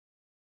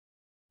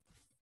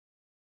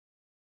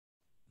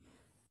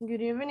Good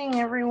evening,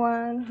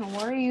 everyone.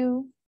 How are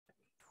you?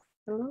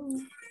 Hello.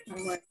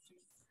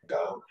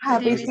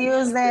 Happy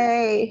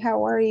Tuesday.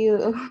 How are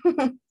you?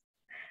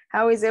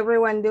 How is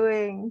everyone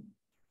doing?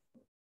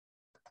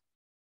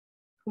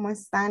 ¿Cómo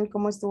están?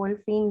 ¿Cómo estuvo el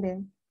fin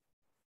de?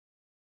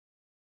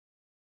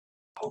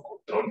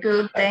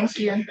 Good, thank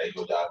you.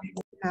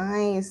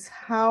 Nice.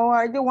 How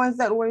are the ones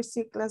that were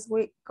sick last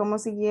week? ¿Cómo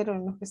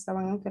siguieron los que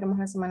estaban enfermos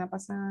la semana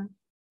pasada?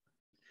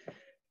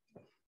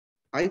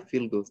 I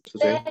feel good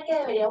today.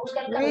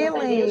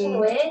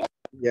 Really?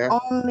 Yeah.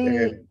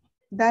 Only,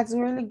 that's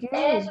really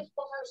good.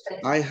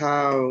 I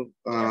have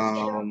a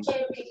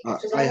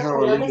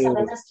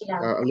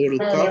little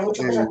cough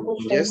and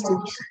congested,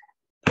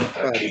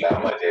 but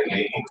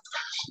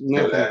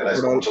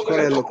nothing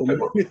fuera de lo común.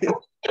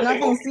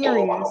 Nothing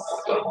serious.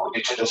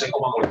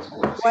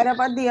 What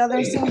about the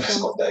other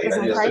symptoms? Because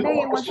on Friday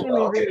you were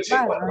feeling really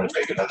bad, right?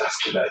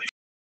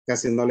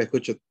 Casi no le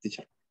escucho,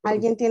 teacher.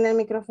 Alguien tiene el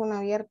micrófono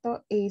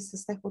abierto y se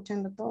está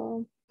escuchando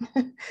todo.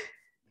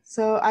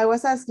 So I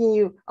was asking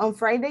you, on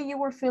Friday you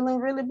were feeling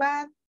really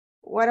bad.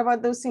 What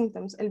about those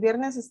symptoms? El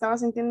viernes estaba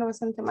sintiendo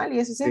bastante mal y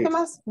esos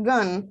síntomas,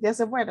 gone, ya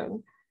se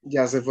fueron.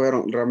 Ya se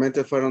fueron,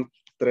 realmente fueron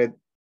tres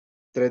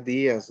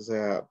días, o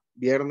sea,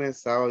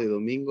 viernes, sábado y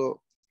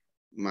domingo,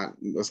 mal,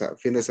 o sea,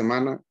 fin de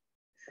semana,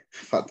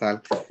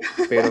 fatal.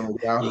 Pero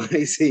ya,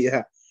 sí,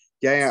 ya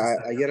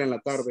ayer en la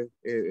tarde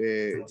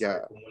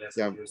ya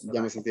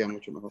me sentía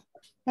mucho mejor.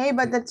 Hey,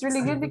 but that's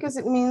really good because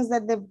it means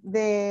that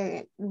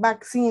the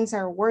vaccines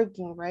are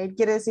working, right?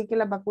 Quiere decir que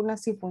las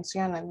vacunas sí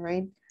funcionan,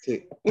 right?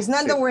 Sí. It's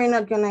not that we're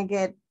not gonna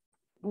get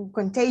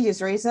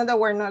contagious, right? It's not that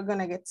we're not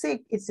gonna get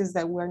sick. It's just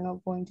that we're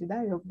not going to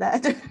die of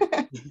that,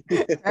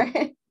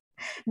 right?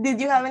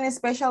 Did you have any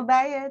special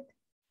diet?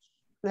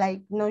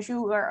 Like no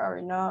sugar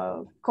or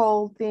no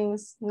cold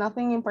things,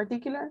 nothing in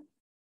particular?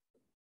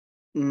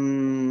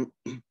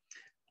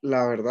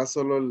 La verdad,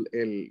 solo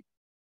el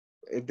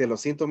de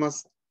los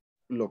síntomas,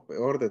 lo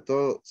peor de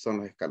todo son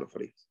los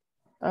escalofríos.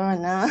 Oh,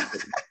 no.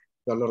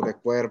 Dolor de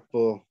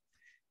cuerpo,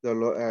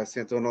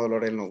 siento un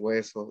dolor en los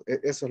huesos,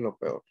 eso es lo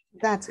peor.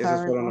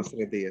 Esos fueron los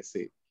 3 días,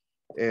 sí.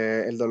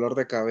 El dolor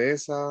de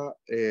cabeza,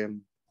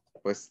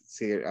 pues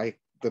sí,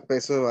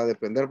 eso va a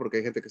depender porque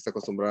hay gente que está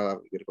acostumbrada a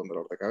vivir con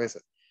dolor de cabeza.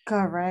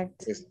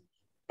 Correct. Pues,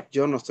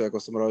 yo no estoy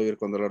acostumbrado a vivir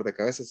con dolor de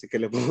cabeza, así que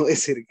le puedo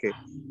decir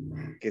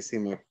que sí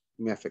me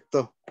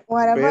afectó.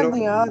 What about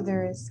the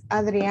others?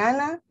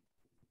 Adriana,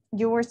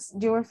 you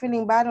were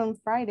feeling bad on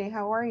Friday.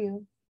 How are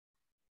you?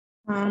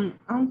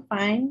 I'm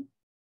fine.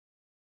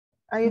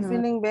 Are you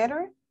feeling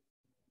better?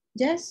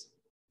 Yes.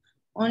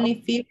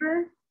 Only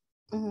fever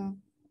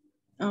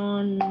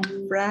on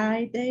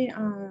Friday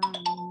and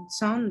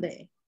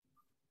Sunday.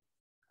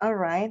 All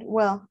right.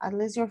 Well, at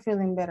least you're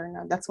feeling better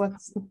now. That's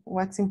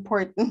what's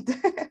important.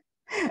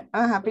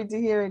 I'm happy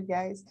to hear it,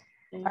 guys.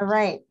 All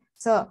right.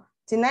 So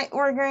tonight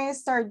we're going to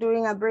start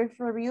doing a brief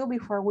review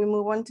before we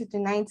move on to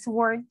tonight's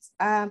words.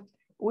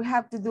 We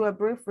have to do a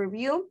brief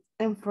review.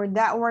 And for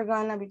that, we're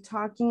going to be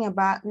talking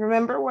about,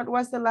 remember what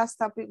was the last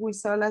topic we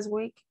saw last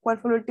week? ¿Cuál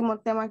fue el último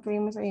tema que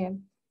vimos ayer?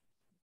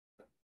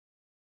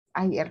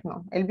 Ayer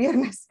no, el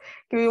viernes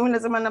que vimos la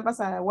semana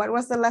pasada. What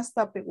was the last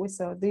topic we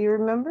saw? Do you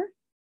remember?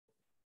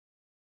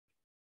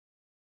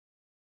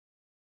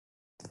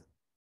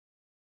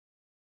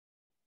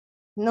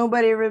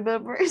 Nobody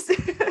remembers.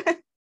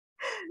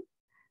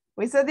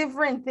 We saw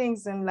different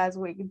things in last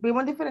week.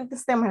 Vimos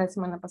diferentes temas la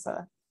semana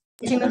pasada.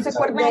 Si no se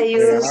acuerdan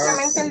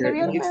específicamente el de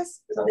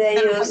viernes.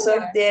 The use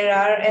of there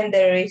are and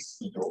there is.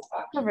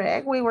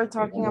 Correct. We were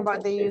talking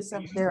about the use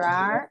of there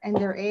are and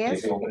there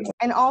is.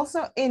 And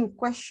also in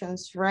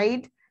questions,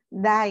 right?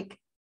 Like,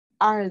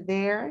 are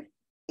there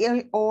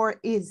or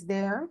is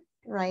there,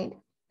 right?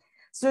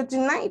 So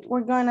tonight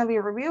we're going to be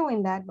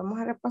reviewing that. Vamos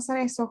a repasar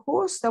eso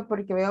justo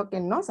porque veo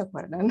que no se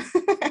acuerdan.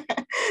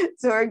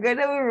 So we're going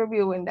to be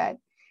reviewing that.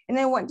 And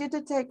I want you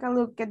to take a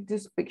look at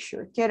this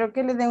picture. Quiero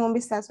que le den un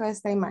vistazo a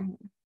esta imagen.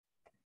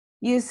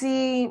 You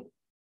see,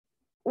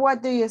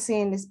 what do you see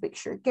in this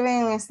picture? ¿Qué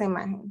ven en esta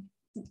imagen?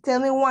 Tell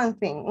me one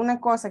thing, una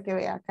cosa que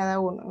vea cada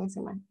uno en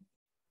esa imagen.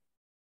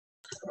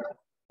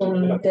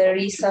 There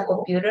is a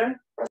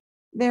computer.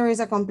 There is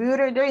a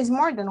computer. There is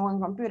more than one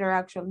computer,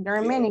 actually. There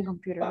are many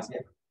computers.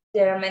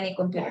 There are many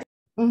computers.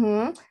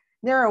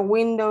 There are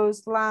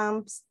windows,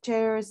 lamps,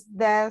 chairs,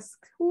 desks.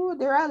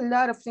 There are a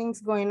lot of things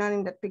going on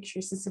in that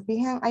picture. Si se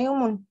fijan, hay un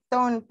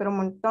montón, pero un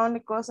montón de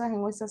cosas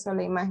en esa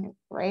sola imagen,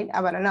 right?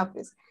 About an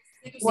office.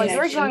 What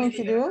you're going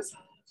to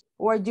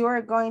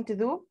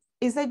do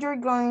is that you're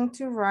going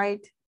to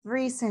write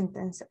 3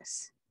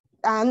 sentences.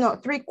 No,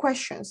 3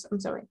 questions, I'm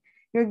sorry.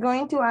 You're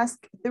going to ask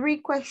 3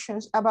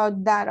 questions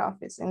about that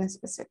office in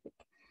specific.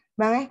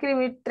 Van a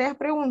escribir 3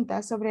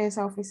 preguntas sobre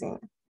esa oficina.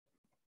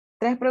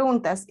 3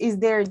 preguntas. Is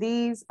there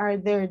this? Are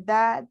there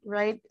that?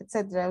 Right?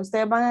 Etcétera.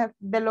 Ustedes van a,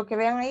 de lo que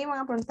vean ahí, van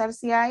a preguntar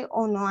si hay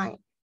o no hay.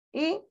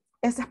 Y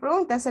estas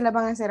preguntas se las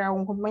van a hacer a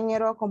un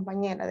compañero o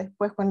compañera.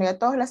 Después, cuando ya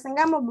todos las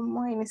tengamos,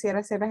 vamos a iniciar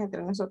a hacerlas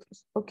entre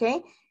nosotros. ¿Ok?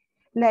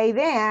 La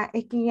idea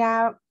es que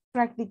ya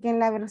practiquen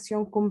la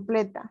versión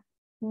completa.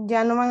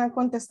 ya no van a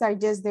contestar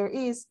yes there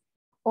is,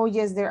 o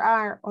yes there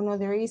are, o no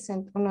there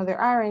isn't, o no there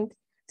aren't,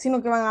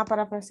 sino que van a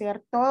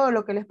parafrasear todo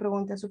lo que les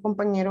pregunte su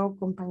compañero o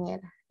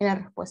compañera en la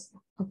respuesta,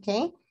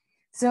 ¿ok?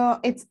 So,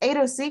 it's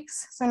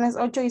 8:06, son las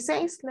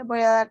 8:06, les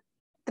voy a dar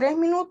 3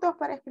 minutos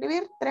para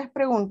escribir 3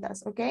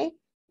 preguntas, ¿ok?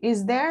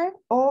 Is there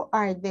o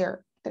are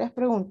there? 3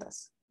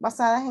 preguntas,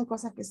 basadas en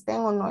cosas que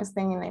estén o no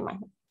estén en la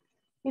imagen.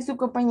 Y su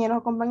compañero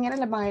o compañera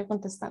les van a ir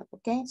contestando,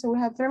 ¿ok? So, we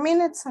have 3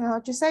 minutes, son las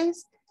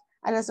 8:06,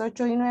 a las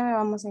 8:09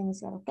 vamos a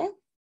iniciar, ¿ok?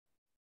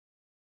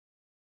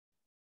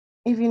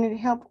 If you need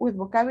help with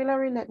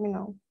vocabulary, let me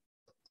know.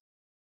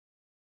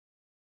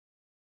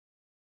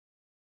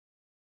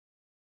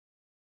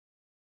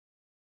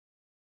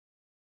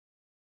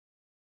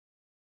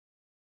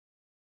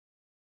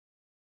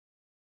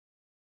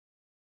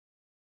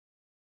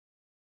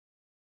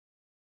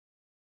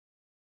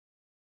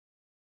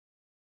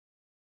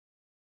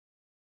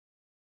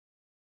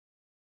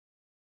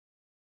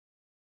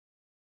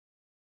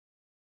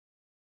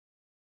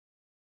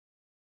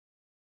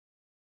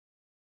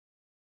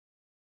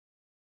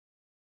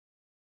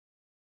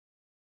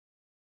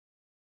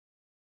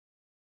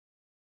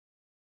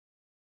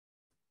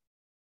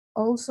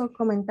 Also,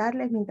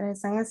 comentarles mientras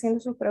están haciendo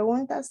sus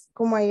preguntas,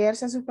 como ayer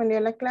se suspendió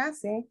la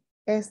clase,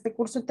 este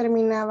curso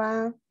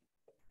terminaba,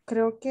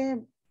 creo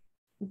que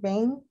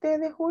 20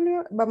 de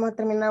julio, vamos a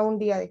terminar un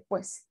día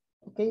después,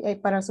 ¿ok?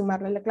 Para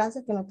sumarle la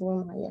clase que no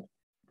tuvimos ayer.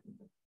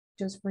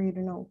 Just for you to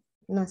know,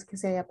 no es que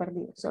se haya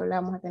perdido, solo la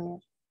vamos a tener,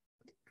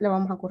 la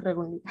vamos a correr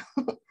un día.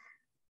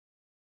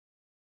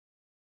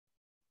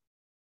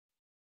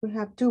 We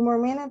have 2 more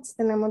minutes,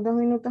 tenemos 2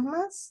 minutos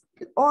más.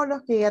 O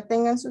los que ya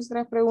tengan sus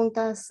 3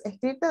 preguntas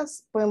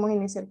escritas, podemos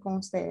iniciar con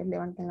ustedes,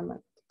 levanten la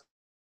mano.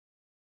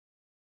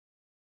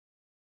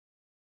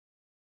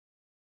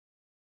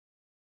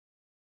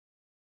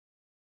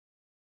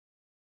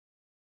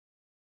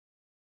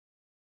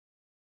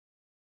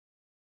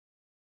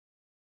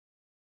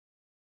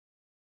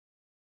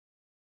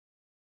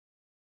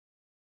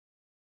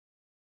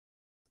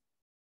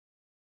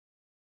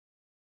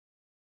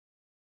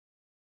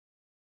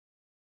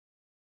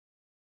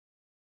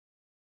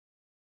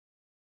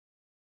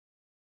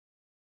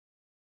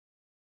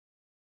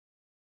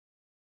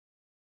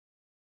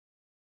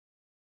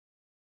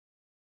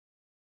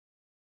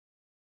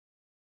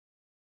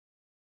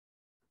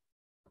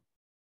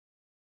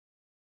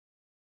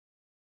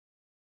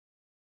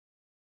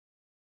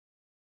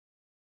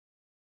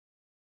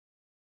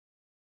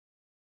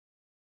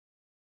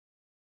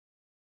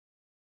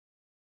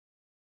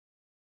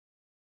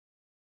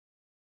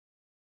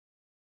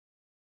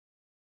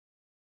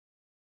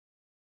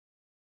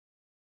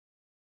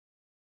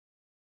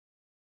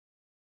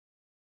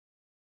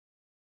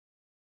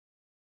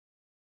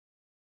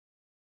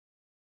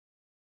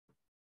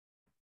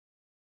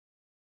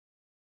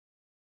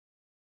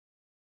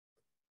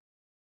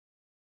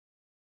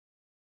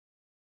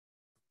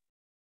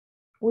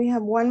 We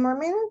have 1 more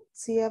minute.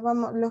 Si ya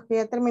vamos, los que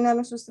ya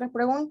terminaron sus 3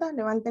 preguntas,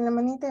 levanten la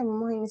manita y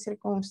vamos a iniciar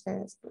con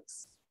ustedes,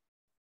 please.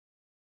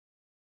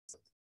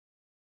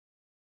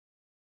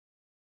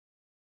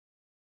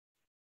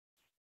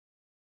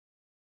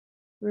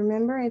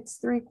 Remember, it's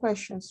 3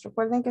 questions.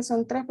 Recuerden que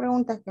son 3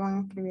 preguntas que van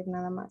a escribir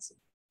nada más.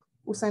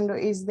 Usando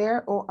is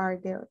there o are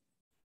there.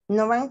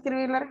 No van a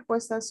escribir la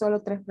respuesta,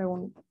 solo 3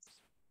 preguntas.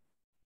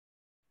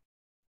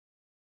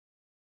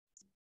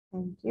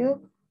 Thank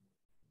you.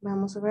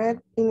 Vamos a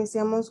ver,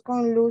 iniciamos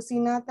con Lucy y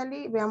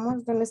Natalie.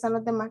 Veamos dónde están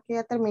los demás que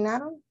ya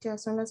terminaron. Ya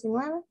son las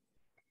 9.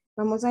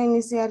 Vamos a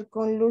iniciar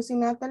con Lucy y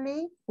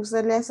Natalie.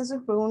 Usted le hace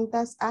sus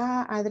preguntas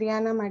a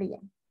Adriana María.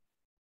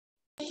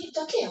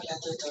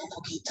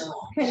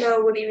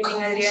 Hello, good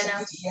evening,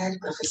 Adriana.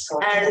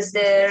 Are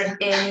there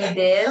any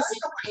desks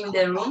in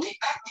the room?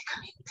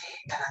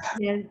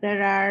 Yes,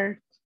 there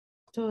are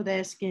 2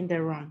 desks in the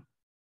room.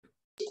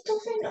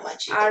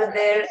 Are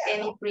there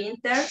any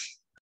printers?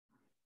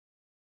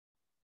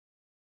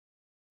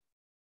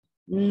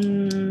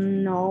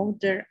 No,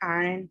 there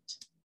aren't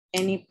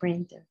any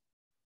printer.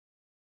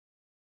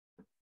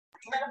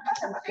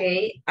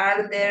 Okay.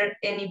 Are there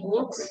any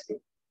books?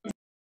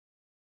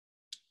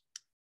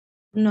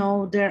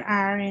 No, there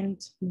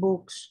aren't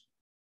books.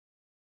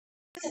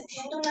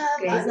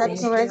 Okay. Is that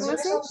correct,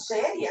 Lucy?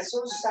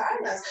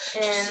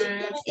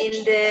 And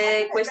in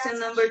the question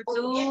number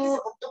 2,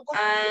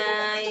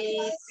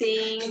 I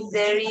think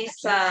there is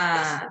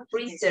a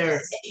printer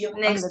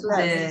next to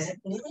the,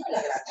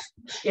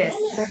 yes.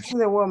 Next to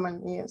the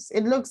woman, yes.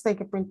 It looks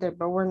like a printer,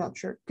 but we're not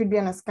sure. Could be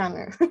on a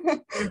scanner.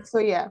 So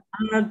yeah.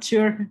 I'm not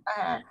sure.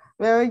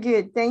 Very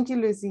good. Thank you,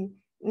 Lucy.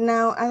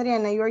 Now,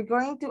 Adriana, you are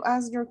going to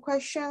ask your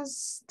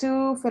questions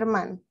to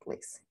Ferman,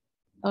 please.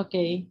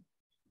 Okay.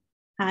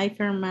 Hi,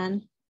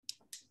 Ferman.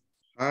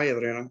 Hi,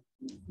 Adriana.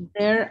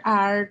 There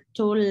are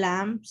 2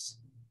 lamps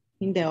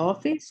in the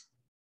office.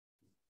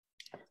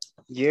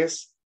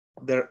 Yes,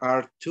 there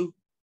are 2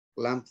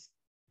 lamps.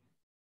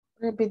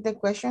 Repeat the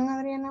question,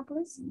 Adriana,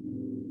 please.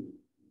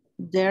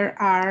 There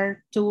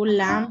are 2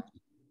 lamps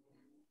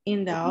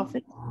in the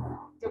office.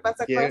 ¿Qué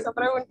pasa con Yeah. esa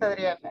pregunta,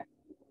 Adriana?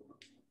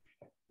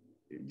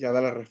 Ya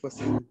da la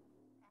respuesta.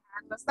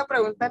 No está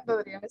preguntando,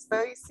 Adrián,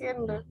 está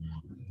diciendo.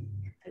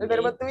 El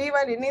verbo to be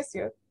va al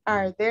inicio.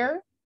 Are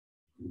there?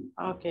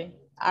 Okay.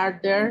 Are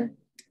there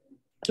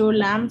 2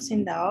 lamps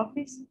in the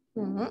office?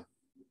 Mhm.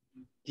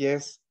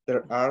 Yes,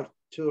 there are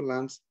 2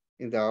 lamps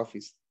in the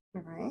office.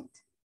 All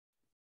right.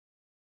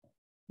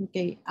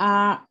 Okay.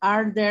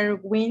 Are there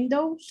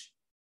windows?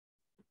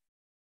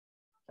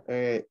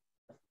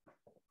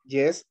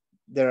 Yes,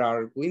 there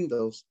are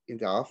windows in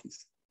the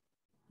office.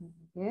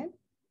 Good.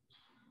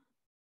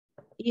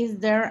 Is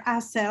there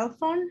a cell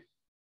phone?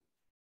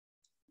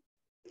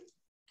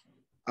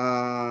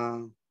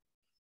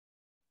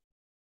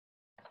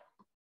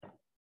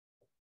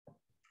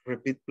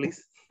 Repeat,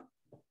 please.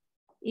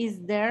 Is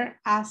there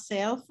a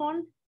cell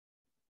phone?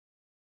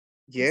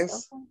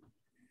 Yes.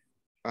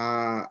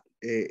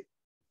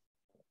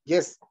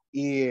 Yes,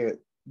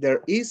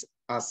 there is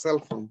a cell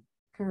phone.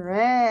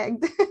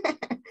 Correct.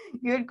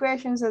 Good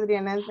questions,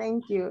 Adriana.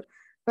 Thank you.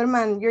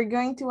 Herman, you're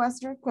going to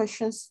ask your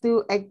questions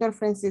to Héctor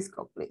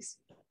Francisco, please.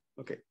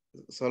 Okay,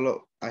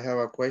 solo I have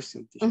a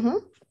question.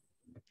 Mhm.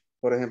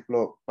 Por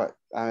ejemplo, a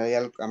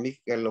mí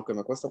lo que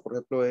me cuesta, por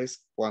ejemplo,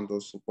 es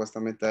cuando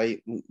supuestamente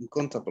hay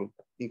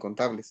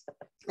incontables.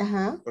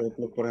 Ajá.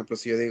 Por ejemplo,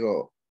 si yo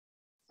digo,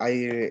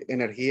 hay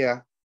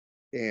energía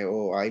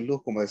o hay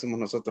luz, como decimos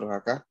nosotros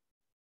acá,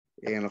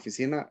 en la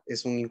oficina,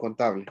 es un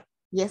incontable.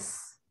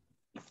 Yes.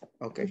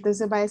 Okay.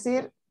 Entonces va a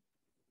decir.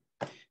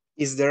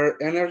 Is there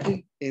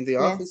energy in the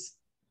office?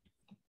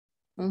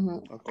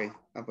 Mhm. Ok,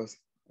 pues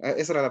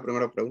esa era la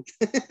primera pregunta.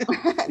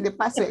 De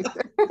paso,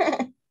 Héctor.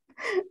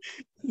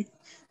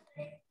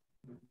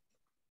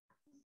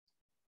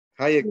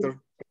 Hi,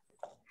 Héctor.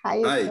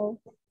 Hi, Héctor.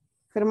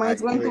 Herman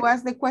is going to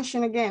ask the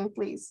question again,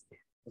 please.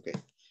 Okay.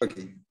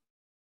 Okay.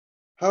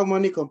 How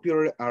many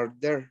computers are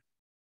there?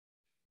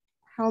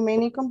 How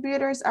many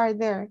computers are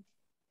there?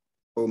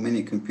 How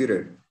many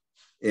computers?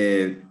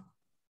 There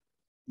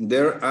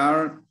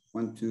are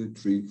 1, 2,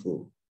 3,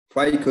 4,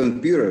 5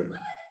 computers.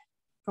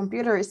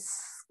 Computers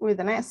with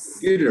an S.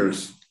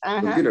 Computers.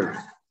 Computers.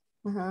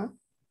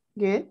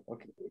 Good.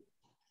 Okay.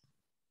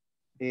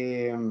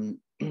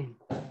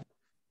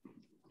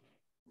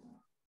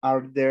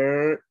 Are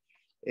there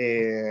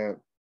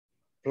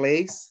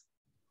place,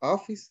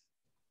 office?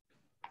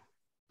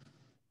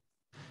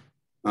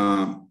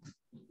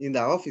 In the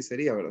office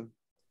sería, ¿verdad?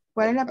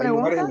 ¿Cuál es la ¿Hay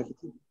lugares en pregunta? la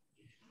oficina?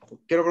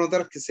 Quiero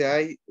preguntar que si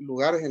hay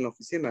lugares en la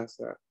oficina. O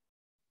sea,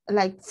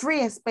 like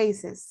free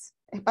spaces.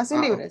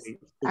 Espacios libres. Okay.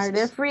 Are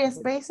there free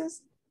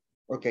spaces?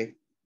 Okay.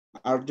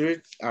 Are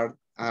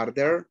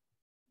there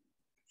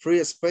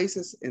free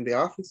spaces in the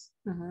office?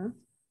 No,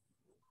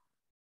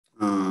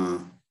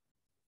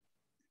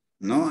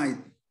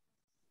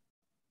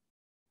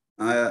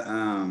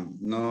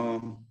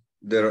 no,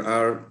 there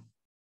are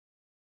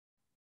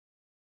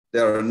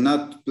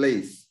not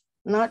place.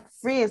 Not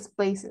free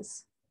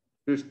spaces.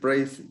 Free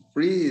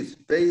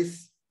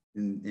space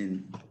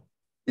in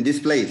this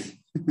place.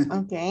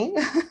 Okay.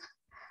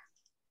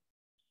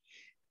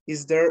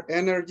 Is there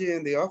energy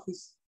in the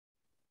office?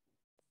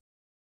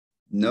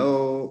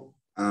 No.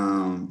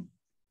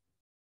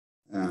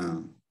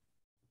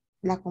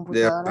 Las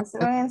computadoras se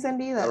ven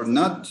encendidas. Or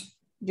not.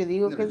 Yo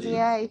digo que sí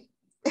hay.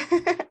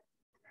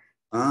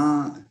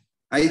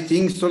 I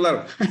think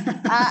solar.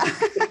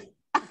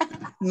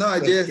 No,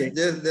 yes, Okay.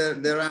 yes,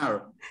 there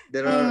are.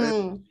 There are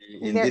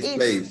in there this is.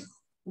 place.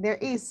 There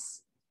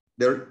is.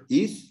 There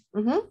is.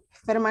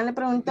 Ferman le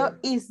preguntó,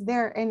 is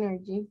there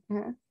energy?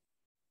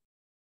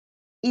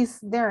 Is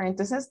there?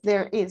 Entonces,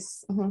 there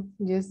is.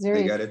 Yes, there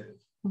is. I got it.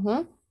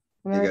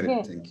 Very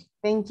good. Thank you.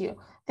 Thank you.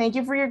 Thank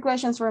you for your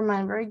questions,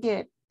 Ferman. Very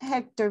good.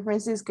 Hector,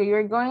 Francisco,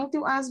 you're going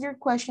to ask your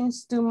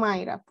questions to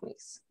Mayra,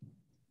 please.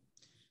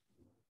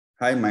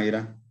 Hi,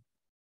 Mayra.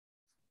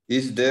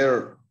 Is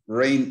there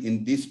rain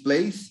in this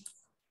place?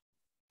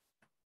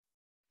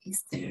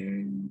 Is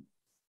there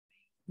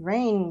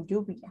rain,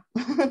 lluvia?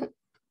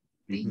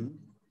 rain?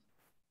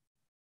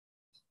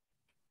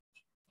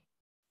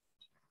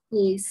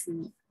 Is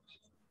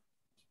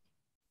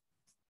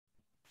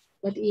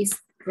what is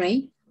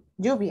rain?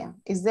 Lluvia.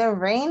 Is there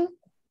rain?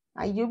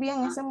 ¿Hay lluvia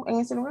en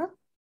ese lugar?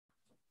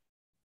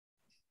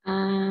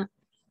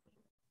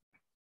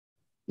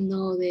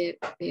 No, there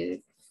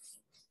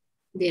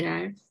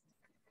are.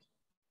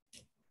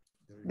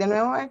 De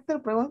nuevo,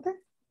 Héctor, pregunta.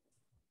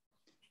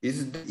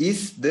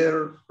 Is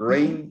there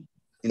rain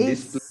in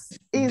this place?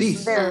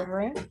 Is there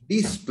rain?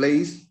 This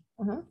place.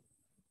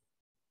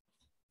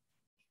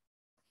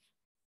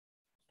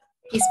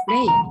 Is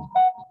rain.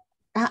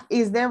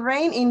 Is there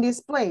rain in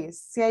this place?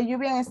 Si hay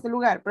lluvia en este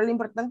lugar, pero lo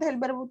importante es el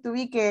verbo to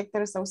be que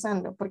Héctor está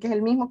usando, porque es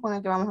el mismo con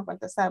el que vamos a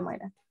contestar,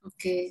 Mayra.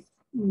 Okay.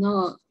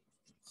 No.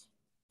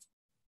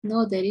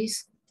 No, there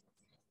is.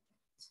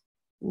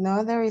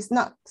 No, there is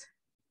not.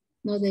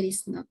 No, there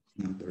is not.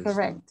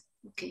 Correct.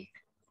 Okay.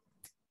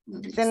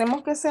 No,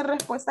 tenemos que hacer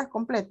respuestas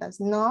completas.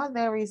 No,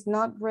 there is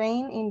not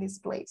rain in this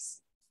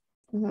place.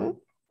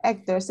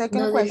 Héctor,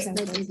 second question.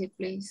 No, there is not in the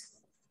place.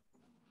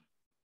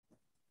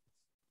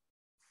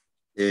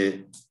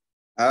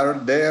 Are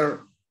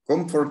there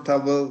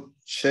comfortable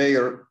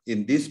chair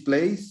in this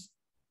place?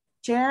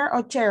 Chair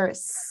or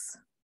chairs?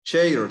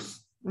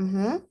 Chairs.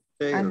 Are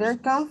Chairs. there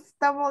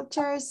comfortable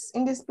chairs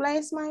in this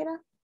place, Mayra?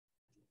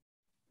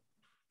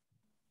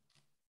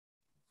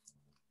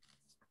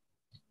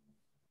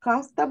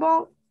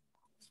 Comfortable,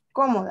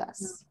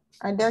 cómodas.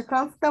 Are there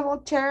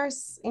comfortable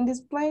chairs in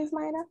this place,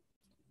 Mayra?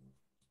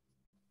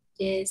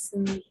 Yes,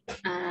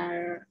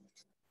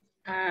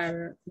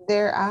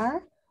 There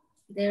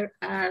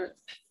are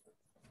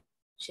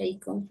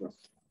shade comfort.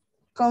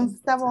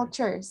 comfortable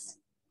chairs.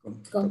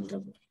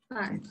 Comfortable.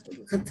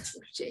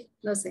 Comfortable shade.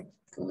 No sé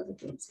cómo se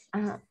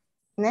pronuncia.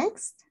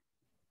 Next.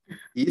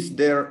 Is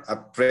there a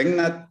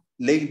pregnant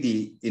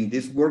lady in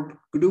this work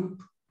group?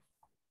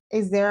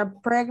 Is there a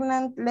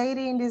pregnant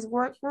lady in this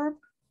work group?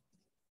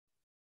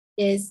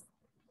 Yes,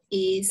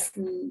 is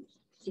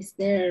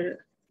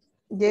there?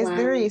 Yes, one?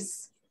 there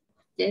is.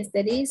 Yes,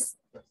 there is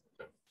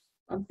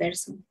one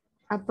person.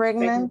 A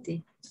pregnant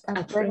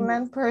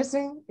Pregnant.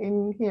 person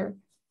in here.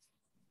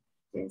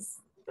 Yes.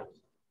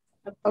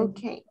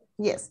 Okay,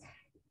 yes.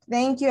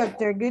 Thank you,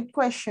 Hector. Good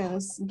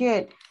questions.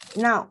 Good.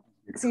 Now,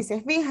 si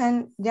se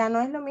fijan, ya no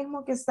es lo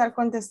mismo que estar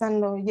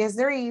contestando yes,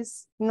 there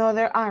is, no,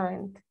 there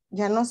aren't.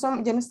 Ya no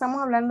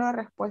estamos hablando de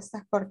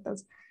respuestas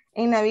cortas.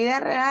 En la vida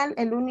real,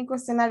 el único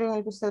escenario en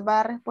el que usted va a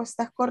dar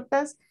respuestas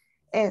cortas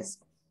es,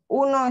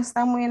 uno,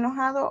 está muy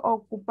enojado o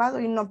ocupado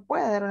y no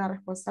puede dar una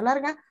respuesta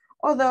larga,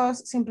 o dos,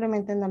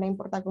 simplemente no le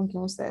importa con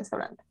quién usted está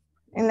hablando.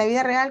 En la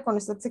vida real, cuando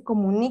usted se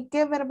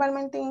comunique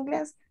verbalmente en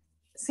inglés,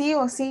 sí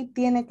o sí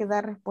tiene que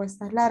dar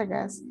respuestas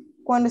largas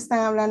cuando están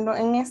hablando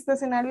en este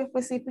escenario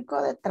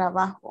específico de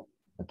trabajo.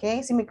 ¿Ok?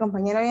 Si mi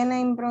compañero viene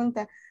y me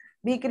pregunta,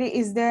 Victory,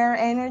 is there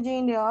energy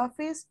in the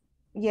office?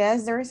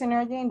 Yes, there is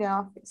energy in the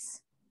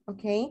office.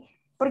 ¿Ok?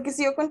 Porque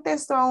si yo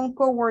contesto a un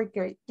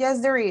coworker,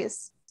 yes, there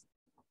is,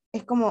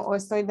 es como o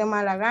estoy de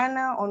mala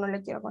gana o no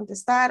le quiero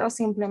contestar o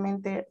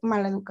simplemente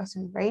mala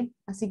educación, ¿right?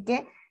 Así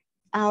que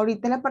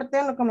ahorita en la parte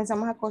donde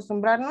comenzamos a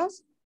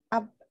acostumbrarnos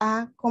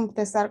a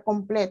contestar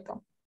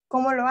completo.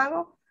 ¿Cómo lo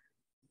hago?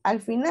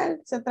 Al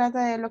final se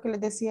trata de lo que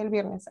les decía el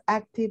viernes,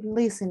 active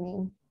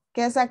listening.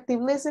 ¿Qué es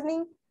active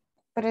listening?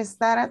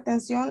 Prestar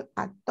atención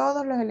a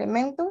todos los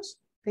elementos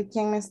de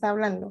quien me está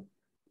hablando.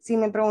 Si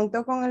me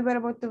preguntó con el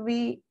verbo to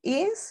be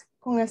is,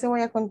 con ese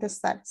voy a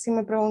contestar. Si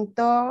me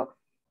preguntó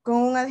con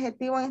un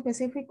adjetivo en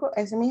específico,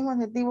 ese mismo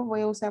adjetivo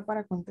voy a usar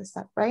para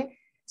contestar, right?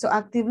 So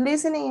active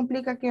listening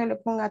implica que yo le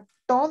ponga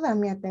toda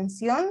mi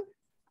atención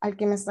al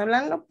que me está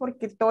hablando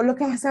porque todo lo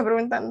que me está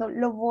preguntando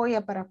lo voy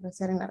a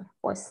parafrasear en la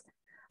respuesta.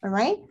 All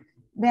right?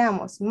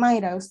 Veamos,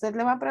 Mayra, usted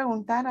le va a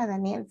preguntar a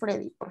Daniel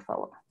Freddy, por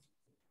favor.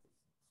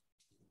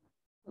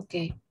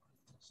 Okay.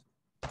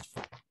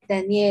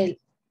 Daniel,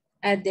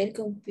 are there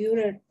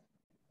computers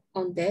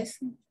on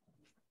desk?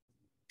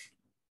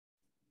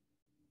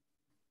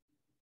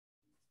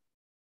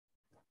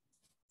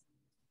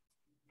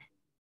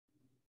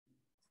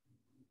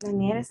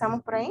 Daniel,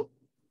 ¿estamos por ahí?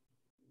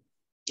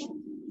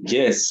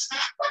 Yes.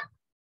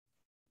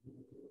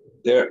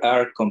 There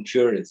are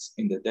computers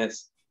in the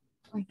desk.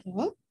 Okay.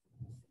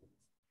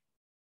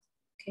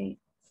 Okay.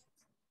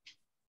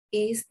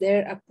 Is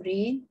there a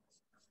print?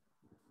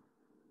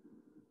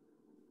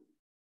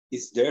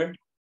 Is there?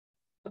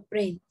 A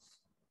print.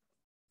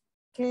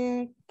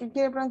 ¿Qué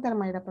quiere preguntar,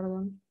 Mayra?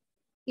 Perdón.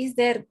 Is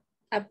there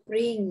a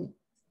print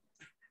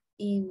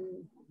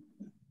in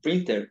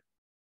Printer.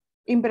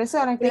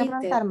 Impresora, ¿quiere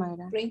printer? preguntar,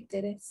 Mayra?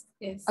 Printer es,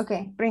 yes. Ok,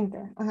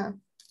 printer. Ajá.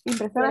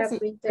 Impresora, Fuera sí.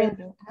 printer.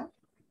 Printer. Ajá.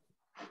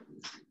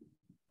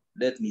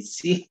 Let me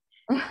see.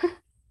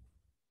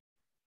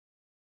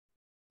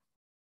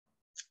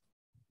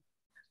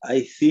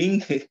 I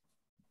think,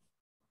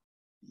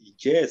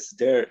 yes,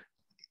 there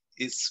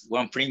is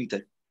one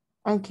printer.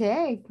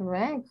 Okay,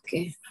 correct.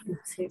 Okay.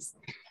 Yes.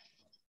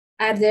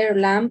 Are there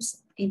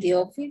lamps in the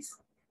office?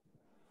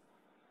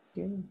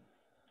 Good.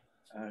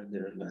 Are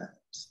there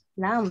lamps?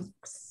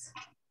 Lamps.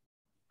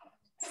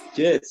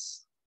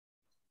 Yes.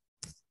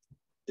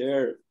 There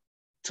are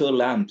 2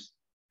 lamps.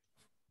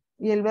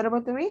 ¿Y el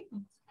verbo to be?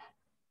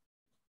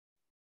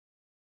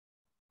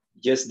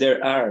 Yes,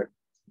 there are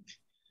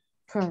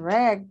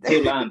Correct.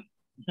 2 lamps.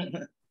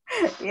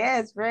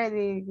 Yes,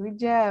 Freddy. Good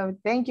job.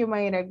 Thank you,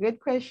 Mayra. Good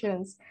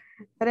questions.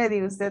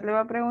 Freddy, usted le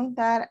va a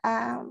preguntar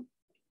a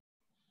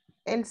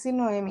Elsie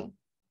Noemi.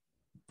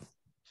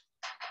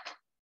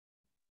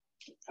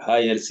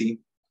 Hi, Elsie.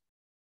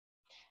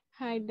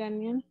 Hi,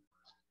 Daniel.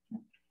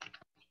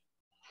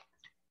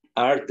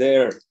 Are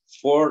there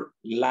 4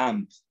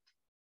 lamps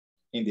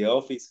in the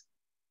office?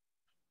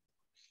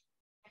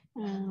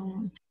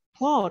 4.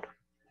 4?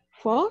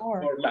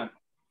 4 lamps.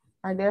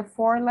 Are there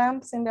 4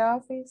 lamps in the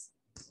office?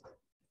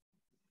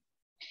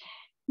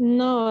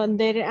 No,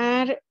 there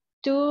are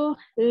 2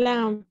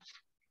 lamps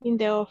in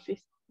the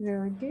office.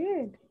 Very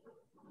good.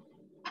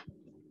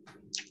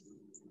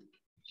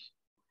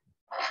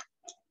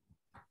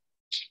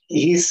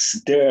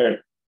 Is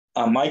there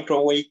a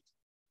microwave?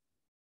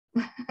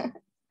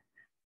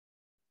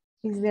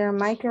 Is there a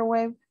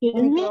microwave? Excuse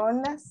me?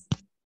 Microondas?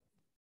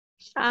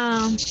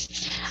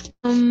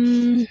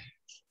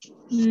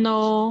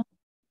 No,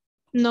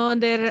 No,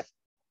 there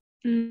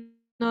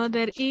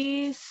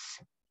is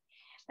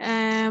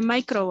a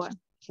micro one.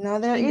 No,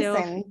 there in the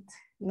office. isn't.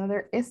 No,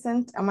 there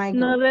isn't a micro.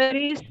 No, there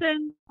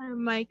isn't a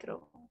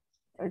micro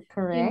in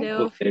Correct. the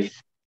Okay.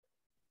 office.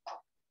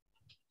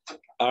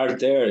 Are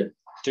there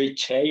three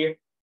chairs?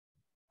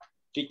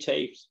 Three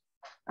chairs.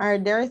 Are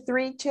there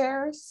 3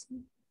 chairs,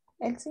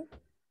 Elsie?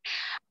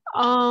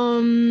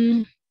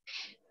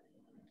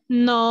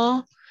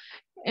 No,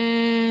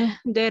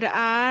 there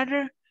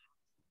are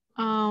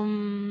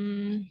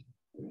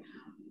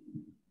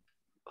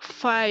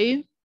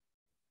 5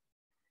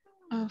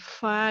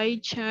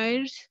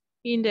 chairs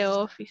in the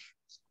office.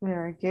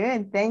 Very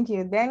good. Thank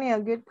you.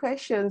 Daniel, good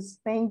questions.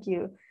 Thank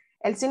you.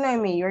 Elsie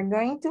Noemi, you're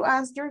going to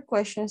ask your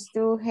questions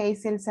to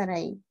Hazel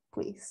Sarai,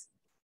 please.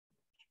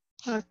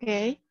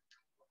 Okay.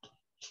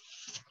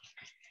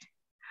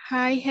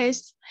 Hi,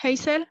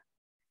 Hazel.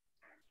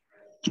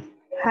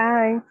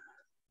 Hi.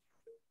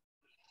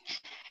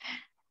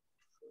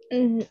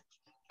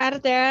 Are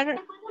there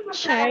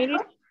chairs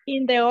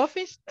in the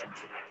office?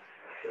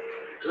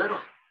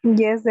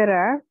 Yes, there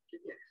are.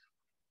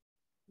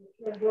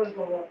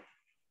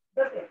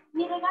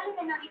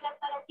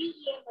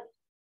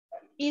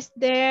 Is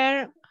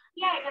there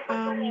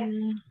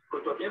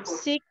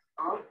 6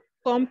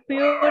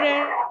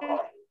 computers in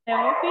the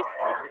office?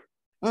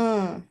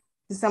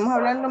 Si estamos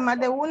hablando más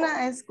de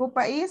una, ¿es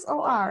Cupa is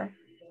o are?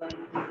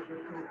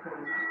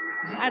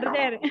 Are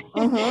there?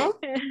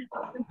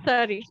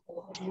 Sorry.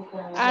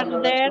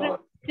 Are there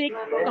 6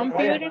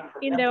 computers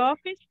in the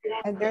office?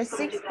 Are there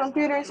 6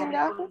 computers in the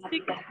office?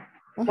 6.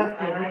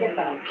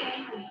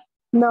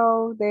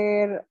 No,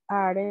 there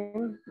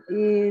aren't.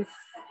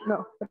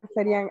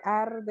 Serían,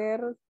 are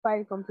there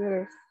 5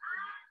 computers?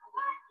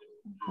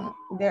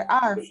 There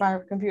are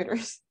 5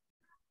 computers.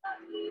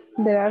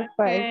 There are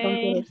 5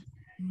 computers.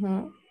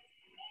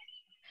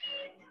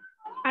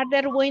 Are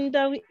there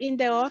windows in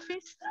the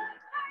office?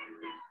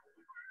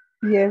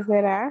 Yes,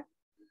 there are.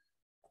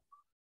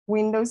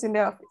 Windows in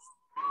the office.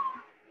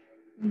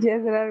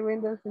 Yes, there are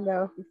windows in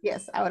the office.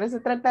 Yes, ahora se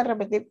trata de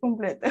repetir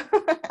completo.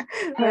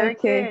 Very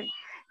good.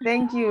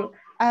 Thank you.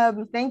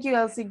 Thank you,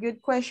 Elsie.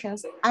 Good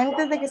questions.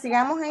 Antes de que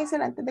sigamos,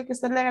 Hazel, antes de que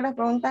usted le haga las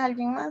preguntas a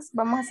alguien más,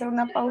 vamos a hacer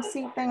una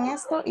pausita en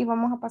esto y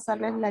vamos a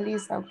pasarles la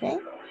lista, ¿ok?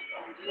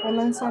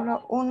 Denme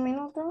solo un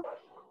minuto.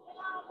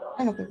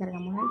 Bueno, que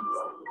cargamos la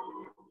lista.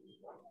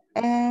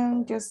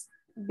 And just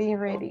be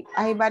ready.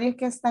 Hay varios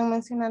que están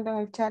mencionando en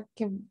el chat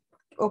que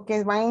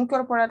van a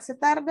incorporarse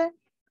tarde,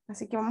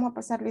 así que vamos a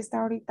pasar lista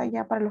ahorita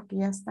ya para los que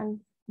ya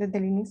están desde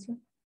el inicio.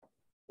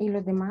 Y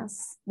los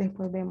demás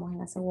después vemos en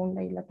la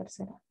segunda y la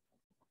tercera.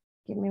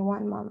 Give me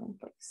one moment,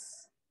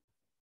 please.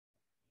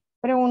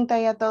 Pregunta,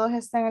 ¿ya todos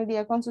están al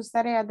día con sus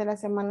tareas de la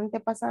semana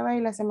antepasada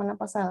y la semana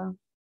pasada?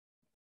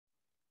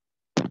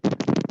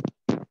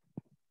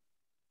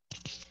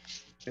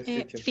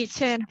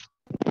 Teacher.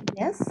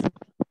 Yes.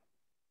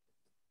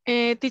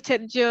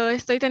 Teacher, yo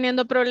estoy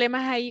teniendo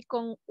problemas ahí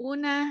con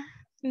una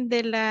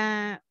de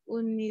la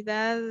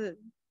unidad,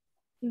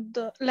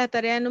 la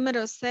tarea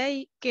número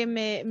 6, que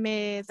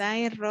me da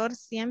error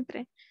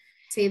siempre.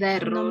 Sí, da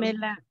error. No me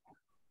la...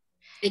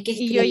 Hay que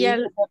Y yo ya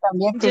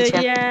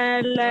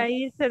la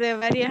hice de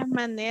varias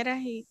maneras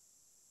y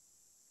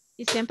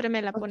siempre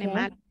me la pone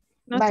mal.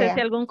 No Vaya. sé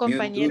si algún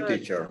compañero...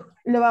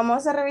 Lo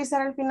vamos a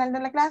revisar al final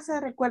de la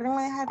clase. Recuerden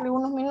dejarle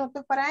unos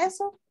minutos para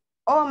eso.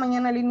 O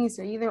mañana al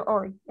inicio, either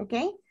or, ¿ok?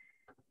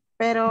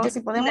 Pero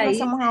si podemos, lo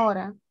hacemos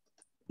ahora.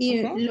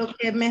 Y ¿Okay? lo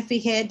que me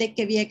fijé es de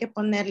que había que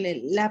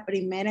ponerle la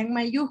primera en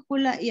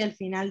mayúscula y al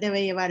final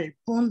debe llevar el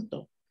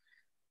punto. O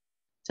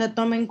sea,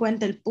 tome en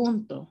cuenta el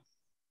punto.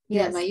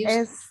 Yes,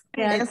 es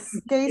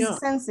case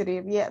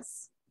sensitive,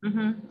 yes.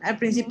 Al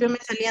principio me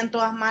salían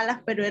todas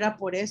malas, pero era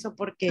por eso,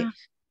 porque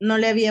no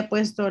le había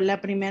puesto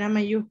la primera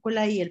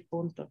mayúscula y el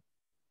punto.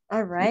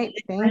 All right,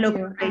 thank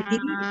you.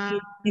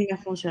 Y me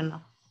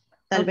funcionó.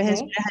 Tal vez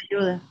eso les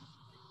ayuda.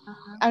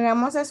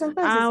 Hagamos eso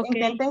entonces.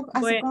 Intenten,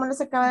 así como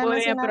les acaba de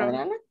mencionar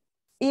Adriana.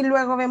 Y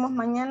luego vemos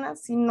mañana.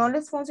 Si no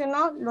les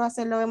funcionó, lo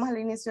vemos al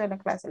inicio de la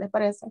clase. ¿Les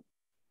parece?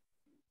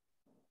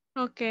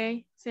 Ok,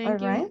 thank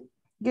you. Right.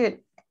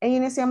 Good. E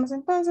iniciamos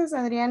entonces.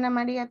 Adriana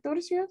María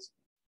Turcios.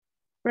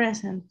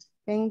 Present.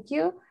 Thank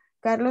you.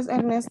 Carlos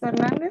Ernesto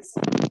Hernández.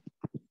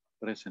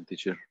 Present,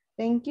 teacher.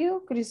 Thank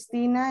you.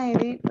 Cristina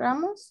Edith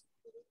Ramos.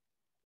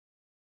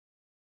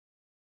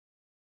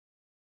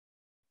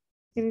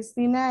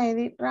 Cristina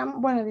Edith Ramos.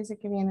 Bueno, dice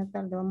que viene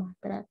tarde. Vamos a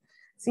esperar.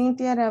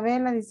 Cintia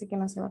Arabella dice que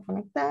no se va a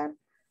conectar.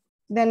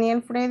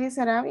 Daniel Freddy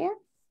Sarabia.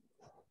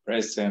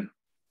 Present.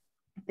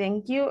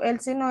 Thank you.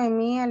 Elsie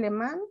Noemí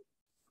Alemán.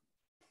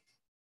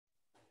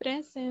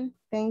 Present.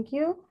 Thank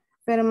you.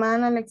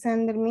 Ferman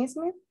Alexander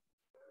Mismet.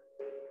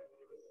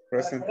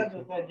 Present.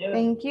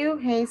 Thank you.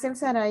 Hazel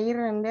Saray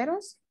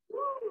Renderos.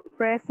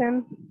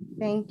 Present.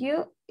 Thank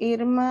you.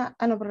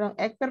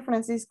 Héctor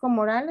Francisco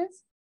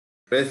Morales.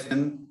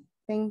 Present.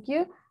 Thank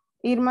you.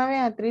 Irma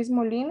Beatriz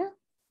Molina.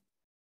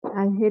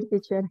 I'm here,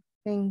 teacher.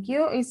 Thank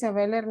you.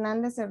 Isabel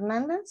Hernández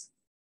Hernández.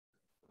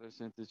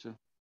 Present, teacher.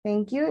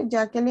 Thank you.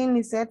 Jacqueline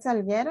Lisette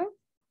Salguero.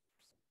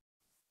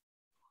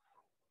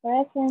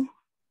 Present.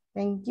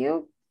 Thank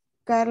you.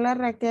 Carla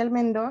Raquel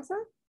Mendoza.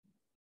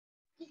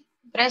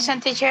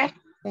 Present, teacher.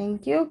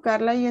 Thank you.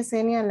 Carla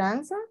Yesenia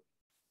Lanza.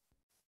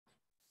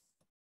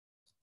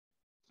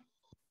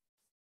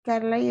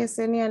 Carla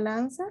Yesenia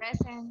Lanza.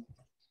 Present.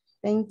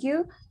 Thank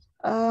you.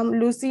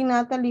 Lucy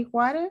Natalie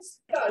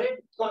Juárez.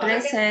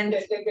 Present.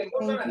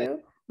 Thank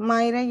you.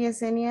 Mayra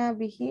Yesenia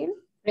Vigil.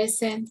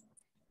 Present.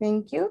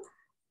 Thank you.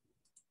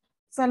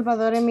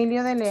 Salvador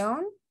Emilio de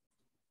León.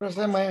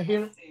 Present, Maya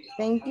here.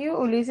 Thank you.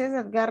 Ulises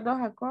Edgardo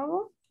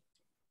Jacobo.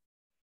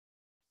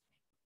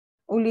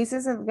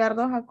 Ulises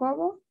Edgardo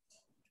Jacobo.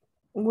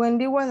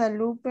 Wendy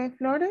Guadalupe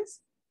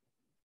Flores.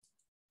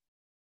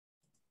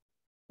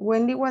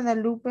 Wendy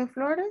Guadalupe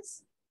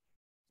Flores.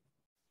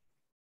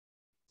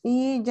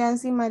 Y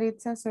Yancy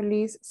Maritza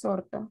Solís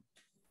Sorto.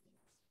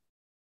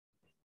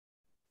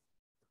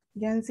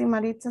 Yancy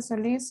Maritza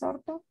Solís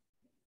Sorto.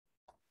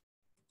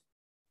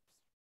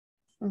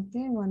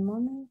 Okay, one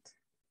moment.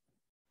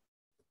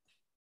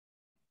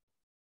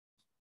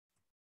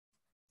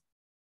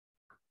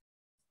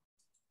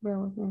 Bear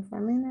with me for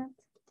a minute.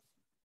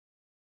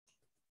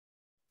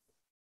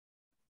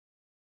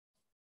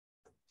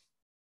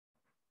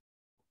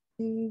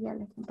 Y ya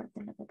les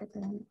compartí la PPT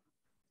en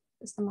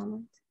este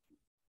momento.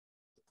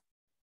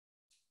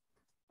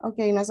 Ok,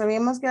 nos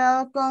habíamos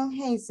quedado con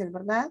Hazel,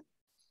 ¿verdad?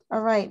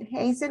 All right,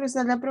 Hazel,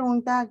 usted le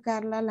pregunta a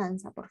Carla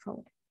Lanza, por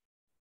favor.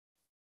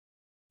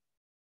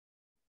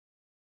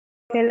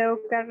 Hello,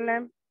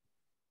 Carla.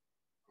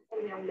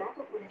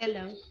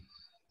 Hello.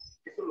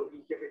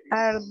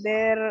 Are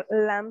there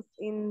lamps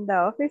in the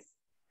office?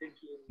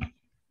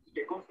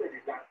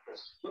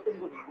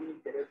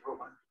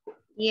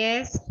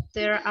 Yes,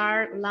 there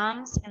are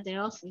lamps in the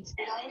office.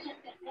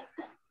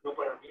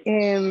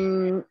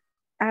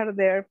 Are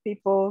there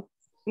people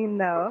in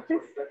the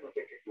office?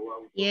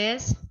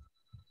 Yes,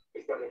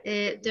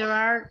 there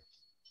are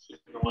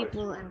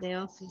people in the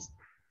office.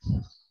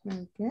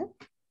 Okay.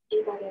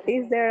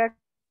 Is there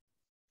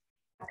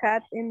a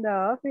cat in the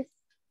office?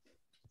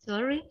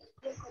 Sorry?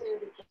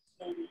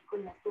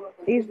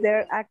 Is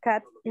there a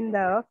cat in the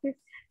office?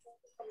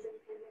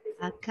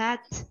 A cat?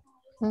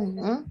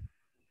 Mm-hmm.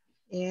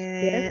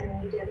 Yes.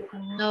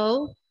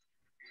 No,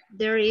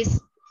 there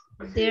isn't.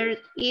 There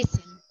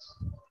isn't.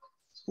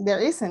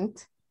 There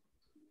isn't.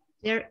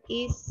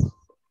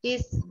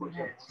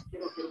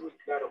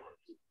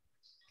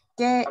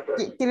 ¿Qué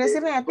quiere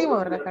decir negativo,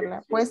 verdad,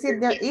 Carla? Puede decir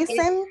there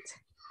isn't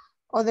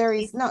o there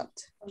is not.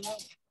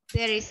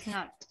 There is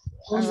not.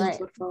 All right.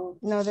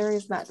 No, there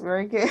is not.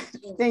 Very good.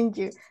 Thank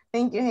you.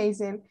 Thank you,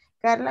 Hazel.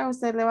 Carla,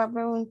 usted le va a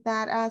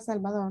preguntar a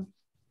Salvador.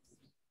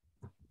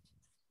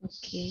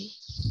 Okay.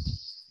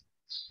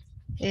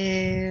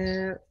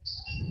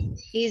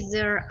 Is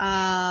there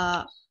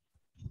a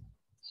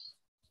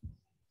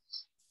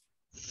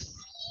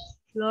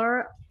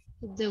floor,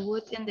 the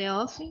wood in the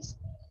office?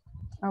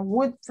 A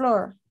wood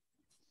floor.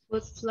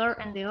 Wood floor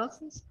in the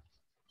office?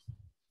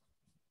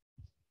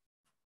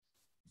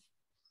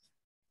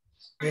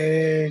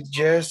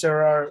 Yes,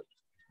 there are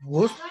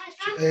wood,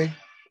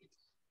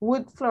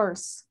 Wood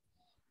floors.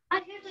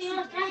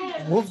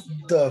 wood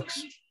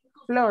dogs.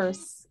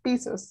 Floors.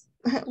 Pisos.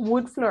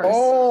 Wood floors.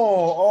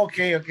 Oh,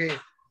 okay, okay.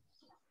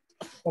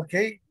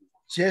 Okay.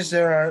 Yes,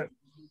 there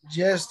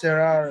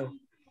are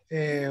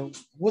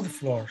wood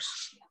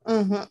floors.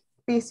 Uh-huh.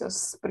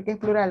 Pisos, porque es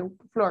plural,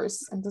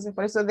 floors. Entonces,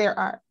 por eso there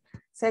are.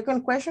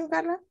 Second question,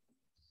 Carla.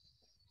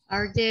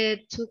 Are there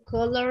two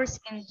colors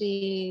in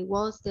the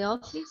walls of the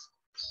office?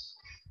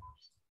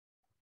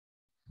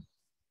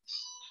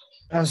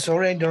 I'm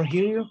sorry, I don't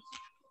hear you.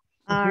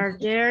 Are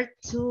there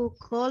two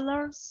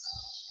colors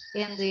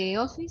in the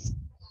office?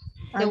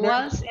 Are The there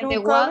walls, in two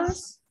the colors?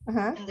 walls,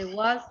 Uh-huh. in the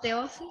walls of the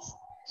office?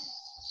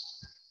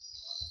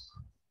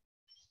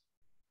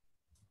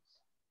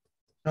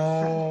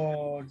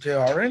 No, they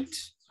aren't.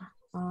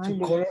 Two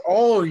the- color.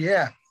 Oh,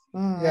 yeah.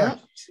 Mhm. Yeah.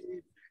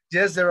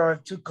 Yes, there are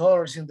two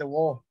colors in the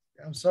wall.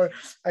 I'm sorry.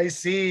 I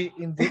see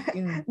in the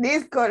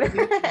This color.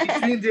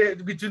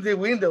 between the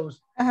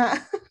windows. Uh-huh.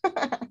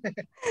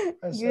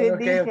 I'm sorry. Good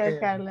Okay, detail, okay.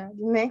 Carla.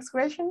 Next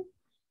question.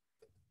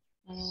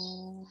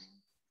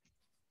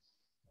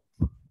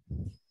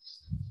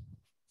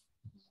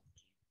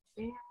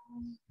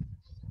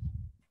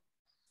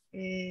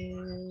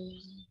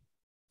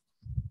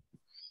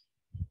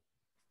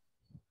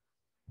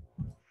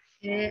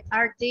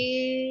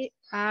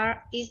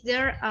 Is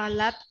there a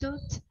laptop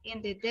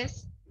in the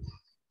desk?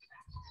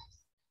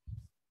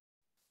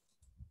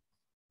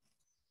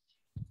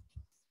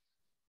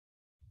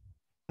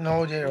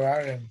 No, there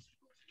aren't.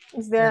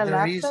 Is there a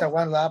There is laptop?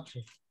 one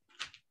laptop.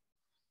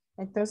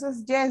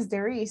 Entonces, yes,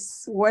 there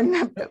is one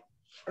laptop.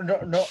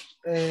 No.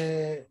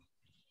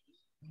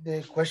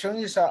 The question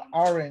is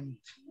aren't.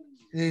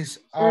 These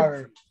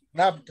are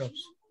laptops.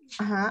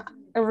 Uh-huh.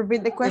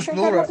 Repeat the question,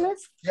 In plural. Carla,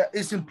 please. Yeah,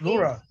 it's in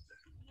plural.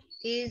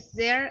 Is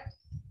there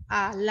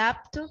a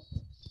laptop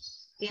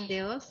in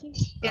the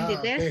office, in the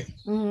desk?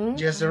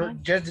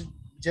 Okay.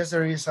 Yes,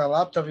 there is a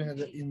laptop in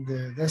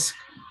the desk.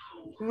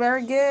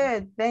 Very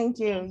good. Thank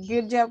you.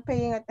 Good job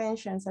paying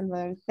attention,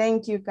 Salvador.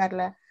 Thank you,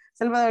 Carla.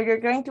 Salvador, you're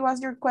going to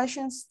ask your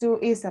questions to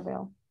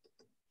Isabel.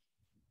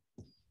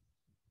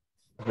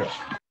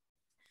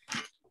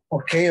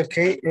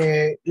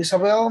 Okay.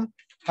 Isabel,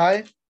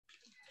 hi.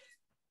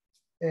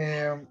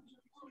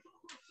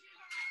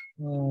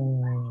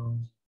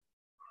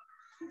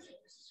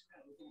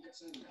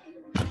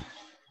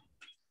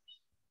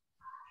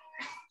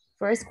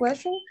 First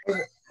question.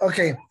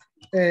 Okay.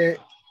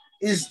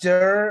 Is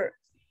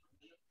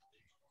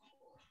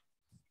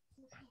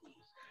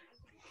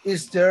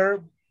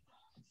there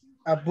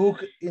a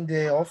book in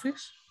the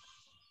office?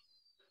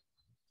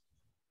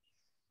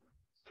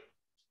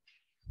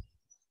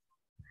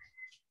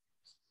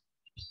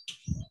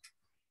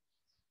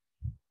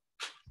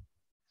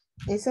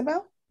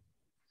 Isabel?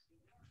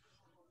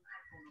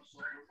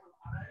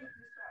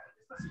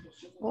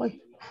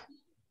 Uy.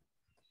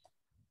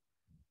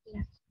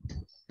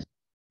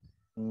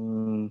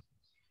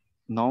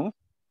 No,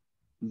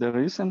 there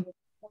isn't.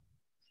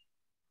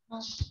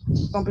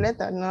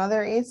 Completa. No,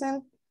 there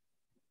isn't.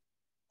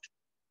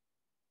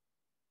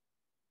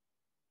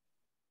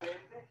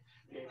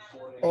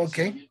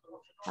 Okay.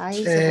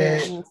 Ay,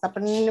 está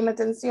poniéndome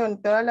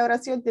atención. Toda la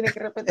oración tiene que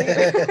repetir.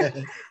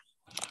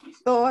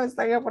 Todos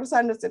están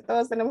esforzándose.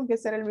 Todos tenemos que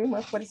hacer el mismo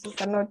esfuerzo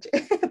esta noche.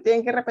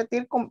 Tienen que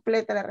repetir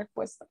completa la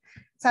respuesta.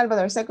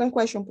 Salvador, second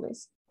question,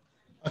 please.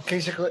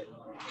 Okay, second.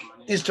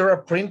 Is there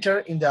a printer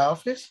in the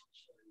office?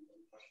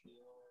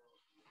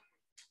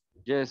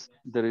 Yes,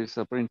 there is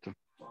a printer.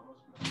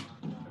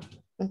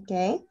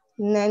 Okay.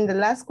 And then the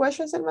last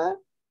question, Salvador.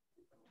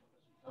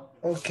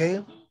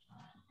 Okay.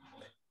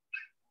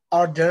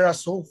 Are there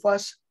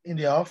sofas in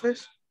the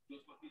office?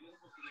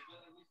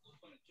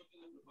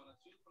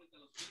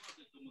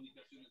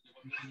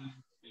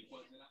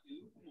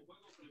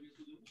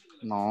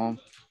 No,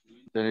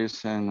 there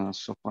isn't a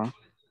sofa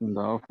in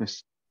the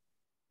office.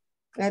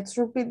 Let's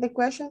repeat the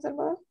question,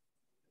 Salvador.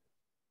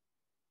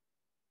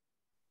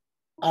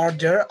 Are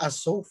there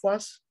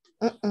sofas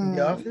in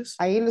the office?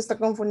 Ahí lo está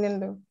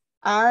confundiendo.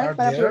 Are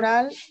para there?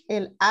 plural,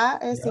 el A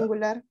es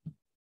singular.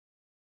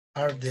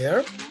 Are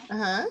there?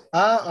 Ajá.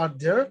 Are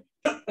there?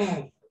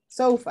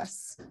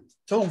 Sofas.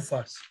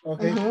 Sofas,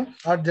 okay.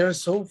 Are there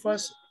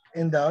sofas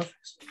in the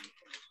office?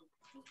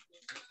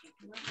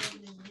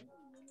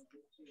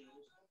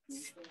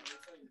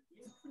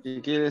 ¿Y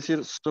quiere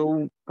decir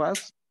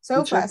sofas?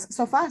 Sofas,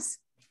 sofás.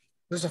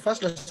 Los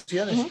sofás, las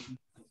sillones.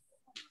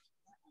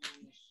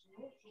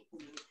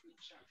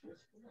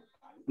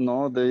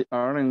 No, they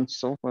aren't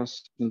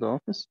sofas in the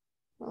office.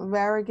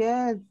 Very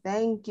good,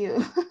 thank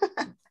you.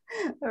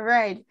 All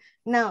right,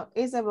 now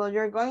Isabel,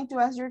 you're going to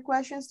ask your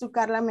questions to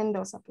Carla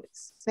Mendoza,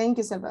 please. Thank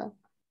you, Isabel.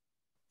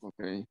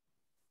 Okay.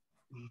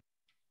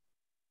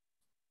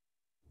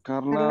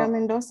 Carla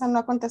Mendoza no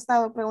ha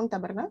contestado pregunta,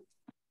 ¿verdad?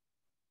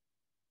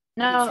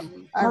 No.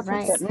 All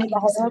right.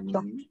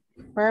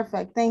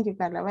 Perfect, thank you,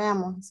 Carla.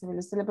 Veamos, Isabel,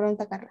 usted le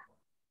pregunta a Carla.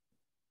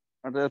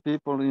 Are there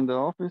people in the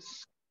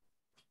office?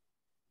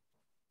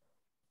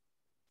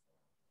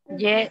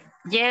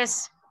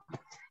 Yes.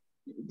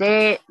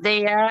 They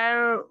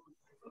are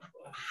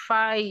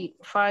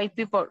five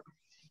people.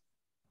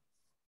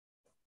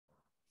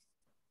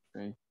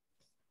 Okay.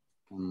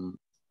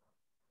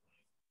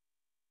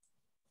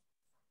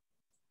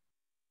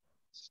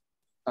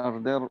 Are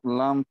there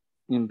lamps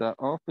in the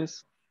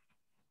office?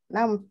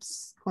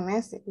 Lamps, con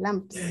S,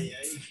 lamps.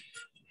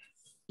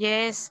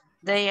 Yes,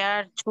 there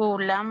are 2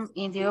 lamps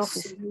in the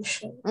office.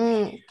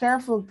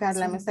 Careful,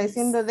 Carla, me está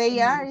diciendo they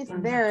are, is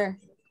there.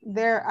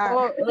 There are.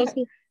 Oh,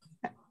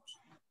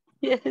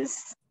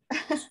 yes.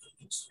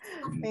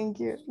 Thank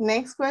you.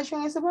 Next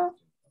question, Isabel.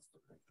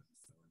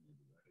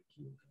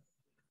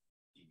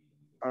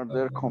 Are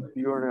there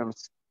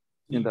computers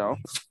in the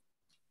office?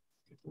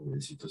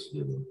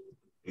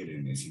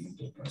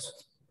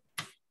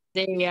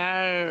 They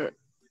are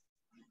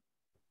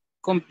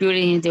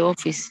computing in the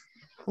office.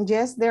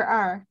 Yes, there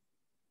are.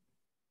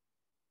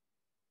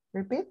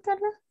 Repeat,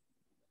 Carla.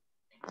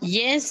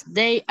 Yes,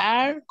 they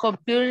are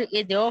computing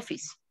in the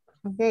office.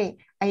 Ok,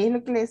 ahí es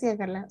lo que le decía,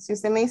 Carla. Si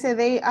usted me dice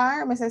they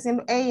are, me está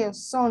diciendo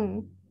ellos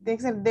son. Tiene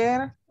que ser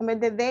there, en vez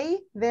de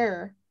they,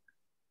 there.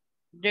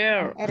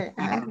 There.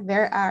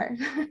 There are.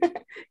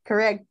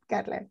 Correct,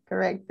 Carla.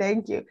 Correct.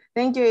 Thank you.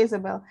 Thank you,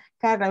 Isabel.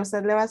 Carla,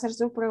 usted le va a hacer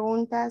sus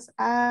preguntas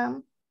a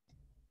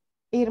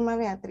Irma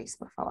Beatriz,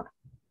 por favor.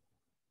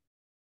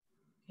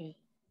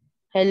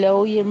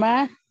 Hello,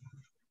 Irma.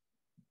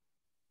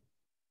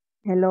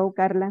 Hello,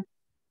 Carla.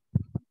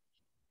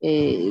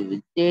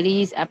 There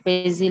is a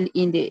pencil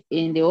in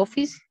the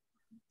office.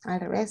 Al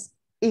revés.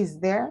 Is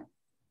there?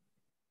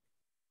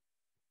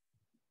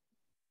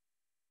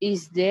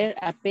 Is there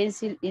a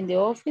pencil in the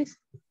office?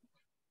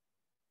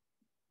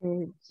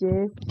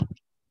 Yes,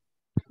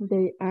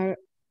 they are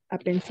a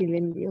pencil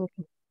in the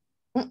office.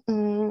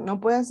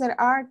 No puede ser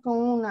are con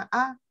una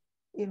A,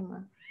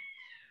 Irma.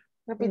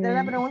 Repite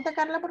la pregunta,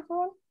 Carla, por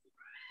favor.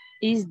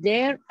 Is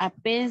there a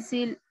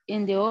pencil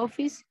in the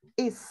office?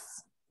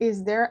 Is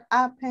there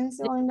a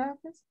pencil in the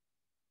office?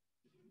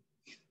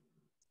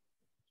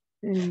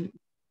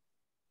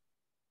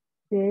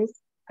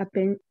 Yes,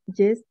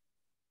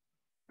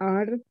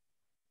 are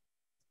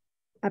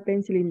a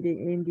pencil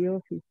in the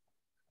office.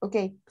 Ok,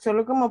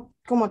 solo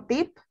como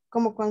tip,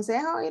 como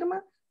consejo,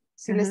 Irma,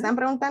 si le están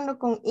preguntando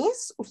con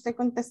is, usted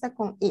contesta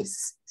con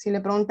is. Si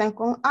le preguntan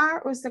con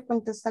are, usted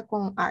contesta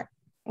con are.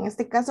 En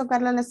este caso,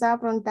 Carla le estaba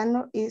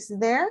preguntando is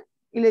there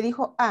y le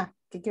dijo a,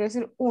 que quiere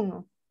decir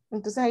uno.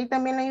 Entonces ahí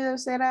también le ayuda a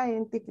usted a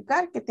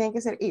identificar que tiene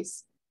que ser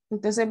is.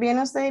 Entonces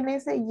viene usted y le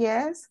dice,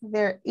 yes,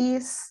 there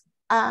is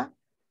a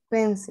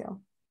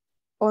pencil.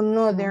 O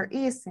no, there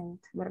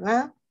isn't,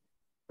 ¿verdad?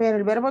 Pero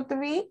el verbo to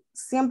be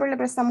siempre le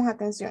prestamos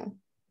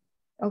atención.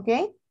 ¿Ok?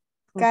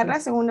 Carla,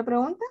 segunda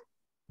pregunta.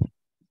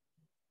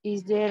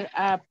 Is there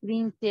a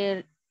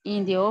printer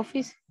in the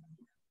office?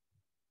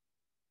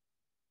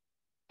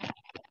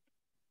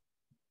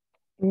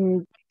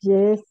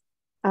 Yes,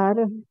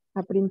 are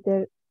a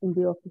printer in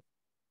the office.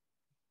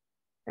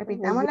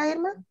 Repitámosla,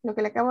 Irma, lo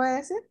que le acabo de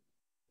decir.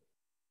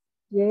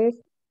 Yes,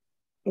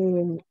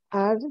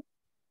 are.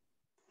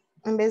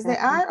 En vez de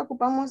are,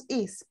 ocupamos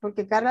is,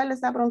 porque Carla le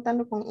está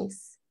preguntando con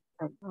is.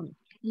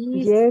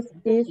 Yes,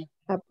 is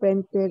a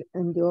printer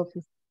in the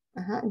office.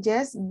 Ajá.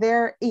 Yes,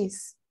 there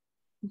is.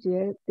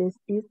 Yes, this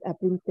is a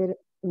printer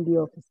in the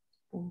office.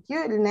 Thank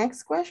you. The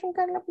next question,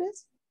 Carla,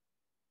 please.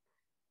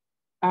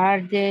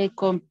 Are the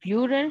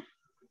computer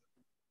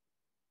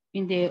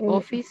in the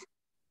office?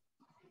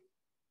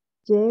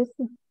 Yes,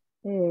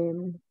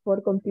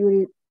 for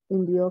computer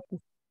in the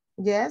office.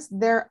 Yes,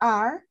 there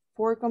are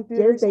 4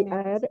 computers. Yes, they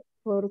are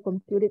 4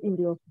 computers in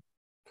the office.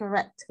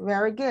 Correct.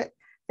 Very good.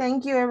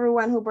 Thank you,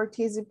 everyone who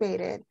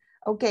participated.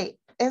 Okay,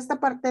 esta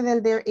parte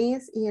del there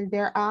is y el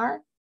there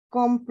are,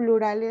 con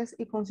plurales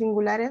y con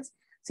singulares,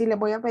 sí les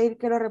voy a pedir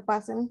que lo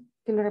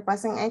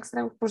repasen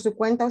extra por su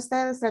cuenta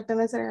ustedes, traten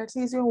de hacer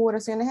ejercicios u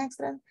oraciones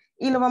extras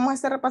y lo vamos a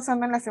estar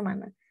repasando en la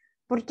semana,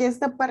 porque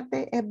esta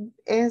parte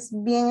es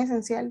bien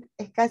esencial,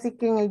 es casi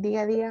que en el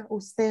día a día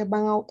ustedes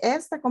van a,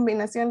 esta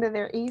combinación de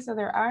there is o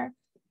there are,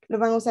 lo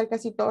van a usar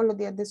casi todos los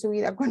días de su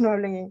vida cuando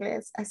hablen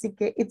inglés, así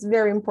que it's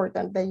very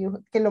important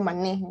que lo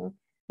manejen,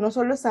 no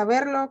solo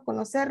saberlo,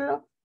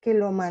 conocerlo, que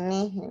lo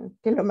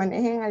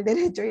manejen al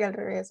derecho y al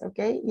revés, ¿ok?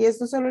 Y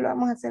esto solo lo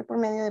vamos a hacer por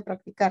medio de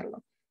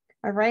practicarlo,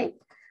 all right?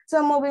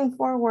 So moving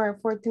forward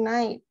for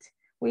tonight,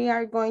 we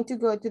are going to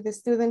go to the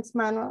student's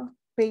manual,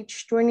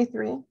 page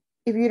 23.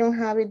 If you don't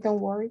have it, don't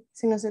worry.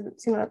 Si no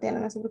lo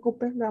tienen, no se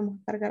preocupe, lo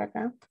vamos a cargar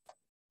acá.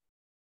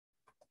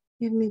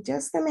 Give me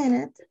just a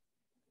minute.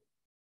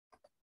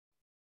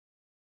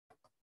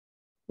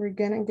 We're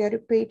gonna go to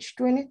page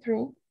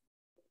 23.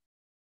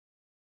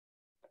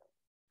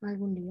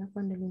 Algún día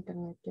cuando el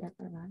internet quiera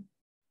cargar.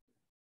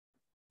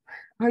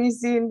 Are you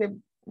seeing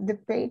the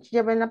page?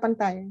 ¿Ya ven la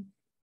pantalla?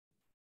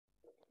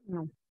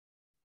 No.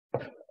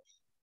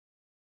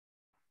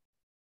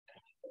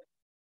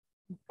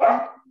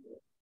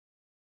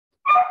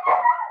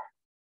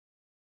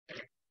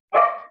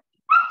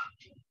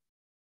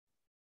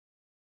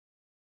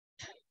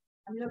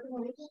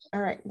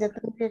 All right, ya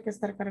tendría que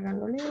estar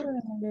cargando el libro.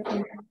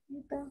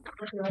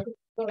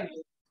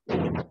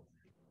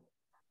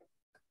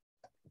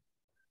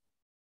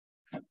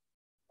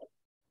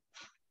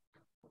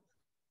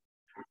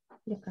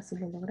 Ya casi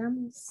lo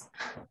logramos.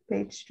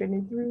 Page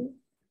 23.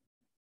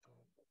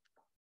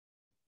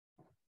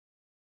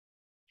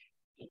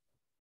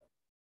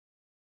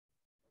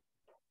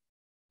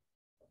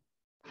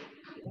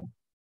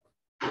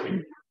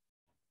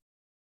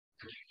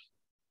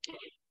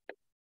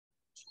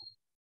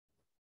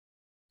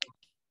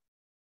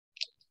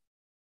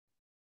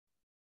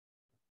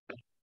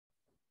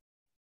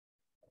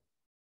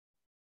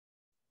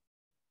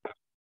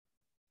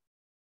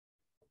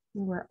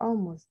 We're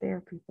almost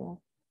there,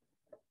 people.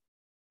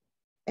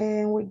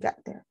 And we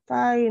got there,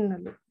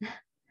 finally.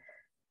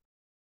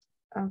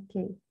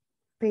 Okay,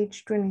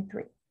 page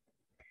 23.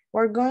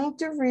 We're going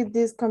to read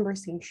this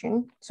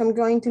conversation. So I'm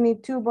going to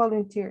need 2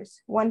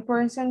 volunteers. 1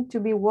 person to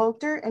be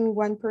Walter and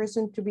 1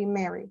 person to be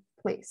Mary,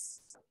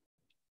 please.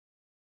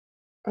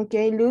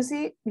 Okay,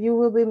 Lucy, you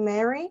will be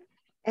Mary,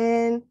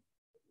 and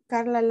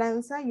Carla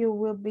Lanza, you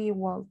will be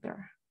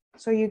Walter.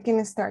 So you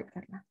can start,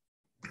 Carla.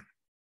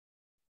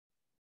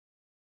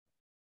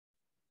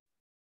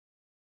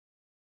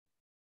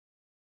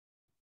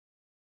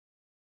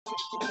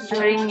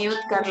 You're in mute,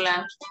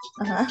 Carla.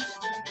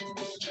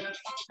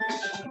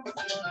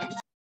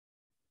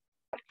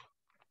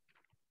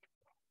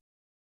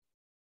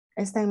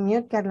 Está en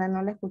mute, Carla,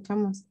 no la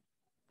escuchamos.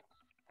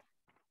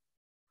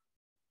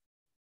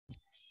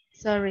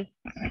 Sorry.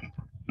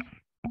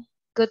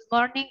 Good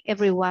morning,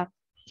 everyone.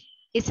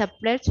 It's a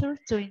pleasure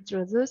to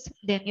introduce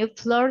the new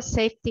floor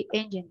safety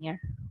engineer.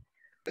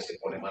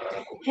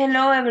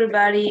 Hello,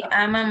 everybody.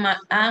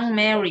 I'm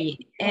Mary,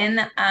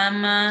 and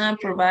I'm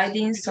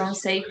providing some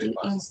safety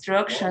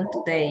instruction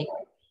today.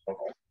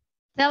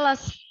 Tell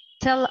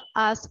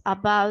us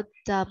about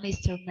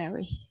Mr.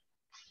 Mary.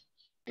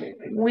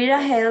 Wear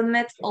a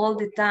helmet all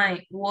the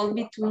time, walk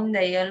between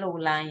the yellow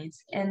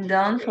lines, and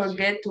don't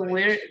forget to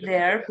wear the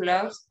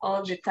earplugs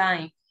all the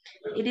time.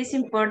 It is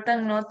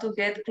important not to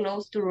get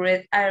close to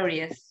red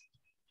areas.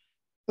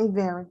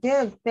 Very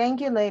good.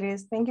 Thank you,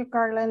 ladies. Thank you,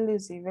 Carla and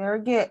Lucy.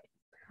 Very good.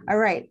 All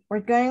right,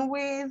 we're going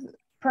with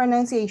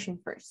pronunciation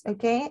first,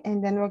 okay?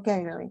 And then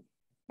vocabulary.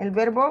 El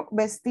verbo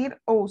vestir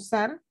o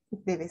usar,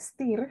 de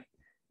vestir,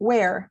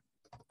 wear,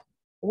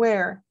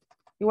 where.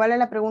 Igual a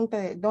la pregunta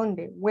de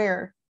dónde,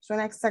 where.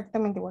 Suena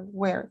exactamente igual,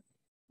 where.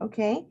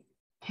 Ok.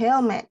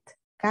 Helmet,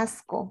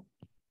 casco.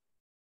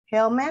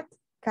 Helmet,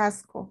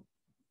 casco.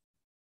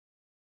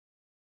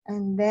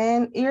 And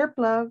then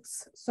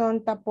earplugs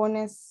son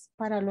tapones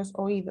para los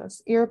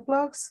oídos.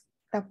 Earplugs,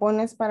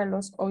 tapones para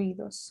los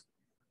oídos.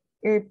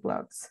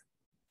 Earplugs.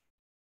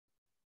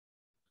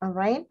 All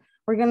right.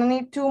 We're going to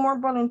need 2 more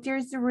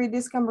volunteers to read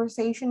this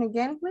conversation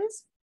again,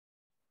 please.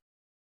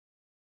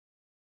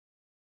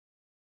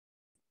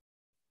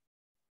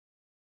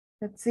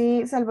 Let's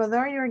see,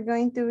 Salvador, you're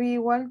going to be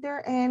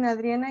Walter, and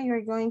Adriana,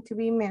 you're going to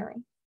be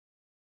Mary.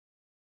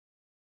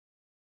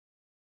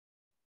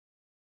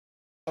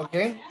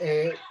 Okay,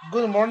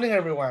 good morning,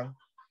 everyone.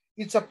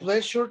 It's a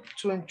pleasure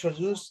to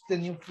introduce the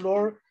new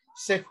floor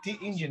safety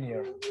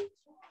engineer.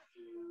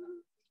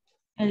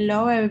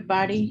 Hello,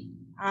 everybody.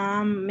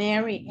 I'm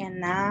Mary,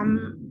 and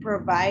I'm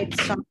provide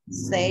some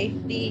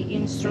safety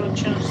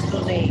instructions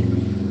today.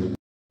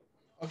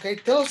 Okay,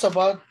 tell us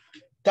about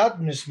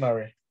that, Miss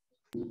Mary.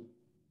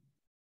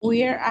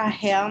 Wear a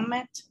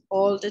helmet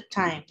all the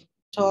time.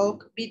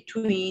 Talk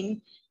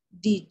between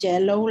the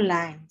yellow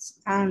lines,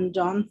 and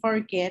don't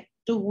forget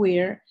to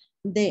wear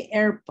the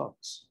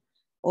AirPods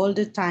all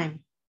the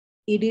time.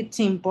 It is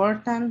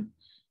important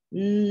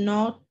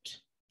not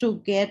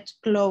to get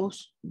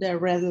close the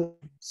red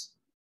lines.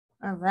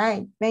 All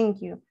right,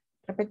 thank you.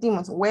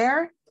 Repetimos,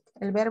 wear,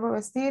 el verbo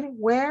vestir,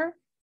 wear,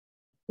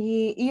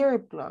 y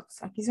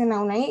earplugs. Aquí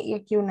suena una I y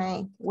aquí una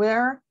I.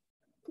 Wear,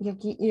 y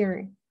aquí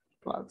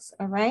earplugs,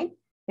 all right?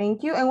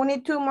 Thank you. And we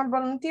need 2 more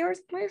volunteers,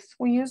 please.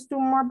 We use 2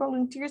 more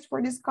volunteers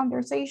for this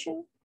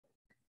conversation.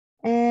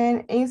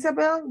 And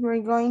Isabel,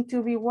 you're going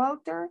to be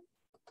Walter.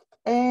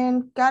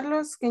 And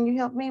Carlos, can you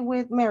help me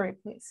with Mary,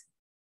 please?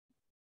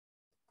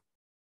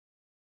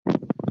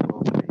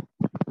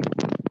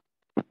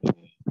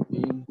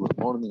 Good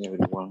morning,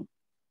 everyone.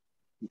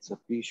 It's a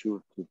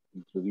pleasure to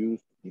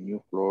introduce the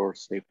new floor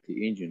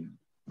safety engineer.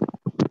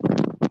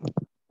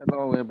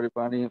 Hello,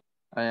 everybody.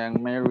 I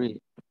am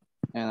Mary,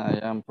 and I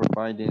am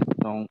providing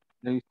some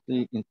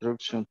safety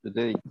instruction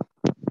today.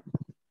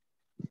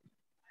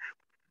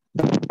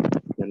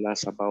 Tell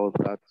us about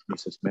that,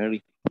 Mrs.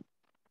 Mary.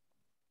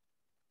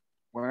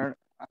 Wear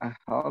a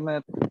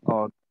helmet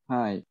or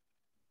tie.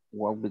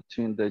 Walk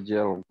between the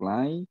yellow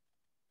line,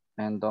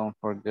 and don't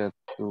forget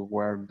to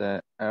wear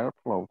the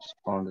earplugs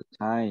all the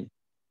time.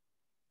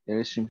 It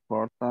is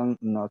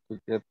important not to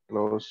get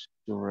close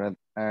to red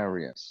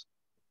areas.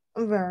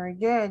 Very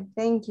good.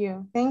 Thank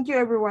you. Thank you,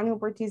 everyone who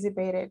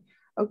participated.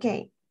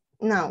 Okay,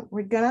 now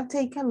we're gonna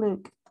take a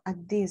look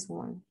at this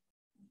one.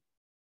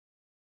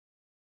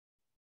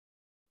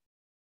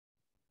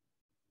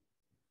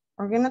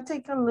 We're gonna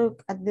take a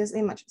look at this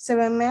image. ¿Se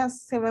ve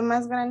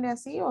más grande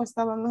así o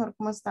estaba mejor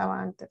como estaba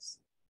antes?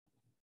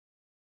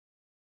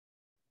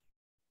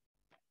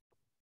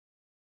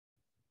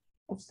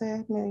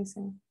 Ustedes me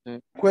dicen.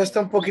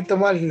 Cuesta un poquito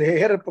más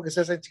leer porque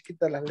se hacen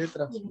chiquitas las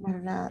letras.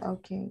 ¿Verdad?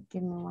 Ok,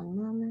 give me one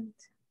moment.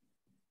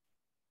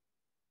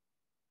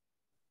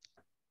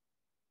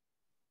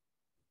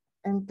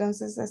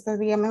 Entonces, esta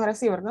día mejor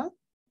así, ¿verdad?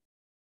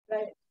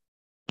 Okay.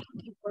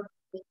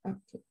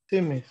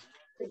 Sí, miss.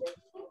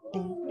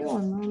 Thank you,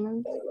 one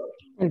moment.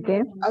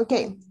 Okay.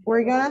 Okay,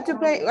 we're going to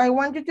pay, I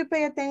want you to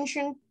pay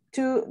attention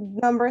to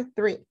number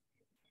 3.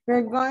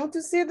 We're going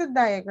to see the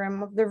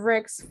diagram of the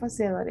REX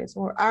facilities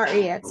or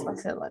REX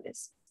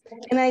facilities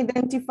and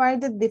identify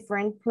the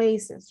different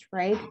places,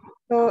 right?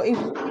 So if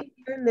you see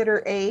here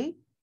letter A,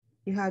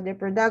 you have the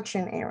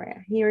production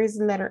area. Here is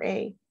letter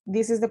A.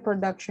 This is the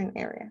production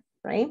area,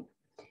 right?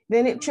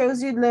 Then it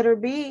shows you letter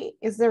B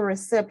is the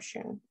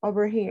reception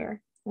over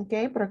here,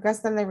 okay? Por acá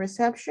está la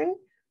reception.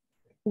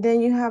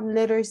 Then you have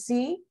letter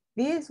C.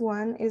 This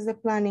one is the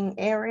planning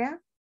area.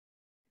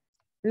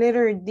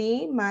 Letter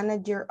D,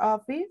 manager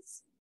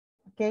office.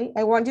 Okay,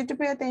 I want you to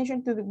pay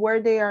attention to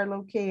where they are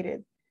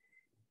located.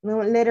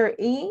 Now, letter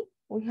E,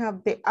 we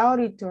have the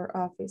auditor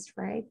office,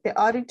 right? The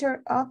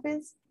auditor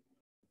office.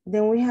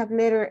 Then we have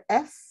letter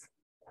F,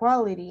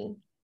 quality,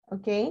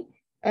 okay?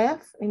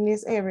 F in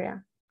this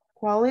area,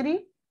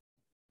 quality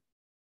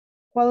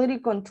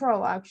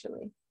control,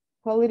 actually,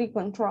 quality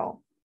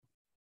control.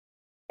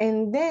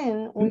 And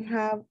then we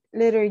have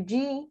letter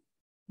G,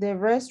 the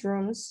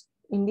restrooms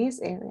in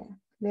this area.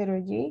 Letter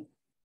G,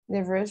 the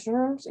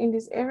restrooms in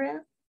this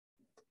area.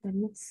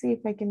 And let's see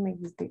if I can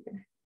make this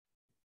bigger.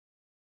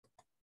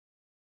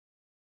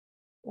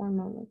 One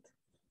moment.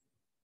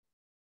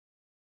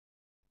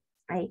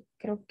 Ahí,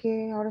 creo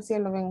que ahora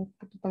sí lo ven un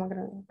poquito más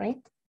grande,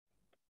 right?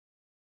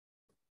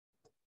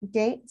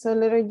 Okay, so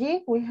letter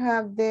G, we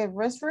have the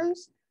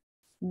restrooms.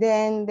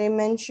 Then they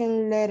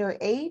mention letter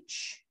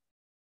H.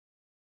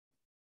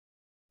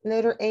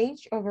 Letter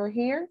H over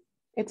here.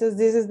 It says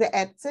this is the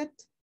exit.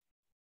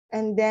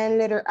 And then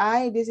letter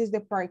I, this is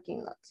the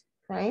parking lot,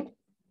 right?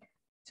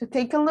 So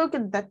take a look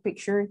at that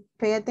picture.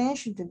 Pay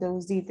attention to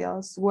those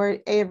details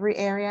where every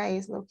area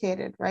is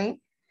located, right?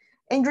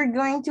 And you're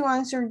going to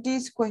answer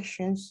these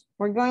questions.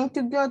 We're going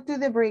to go to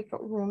the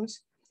breakout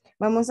rooms.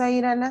 Vamos a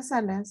ir a las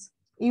salas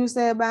y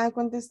ustedes van a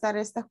contestar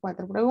estas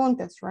 4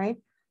 preguntas, right?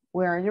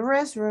 Where are the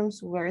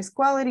restrooms? Where is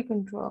quality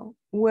control?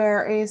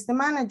 Where is the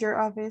manager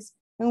office?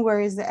 And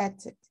where is the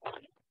exit?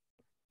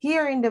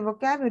 Here in the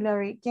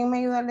vocabulary, ¿quién me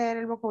ayuda a leer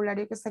el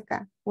vocabulario que está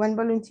acá? One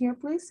volunteer,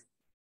 please.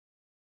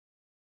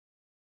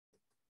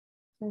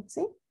 Let's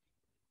see.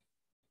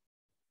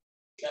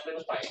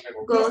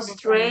 Go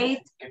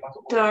straight,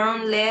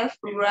 turn left,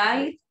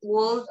 right,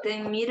 walk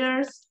 10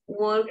 meters,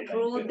 walk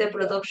through the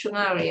production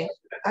area.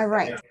 All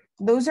right.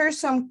 Those are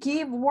some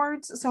key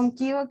words, some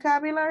key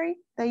vocabulary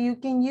that you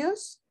can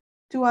use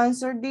to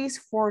answer these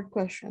 4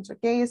 questions,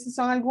 okay? Esas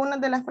son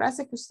algunas de las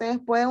frases que ustedes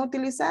pueden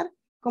utilizar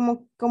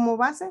como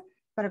base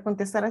para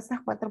contestar estas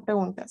 4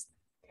 preguntas.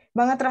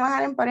 ¿Van a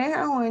trabajar en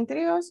parejas o en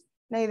tríos?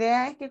 La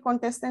idea es que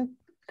contesten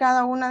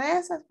cada una de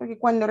esas, porque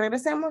cuando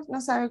regresemos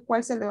no sabe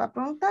cuál se le va a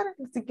preguntar,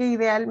 así que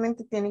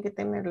idealmente tienen que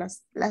tener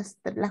las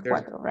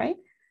 4, right?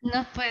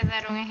 ¿Nos puede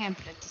dar un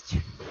ejemplo,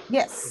 teacher?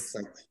 Yes.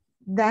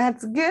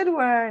 That's a good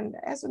one.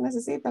 Eso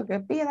necesito que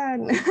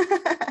pidan.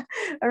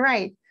 All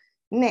right.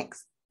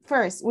 Next.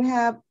 First, we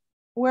have,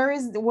 where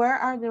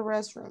are the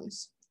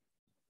restrooms?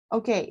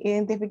 Okay,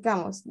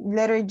 identificamos.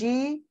 Letter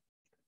G,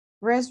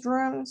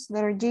 restrooms,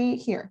 letter G,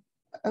 here.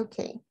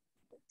 Okay.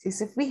 Si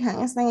se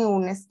fijan, están en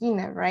una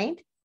esquina,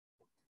 right?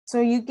 So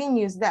you can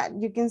use that.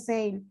 You can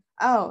say,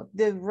 oh,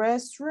 the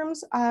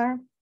restrooms are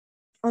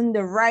on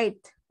the right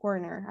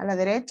corner. A la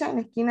derecha, en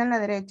la esquina a la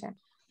derecha.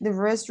 The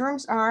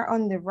restrooms are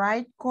on the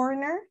right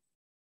corner.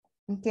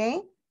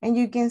 Okay. And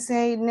you can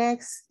say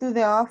next to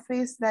the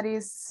office that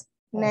is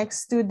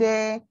next to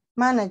the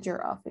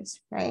manager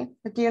office, right?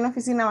 Aquí hay una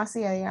oficina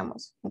vacía,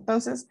 digamos.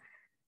 Entonces,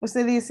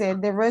 usted dice,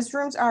 the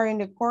restrooms are in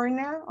the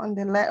corner on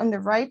the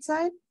right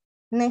side,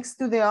 next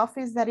to the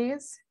office that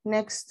is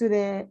next to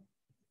the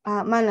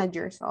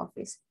manager's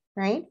office,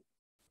 right?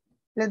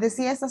 Les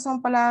decía, estas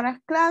son palabras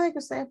clave que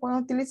ustedes pueden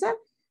utilizar,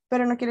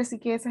 pero no quiere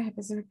decir que esas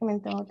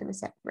específicamente van a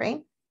utilizar,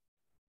 right?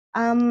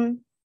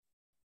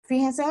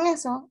 Fíjense en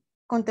eso,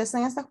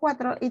 contesten estas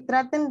 4 y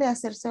traten de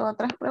hacerse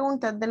otras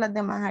preguntas de las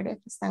demás áreas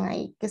que están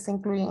ahí, que se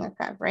incluyen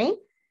acá, right?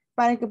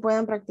 Para que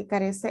puedan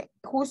practicar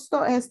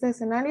justo este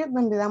escenario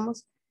donde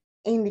damos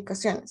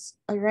indicaciones,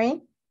 all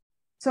right?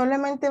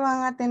 Solamente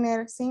van a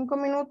tener 5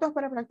 minutos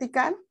para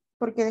practicar,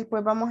 porque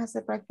después vamos a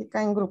hacer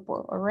práctica en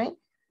grupo, all right?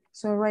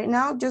 So right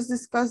now, just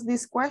discuss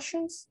these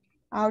questions.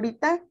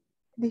 Ahorita,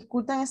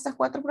 discutan estas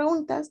 4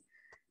 preguntas,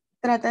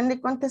 traten de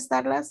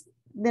contestarlas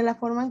de la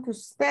forma en que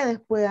ustedes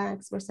puedan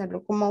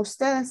expresarlo, como a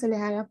ustedes se les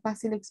haga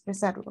fácil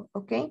expresarlo,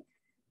 ¿ok?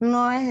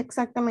 No es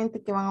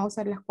exactamente que van a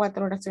usar las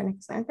 4 oraciones que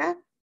están acá,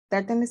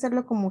 traten de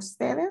hacerlo como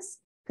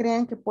ustedes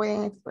crean que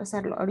pueden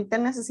expresarlo. Ahorita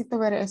necesito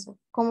ver eso,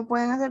 cómo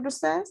pueden hacerlo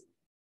ustedes,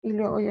 y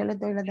luego yo les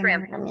doy las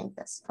demás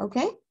herramientas, ¿ok?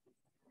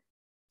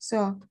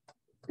 So,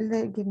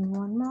 give me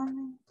one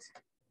moment.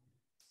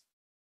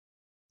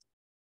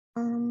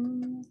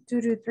 2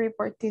 to 3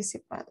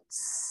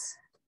 participants.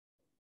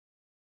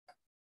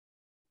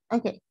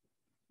 Ok,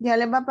 ya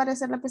les va a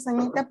aparecer la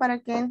pestañita para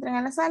que entren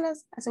a las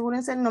salas.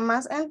 Asegúrense,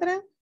 nomás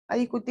entren a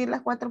discutir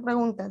las 4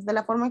 preguntas de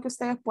la forma en que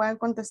ustedes puedan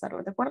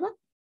contestarlo, ¿de acuerdo?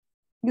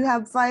 You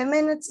have 5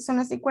 minutes, son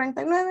las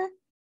 49.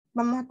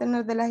 Vamos a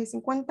tener de las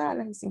 50 a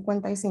las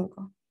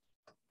 55.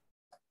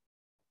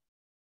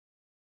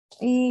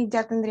 Y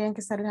ya tendrían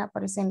que estarles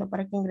apareciendo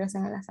para que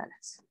ingresen a las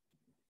salas.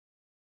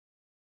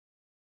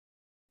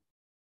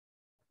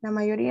 La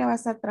mayoría va a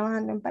estar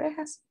trabajando en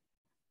parejas.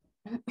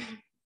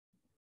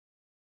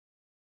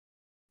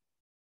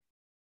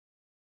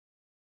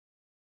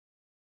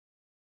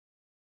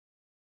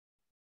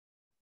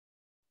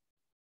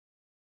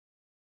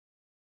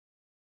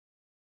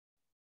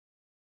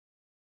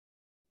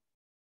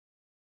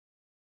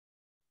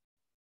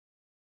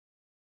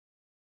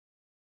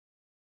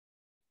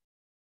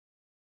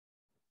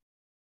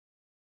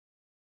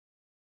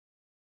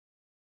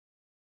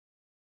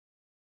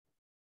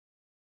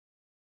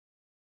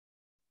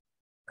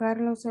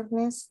 Carlos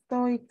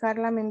Ernesto y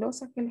Carla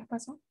Mendoza, ¿qué les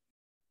pasó?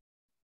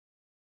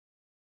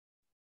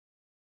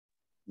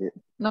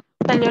 No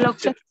salió la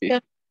opción.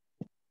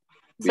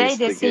 6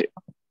 de 5.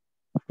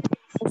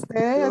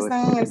 Ustedes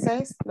están en el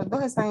 6, los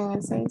dos están en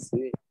el 6.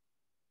 Sí,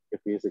 que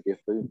fíjese que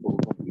estoy un poco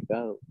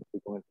complicado,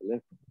 estoy con el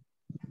teléfono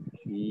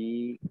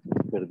y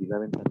perdí la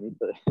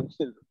ventanita del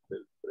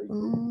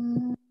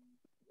Facebook.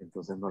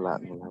 Entonces no la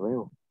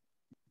veo.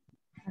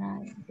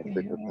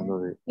 Estoy tratando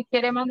de... Si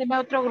quiere, mándeme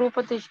a otro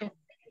grupo, teacher.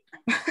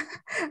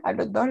 A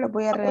los dos los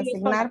voy a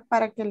reasignar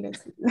para que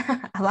les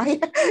vaya.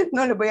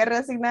 No, les voy a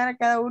reasignar a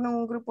cada uno en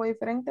un grupo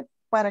diferente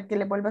para que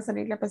les vuelva a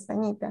salir la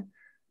pestañita.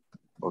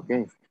 Ok.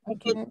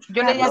 Okay.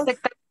 Yo le di a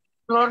aceptar.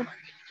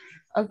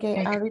 Ok,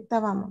 ahorita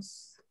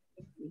vamos.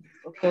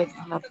 Ok,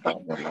 la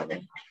página.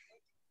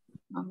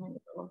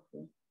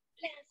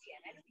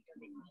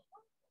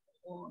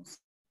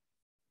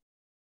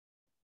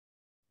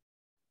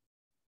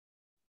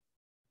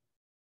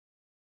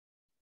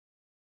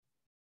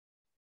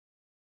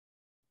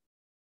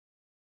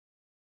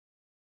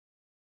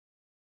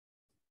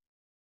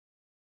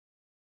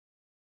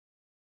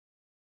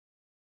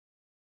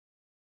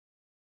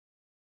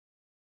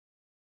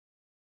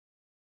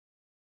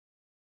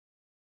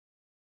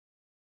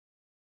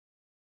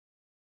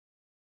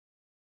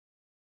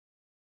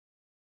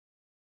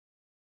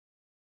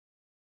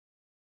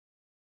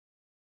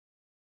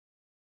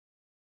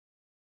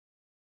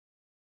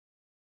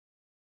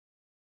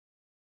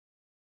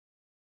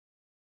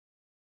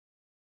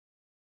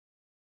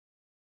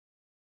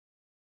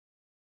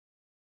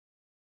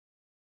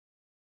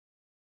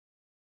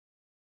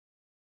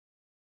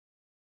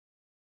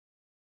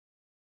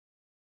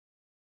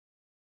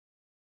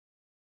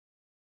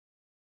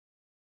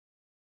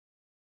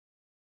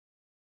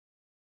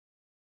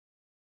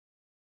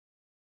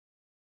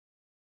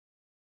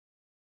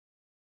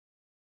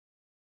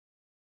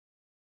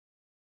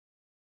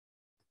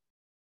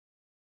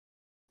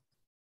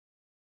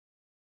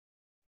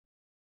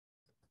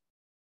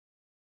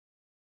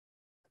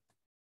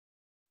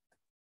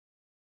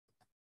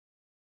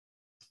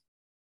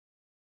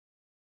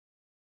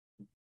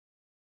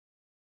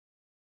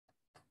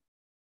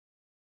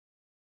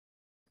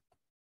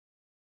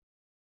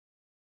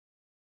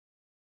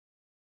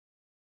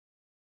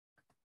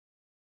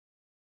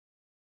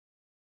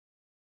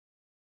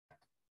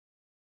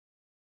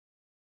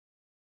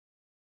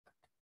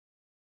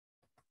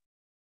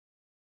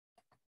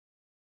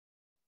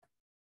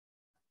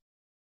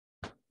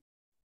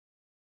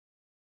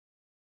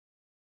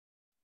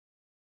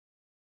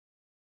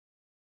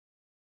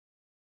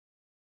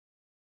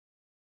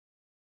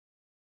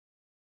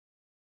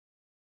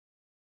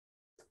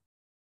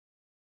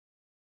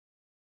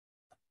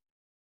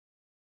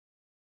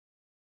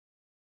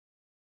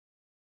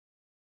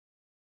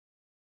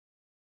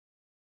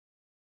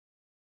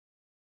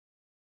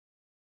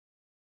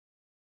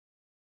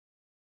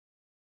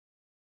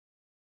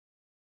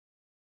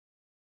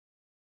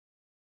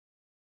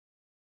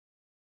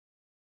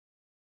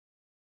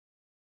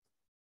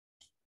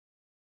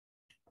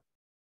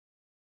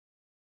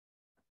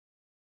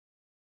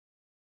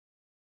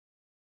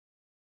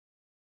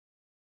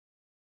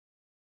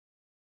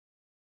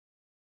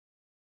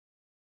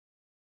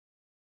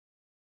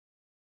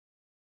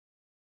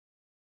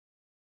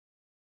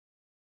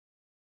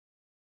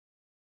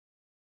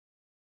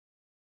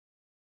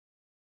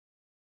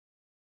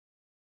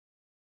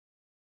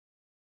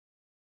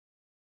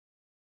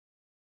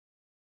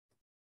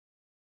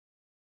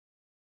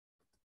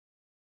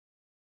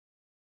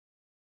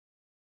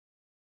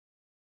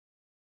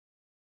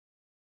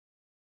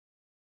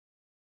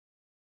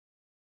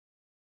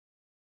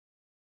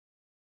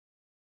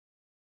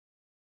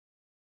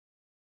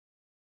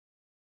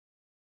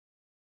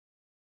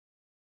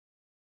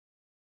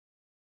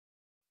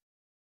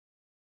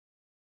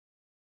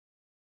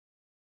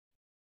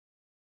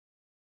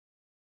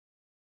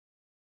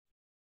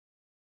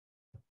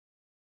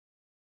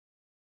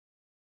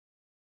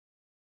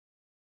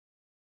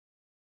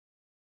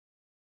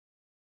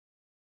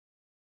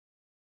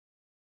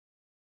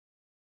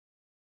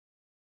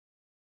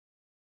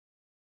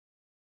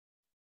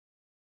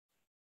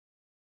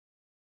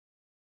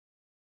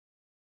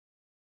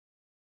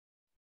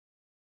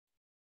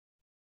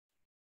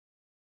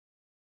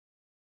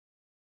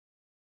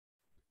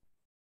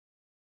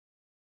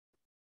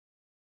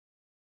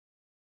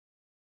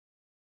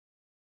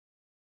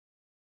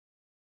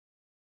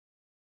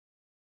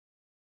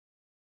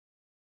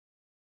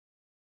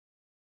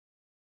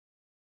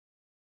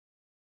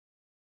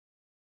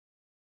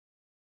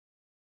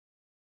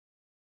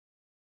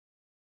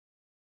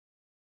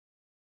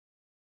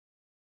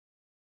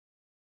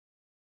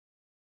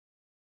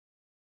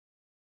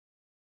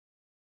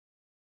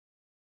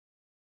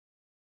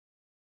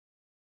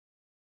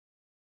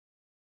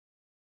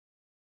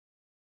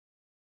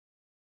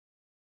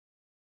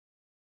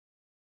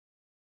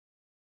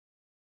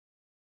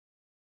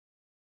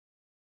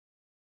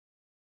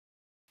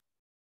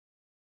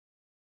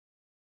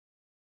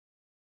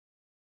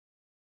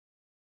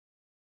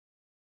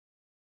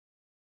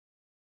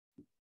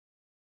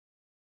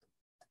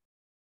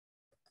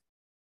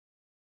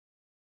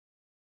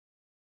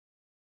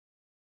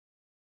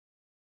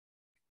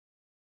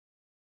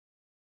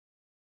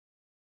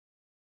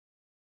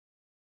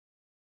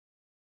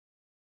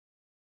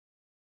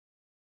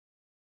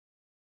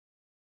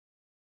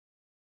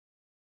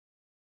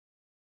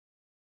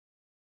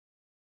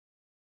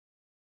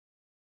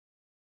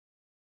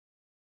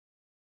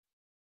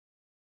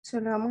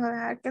 Solo vamos a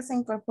dejar que se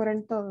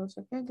incorporen todos,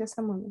 ¿ok? Ya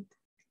está momento.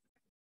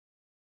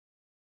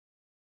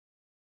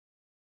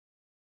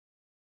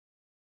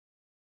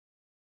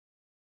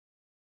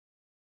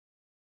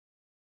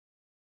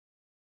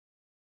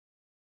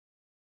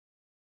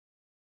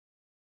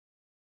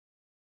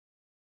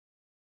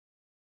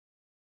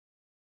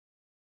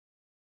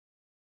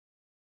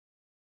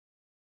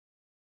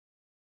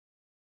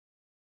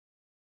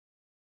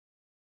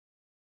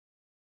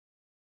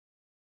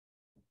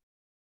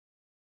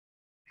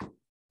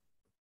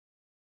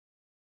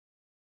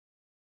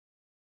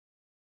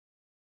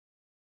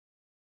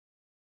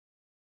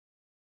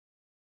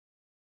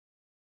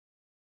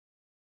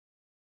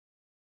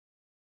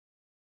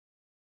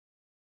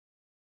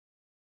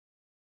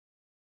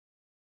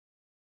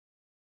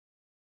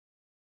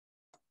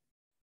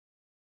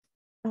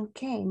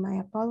 Okay, my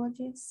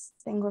apologies.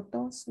 Tengo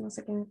tos, no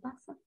sé qué me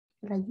pasa.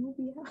 La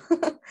lluvia.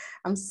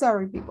 I'm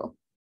sorry, people.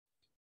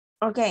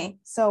 Okay,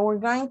 so we're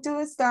going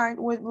to start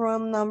with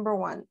room number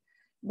 1.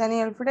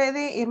 Daniel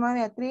Freddy, Irma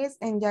Beatriz,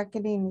 and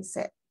Jacqueline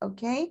Lisette,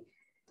 okay?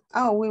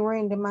 Oh, we were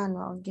in the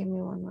manual. Give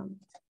me one moment.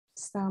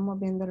 Estábamos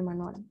viendo el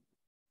manual.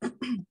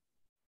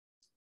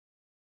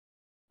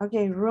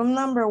 Okay, room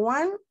number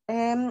 1.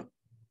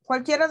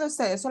 Cualquiera de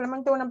ustedes,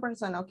 solamente una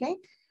persona, okay?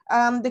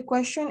 The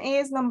question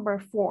is number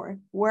 4.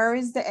 Where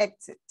is the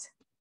exit?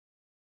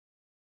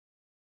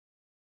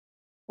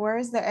 Where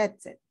is the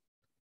exit?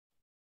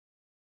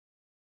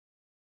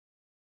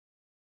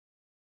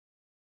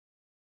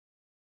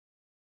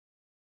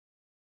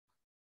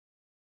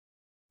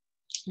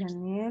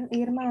 Daniel,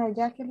 Irma,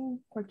 Jacqueline,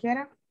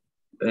 cualquiera?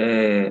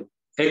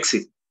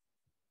 Exit.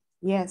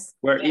 Yes.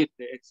 Where is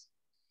the exit?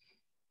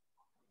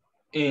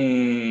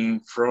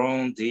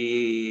 From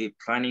the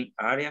planning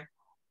area.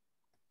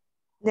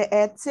 The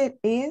exit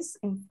is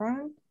in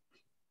front.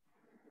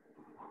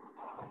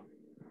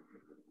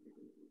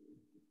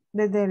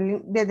 Desde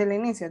el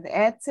inicio, the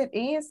exit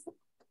is.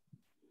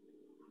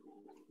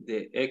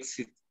 The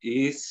exit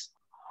is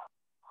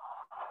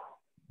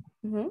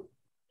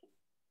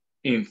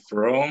in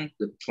front of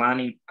the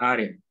planning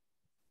area.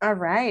 All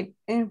right,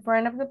 in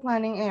front of the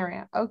planning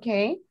area.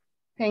 Okay,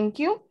 thank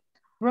you.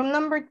 Room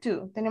number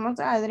 2, tenemos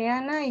a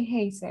Adriana y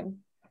Hazel.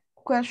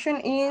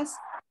 Question is,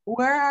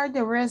 where are the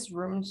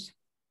restrooms?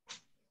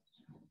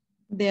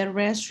 The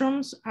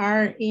restrooms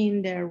are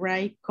in the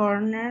right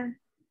corner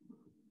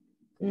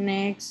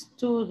next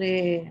to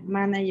the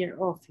manager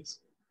office.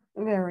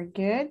 Very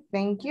good,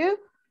 thank you.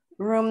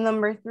 Room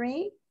number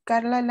 3,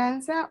 Carla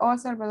Lanza o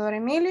Salvador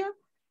Emilio.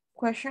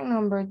 Question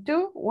number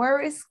 2, where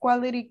is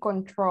quality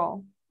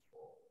control?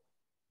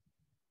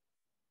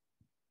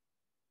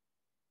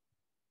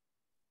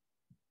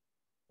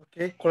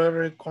 Okay,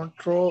 quality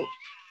control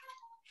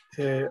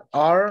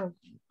are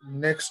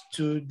next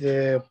to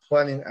the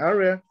planning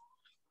area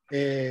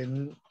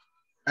and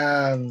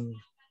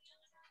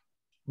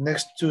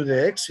next to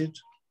the exit.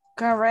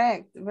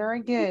 Correct,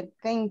 very good,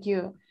 thank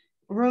you.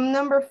 Room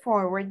number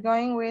 4, we're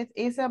going with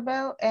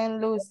Isabel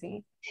and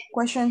Lucy.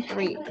 Question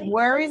 3,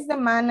 where is the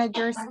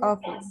manager's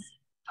office?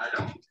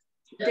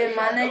 The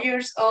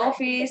manager's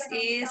office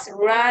is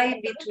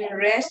right between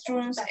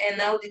restrooms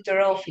and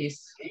auditor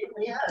office.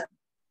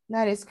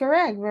 That is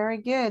correct, very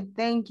good,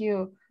 thank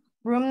you.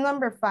 Room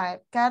number 5,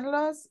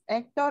 Carlos,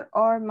 Héctor,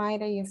 or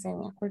Mayra y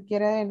Yesenia,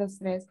 cualquiera de los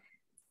tres.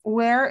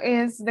 Where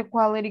is the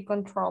quality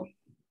control?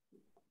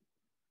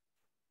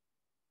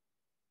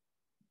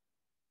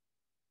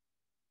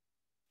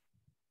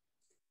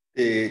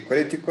 The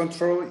quality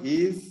control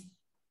is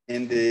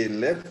in the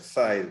left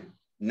side,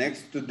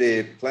 next to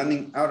the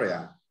planning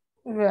area.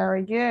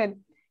 Very good.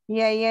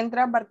 Y ahí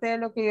entra parte de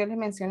lo que yo les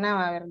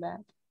mencionaba, ¿verdad?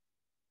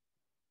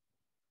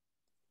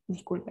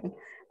 Disculpen.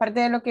 Parte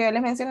de lo que yo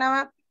les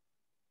mencionaba,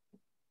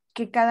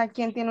 que cada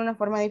quien tiene una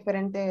forma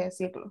diferente de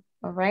decirlo,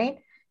 all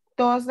right?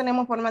 Todos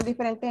tenemos formas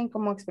diferentes en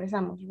cómo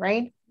expresamos,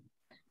 right?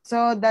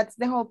 So that's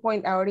the whole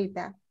point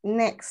ahorita.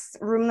 Next,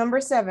 room number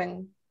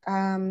 7.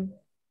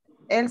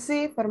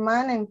 Elsie,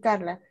 Ferman, and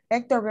Carla.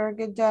 Hector, very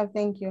good job,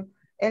 thank you.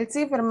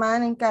 Elsie,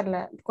 Ferman, and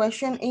Carla. The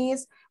question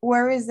is,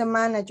 where is the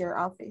manager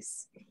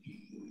office?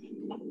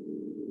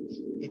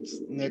 It's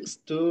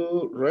next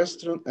to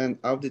restaurant and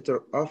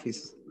auditor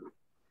office.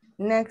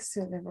 Next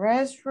to the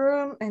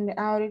restroom and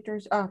the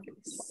auditor's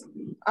office.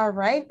 All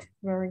right,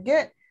 very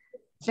good.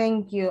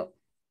 Thank you.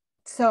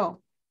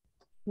 So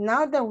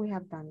now that we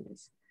have done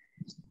this,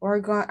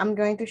 I'm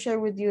going to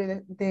share with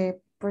you the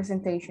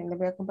presentation. Le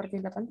voy a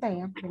compartir la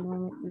pantalla,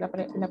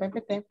 la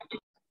PPT.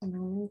 Un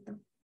momento.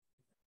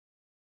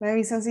 Me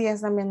avisan si ya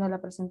están viendo la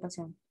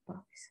presentación.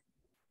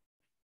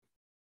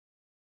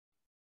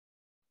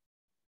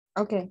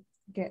 Okay,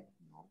 good.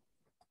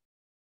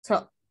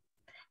 So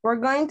we're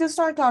going to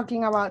start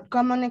talking about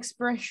common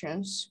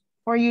expressions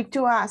for you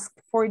to ask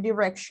for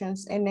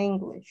directions in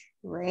English,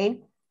 right?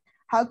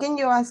 How can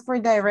you ask for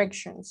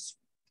directions?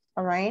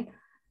 All right.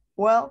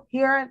 Well,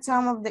 here are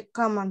some of the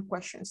common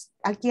questions.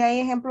 Aquí hay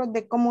ejemplos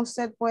de cómo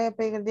usted puede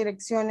pedir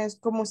direcciones,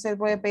 cómo usted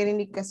puede pedir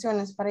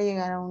indicaciones para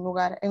llegar a un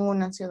lugar en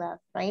una ciudad,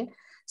 right?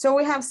 So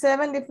we have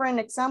 7 different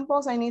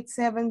examples. I need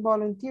 7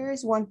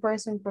 volunteers, 1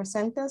 person per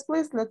sentence,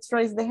 please. Let's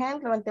raise the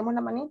hand. Levantemos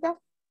la manita.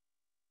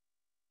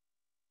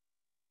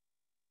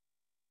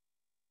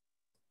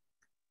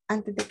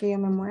 Antes de que yo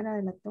me muera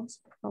de la tos,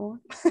 por favor.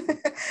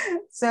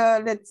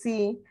 So let's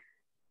see.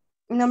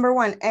 Number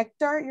 1,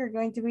 Hector, you're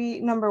going to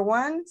be number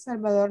 1.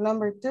 Salvador,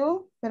 number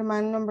 2.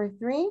 Ferman, number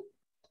 3.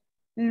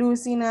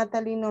 Lucy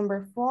Natalie,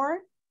 number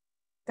 4.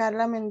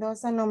 Carla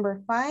Mendoza,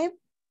 number 5.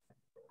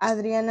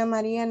 Adriana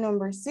Maria,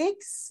 number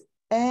 6.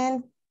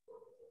 And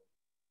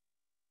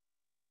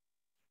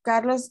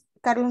Carlos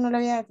no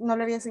le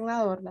había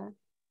asignado, ¿verdad?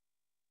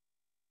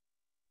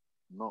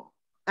 No.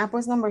 Ah,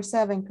 pues number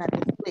 7,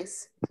 Carlos,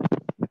 please.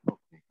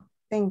 Okay.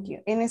 Thank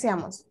you.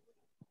 Iniciamos.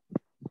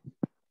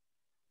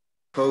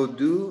 How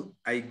do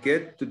I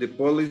get to the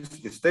police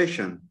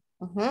station?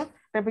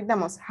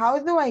 Repitamos. How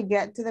do I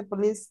get to the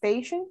police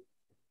station?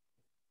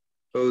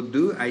 How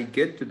do I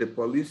get to the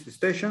police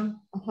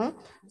station?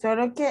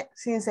 Solo que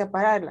sin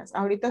separarlas.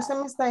 Ahorita usted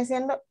me está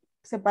diciendo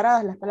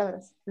separadas las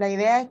palabras. La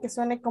idea es que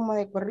suene como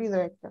de corrido,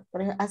 Héctor.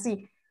 Por ejemplo,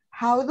 así.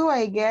 How do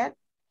I get?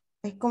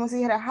 Es como si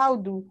dijera how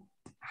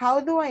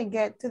do I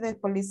get to the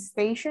police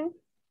station?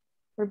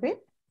 Repeat.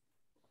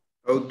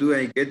 How do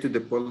I get to the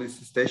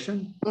police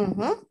station?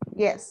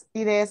 Yes.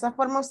 Y de esa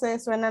forma usted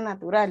suena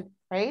natural,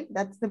 right?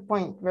 That's the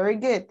point. Very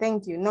good.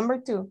 Thank you.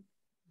 Number 2.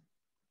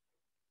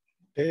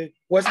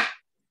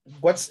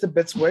 What's the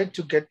best way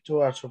to get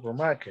to a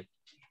supermarket?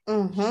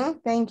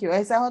 Thank you.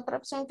 Esa es otra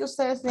opción que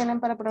ustedes tienen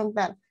para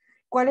preguntar.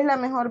 ¿Cuál es la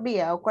mejor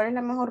vía o cuál es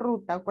la mejor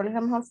ruta o cuál es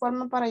la mejor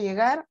forma para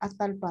llegar a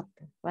tal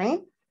parte,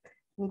 right?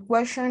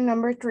 Question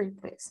number 3,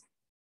 please.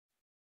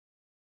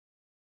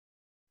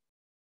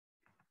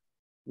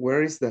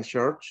 Where is the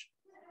church?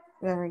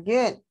 Very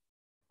good.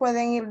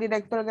 Pueden ir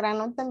directo al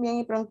grano también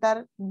y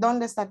preguntar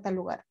dónde está tal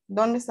lugar,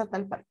 dónde está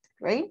tal parte,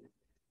 right?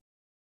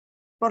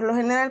 Por lo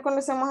general, cuando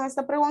hacemos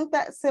esta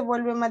pregunta, se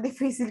vuelve más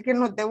difícil que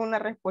nos dé una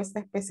respuesta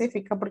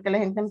específica porque la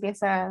gente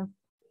empieza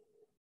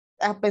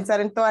a pensar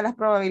en todas las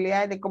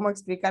probabilidades de cómo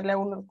explicarle a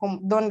uno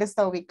dónde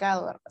está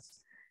ubicado, ¿verdad?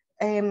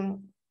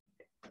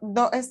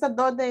 Estas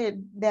dos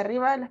de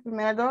arriba, las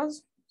primeras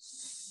dos,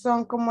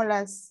 son como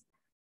las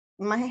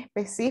más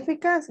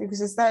específicas. Y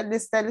usted le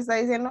está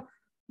diciendo,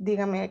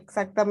 dígame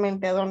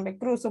exactamente a dónde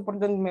cruzo, por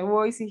dónde me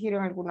voy, si giro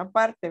en alguna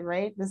parte,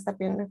 right? Le está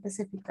pidiendo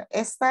específica.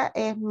 Esta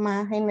es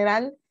más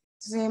general,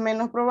 entonces es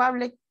menos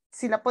probable,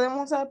 si la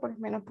podemos usar, pues es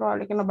menos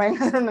probable que nos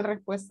vayan a dar una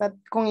respuesta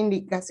con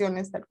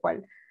indicaciones tal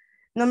cual.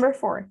 Number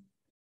 4.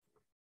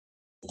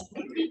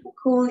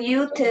 Could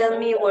you tell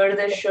me where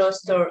the show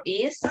store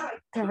is?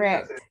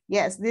 Correct.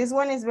 Yes, this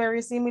one is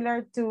very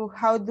similar to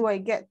how do I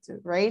get to,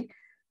 right?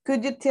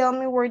 Could you tell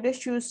me where the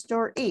shoe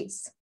store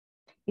is?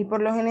 Y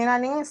por lo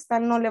general en esta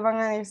no le van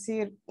a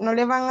decir, no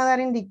le van a dar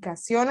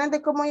indicaciones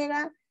de cómo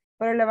llegar,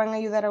 pero le van a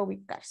ayudar a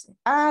ubicarse.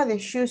 The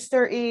shoe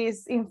store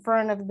is in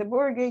front of the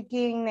Burger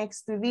King,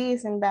 next to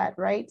this and that,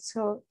 right?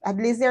 So at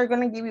least they're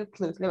going to give you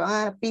clues. Le van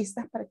a dar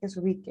pistas para que se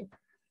ubique.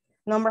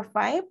 Number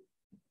 5.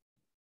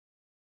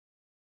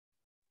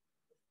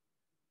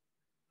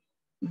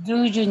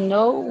 Do you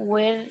know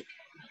where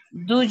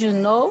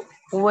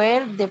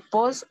the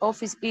post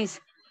office is?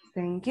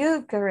 Thank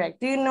you,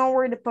 correct. Do you know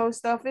where the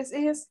post office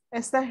is?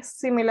 Esta es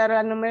similar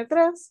al número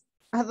 3.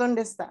 ¿A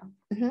dónde está?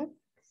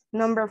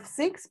 Number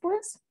 6,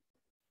 please.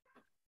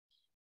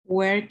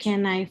 Where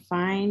can I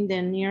find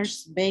the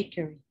nearest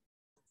bakery?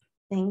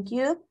 Thank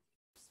you.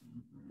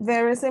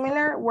 Very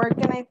similar. Where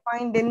can I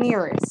find the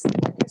nearest?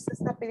 Aquí usted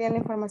está pidiendo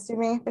información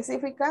bien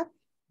específica.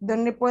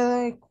 ¿Dónde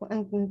puedo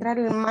encontrar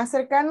el más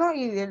cercano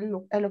y el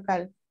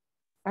local?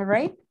 All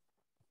right.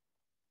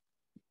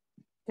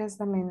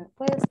 Just a minute,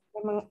 please.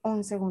 Dame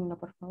un segundo,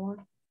 por favor.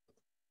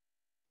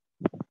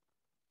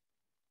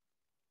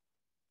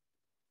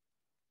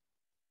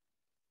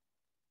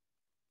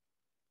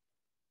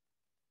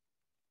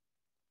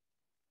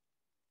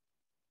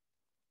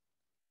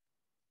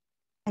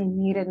 I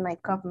needed my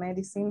cough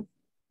medicine.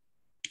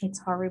 It's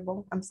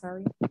horrible. I'm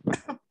sorry.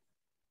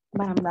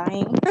 But I'm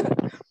dying.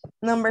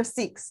 Number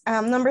 6.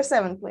 Number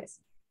 7, please.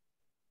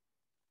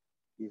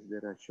 Is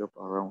there a shop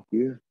around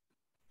here?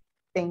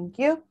 Thank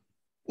you.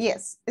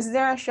 Yes. Is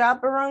there a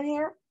shop around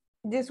here?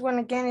 This one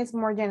again is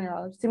more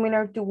general,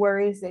 similar to where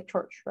is the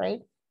church,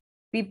 right?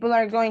 People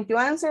are going to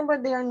answer,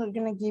 but they are not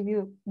going to give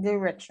you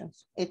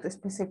directions. It's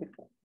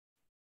specifically.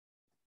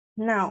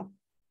 Now,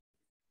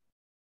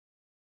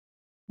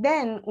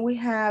 then we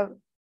have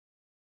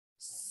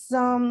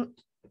some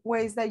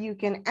ways that you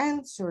can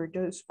answer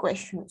those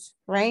questions,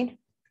 right?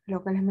 Lo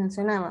que les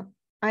mencionaba.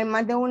 Hay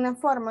más de una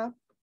forma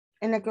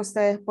en la que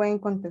ustedes pueden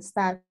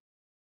contestar.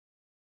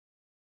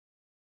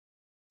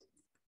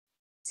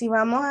 Si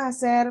vamos a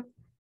hacer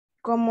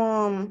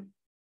como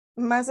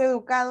más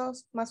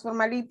educados, más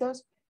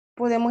formalitos,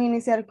 podemos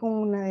iniciar con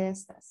una de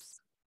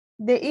estas.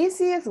 The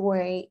easiest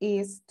way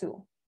is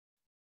to.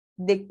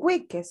 The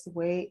quickest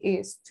way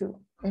is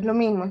to. Es lo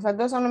mismo, esas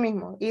dos son lo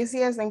mismo.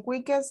 Easiest and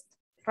quickest,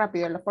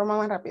 rápido, la forma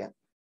más rápida.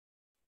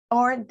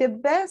 Or the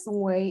best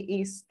way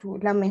is to.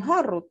 La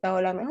mejor ruta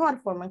o la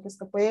mejor forma en que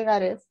usted puede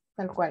llegar es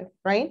tal cual,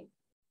 right?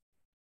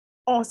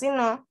 O si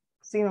no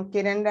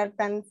quieren dar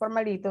tan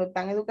formalito,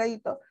 tan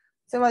educadito,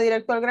 se va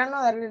directo al grano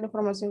a darle la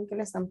información que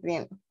le están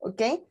pidiendo,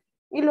 ¿ok?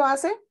 Y lo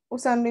hace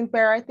usando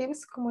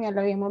imperatives como ya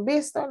lo habíamos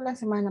visto la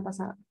semana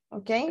pasada,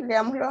 ¿ok?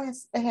 Leamos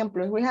los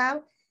ejemplos. We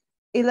have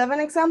 11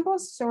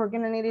 examples, so we're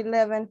going to need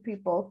 11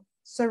 people.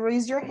 So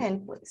raise your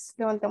hand, please.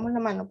 Levantemos la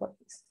mano, por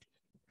favor.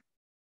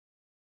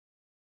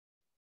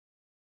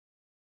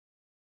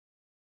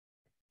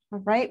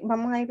 All right,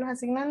 vamos a irlos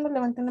asignando.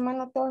 Levanten la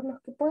mano todos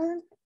los que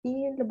puedan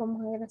y los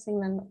vamos a ir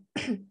asignando.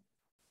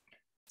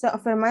 So,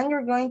 Ferman,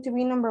 you're going to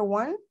be number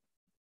 1.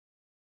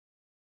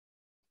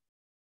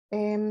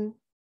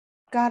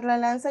 Carla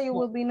Lanza, you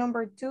will be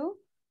number 2.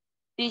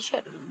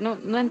 Teacher,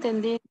 no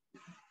entendí.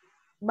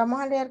 Vamos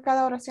a leer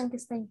cada oración que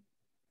esté ahí.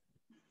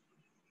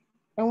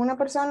 En una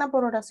persona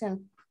por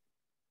oración.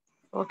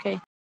 Okay.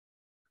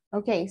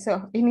 Okay,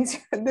 so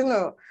inicia de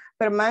nuevo.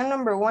 Perman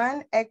number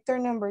 1, Hector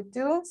number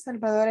 2,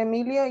 Salvador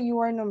Emilio, you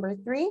are number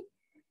 3.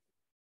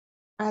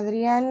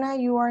 Adriana,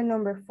 you are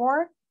number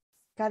 4.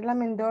 Carla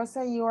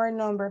Mendoza, you are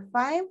number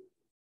 5.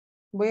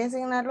 Voy a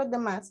asignar los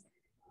demás.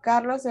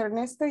 Carlos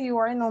Ernesto, you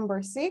are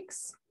number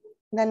 6.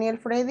 Daniel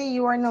Freddy,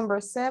 you are number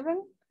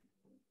 7.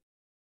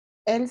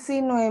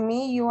 Elsie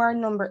Noemi, you are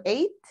number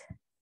 8.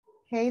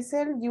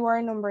 Hazel, you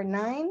are number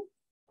 9.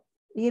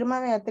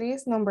 Irma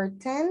Beatriz, number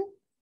 10.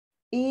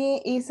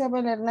 Y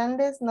Isabel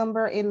Hernández,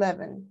 number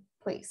 11.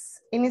 Please,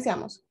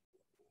 iniciamos.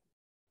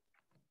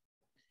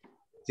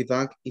 The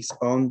bank is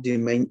on the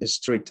main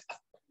street.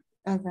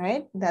 All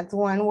right, that's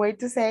one way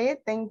to say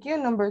it. Thank you.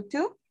 Number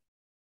 2.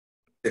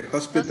 The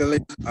hospital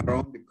is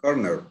around the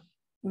corner.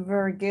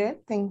 Very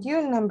good. Thank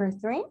you. Number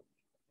 3.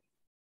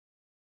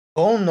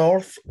 Go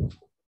north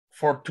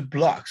for 2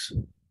 blocks.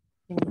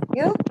 Thank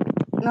you.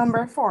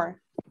 Number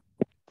 4.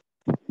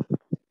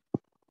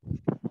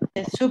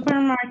 The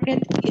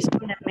supermarket is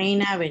on the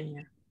main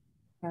avenue.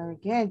 Very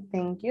good.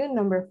 Thank you.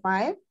 Number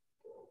 5.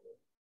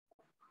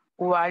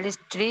 Wall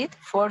Street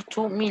for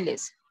 2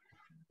 miles.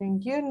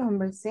 Thank you.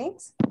 Number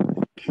 6.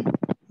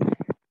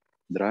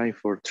 Drive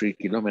for 3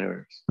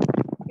 kilometers.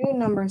 Thank you.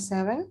 Number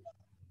 7.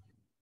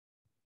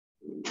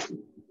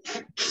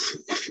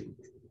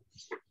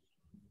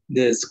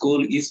 The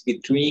school is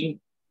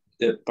between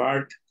the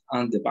park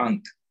and the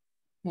bank.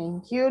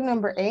 Thank you.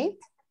 Number 8.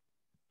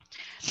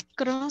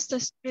 Cross the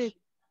street.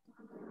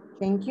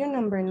 Thank you.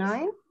 Number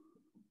 9.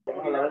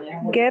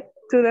 Get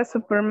to the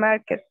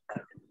supermarket.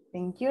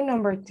 Thank you.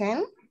 Number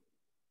 10.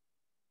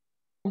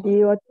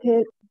 The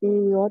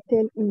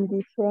hotel in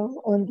the front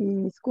on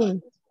the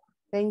school.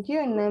 Thank you.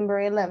 And number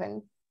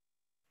 11.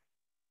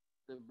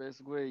 The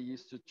best way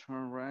is to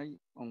turn right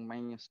on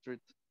Main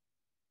Street.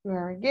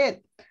 Very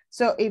good.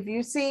 So if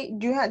you see,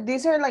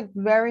 these are like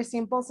very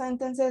simple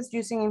sentences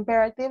using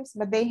imperatives,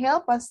 but they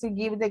help us to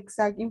give the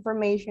exact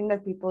information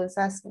that people is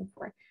asking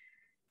for.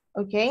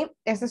 Ok,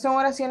 estas son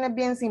oraciones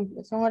bien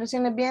simples, son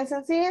oraciones bien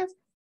sencillas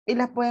y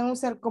las pueden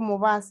usar como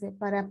base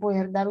para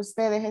poder dar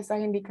ustedes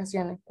esas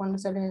indicaciones cuando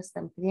se les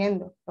están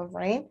pidiendo, all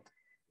right?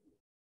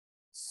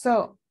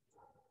 So,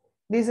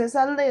 this is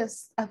a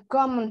list of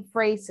common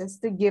phrases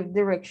to give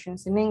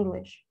directions in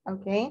English,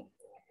 ok?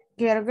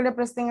 Quiero que le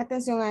presten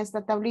atención a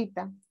esta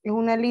tablita. Es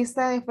una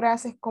lista de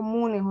frases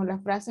comunes o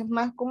las frases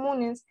más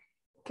comunes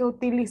que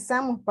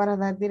utilizamos para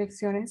dar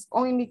direcciones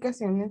o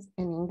indicaciones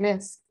en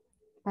inglés.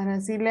 Para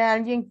decirle a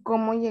alguien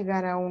cómo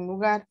llegar a un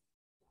lugar.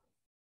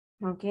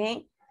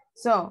 Okay,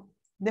 so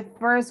the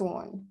first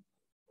one,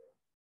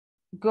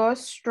 go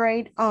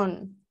straight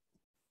on.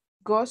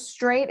 Go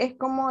straight es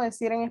como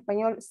decir en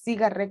español,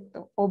 siga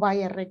recto o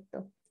vaya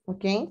recto.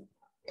 Ok,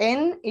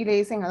 y le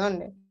dicen a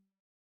dónde.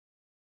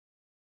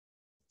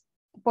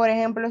 Por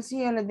ejemplo,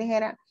 si yo les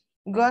dijera,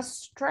 go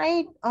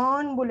straight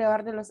on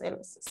Boulevard de los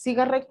Héroes.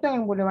 Siga recto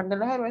en el Boulevard de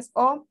los Héroes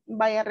o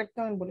vaya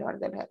recto en el Boulevard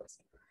de los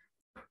Héroes.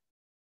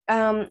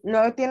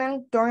 Luego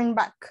tienen turn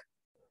back.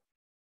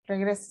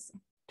 Regrésese.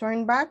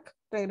 Turn back,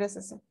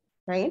 regrésese.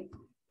 Right?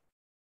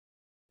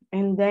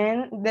 And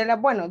then, de la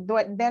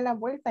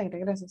vuelta y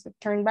regrésese.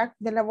 Turn back,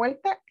 de la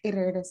vuelta y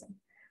regrese.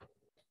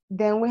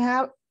 Then we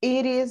have,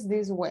 it is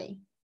this way.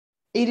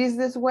 It is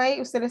this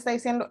way, usted le está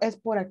diciendo, es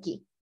por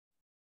aquí.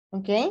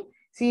 ¿Ok?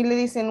 Si le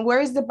dicen,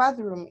 where is the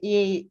bathroom?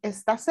 Y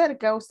está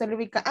cerca, usted le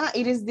ubica,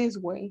 it is this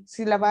way.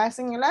 Si la va a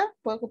señalar,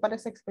 puede ocupar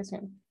esa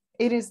expresión.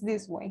 It is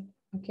this way.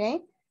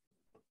 ¿Ok?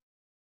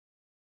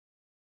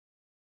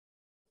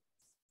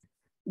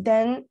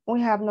 Then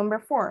we have number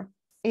 4.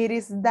 It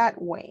is that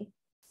way.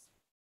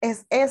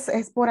 Es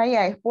por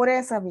allá, es por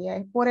esa vía,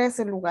 es por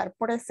ese lugar,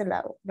 por ese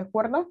lado. ¿De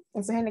acuerdo?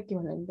 Ese es el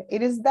equivalente.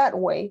 It is that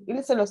way.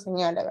 Y se lo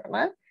señala,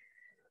 ¿verdad?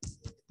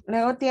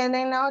 Luego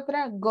tienen la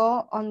otra,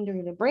 go under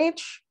the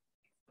bridge.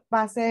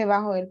 Pase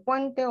debajo del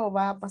puente o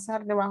va a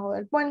pasar debajo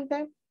del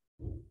puente.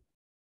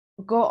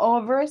 Go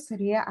over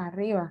sería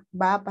arriba.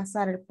 Va a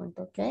pasar el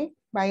puente, ¿ok?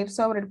 Va a ir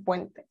sobre el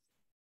puente.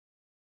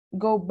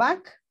 Go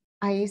back,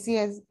 ahí sí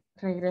es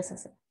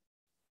regrésase.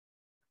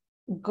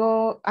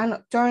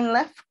 Turn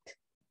left,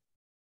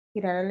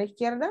 girar a la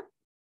izquierda.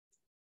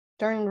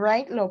 Turn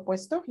right, lo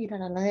opuesto,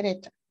 girar a la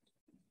derecha.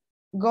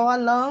 Go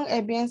along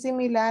es bien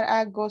similar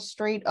a go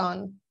straight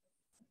on.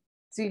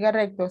 Siga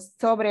recto,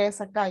 sobre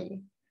esa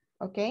calle.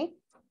 ¿Ok?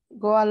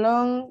 Go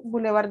along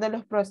Boulevard de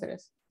los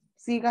Próceres.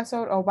 Siga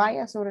sobre o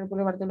vaya sobre el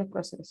Boulevard de los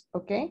Próceres.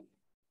 ¿Ok?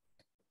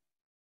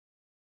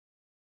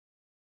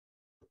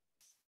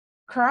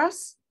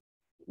 Cross.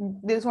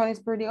 This one is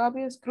pretty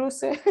obvious.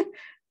 Cruce.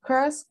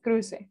 Cross,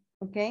 cruce.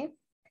 ¿Ok?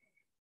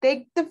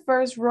 Take the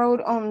first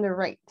road on the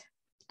right.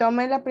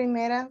 Tome la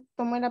primera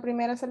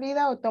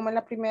salida o tome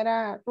la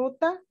primera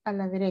ruta a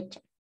la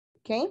derecha.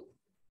 ¿Ok?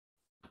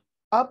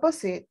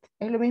 Opposite.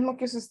 Es lo mismo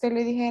que si usted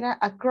le dijera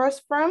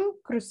across from,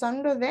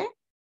 cruzando de.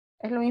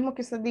 Es lo mismo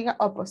que usted diga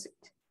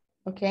opposite.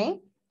 ¿Ok?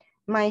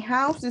 My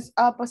house is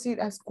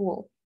opposite a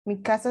school.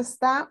 Mi casa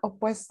está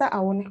opuesta a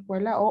una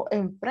escuela o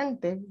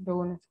enfrente de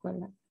una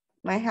escuela.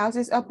 My house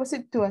is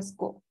opposite to a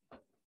school.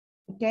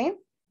 ¿Ok?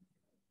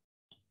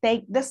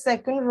 take the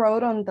second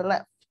road on the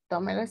left.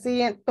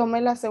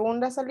 Tome la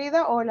segunda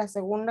salida o la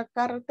segunda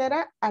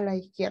carretera a la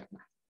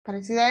izquierda.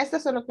 Parecida a esta,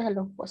 solo que es el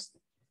opuesto.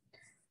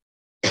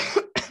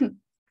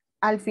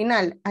 Al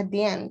final, at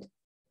the end.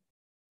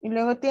 Y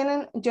luego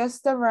tienen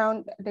just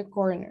around the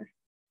corner.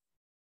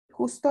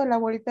 Justo a la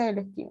vuelta de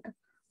la esquina.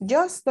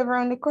 Just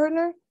around the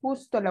corner,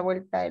 justo a la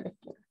vuelta de la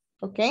esquina.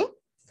 ¿Ok?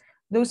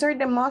 Those are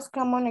the most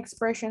common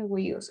expressions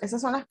we use.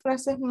 Esas son las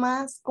frases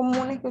más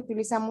comunes que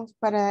utilizamos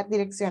para dar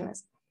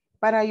direcciones,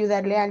 para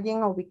ayudarle a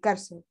alguien a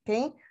ubicarse.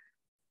 ¿Ok?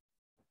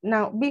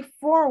 Now,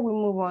 before we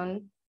move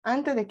on,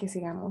 antes de que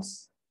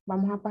sigamos,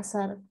 vamos a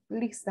pasar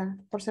lista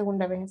por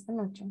segunda vez esta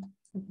noche.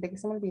 Antes de que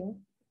se me olvide.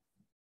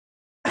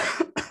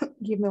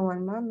 Give me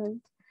one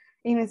moment.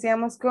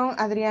 Iniciamos con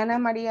Adriana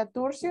María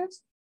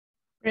Turcios.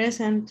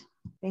 Present.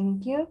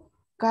 Thank you.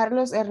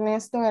 Carlos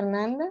Ernesto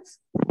Hernández.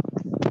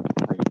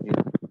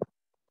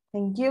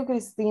 Thank you.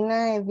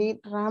 Cristina Edith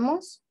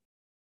Ramos.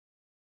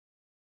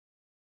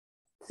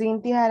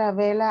 Cintia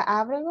Arabella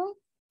Ábrego.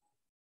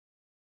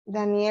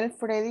 Daniel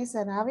Freddy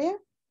Sarabia.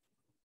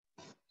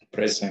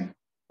 Present.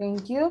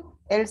 Thank you.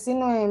 Elsie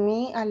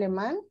Noemí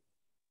Alemán.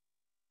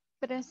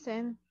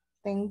 Present.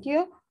 Thank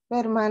you.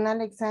 Hermana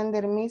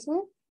Alexander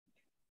mismo.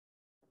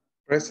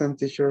 Present,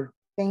 teacher.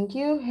 Thank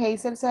you.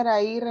 Hazel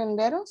Saraí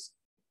Renderos.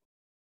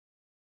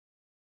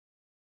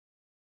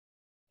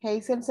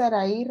 Hazel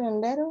Saraí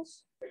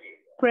Renderos.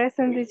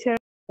 Present, teacher.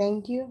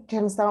 Thank you. Ya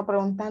me estaba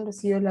preguntando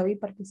si yo la vi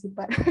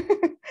participar.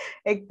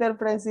 Héctor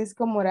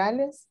Francisco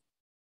Morales.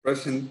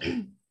 Present.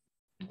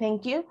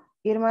 Thank you.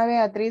 Irma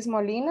Beatriz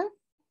Molina.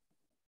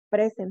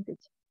 Present,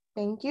 teacher.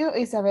 Thank you.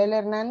 Isabel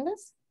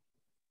Hernández.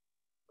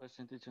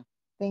 Present, teacher.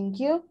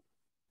 Thank you.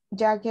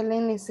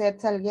 Jacqueline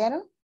Lisette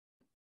Salguero.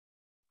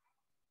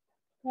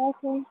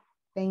 Present.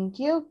 Thank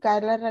you.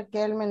 Carla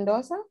Raquel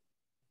Mendoza.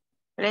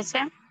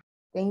 Present.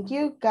 Thank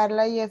you.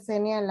 Carla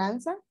Yesenia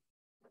Lanza.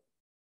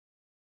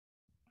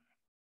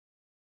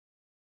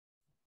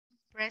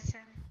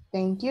 Present.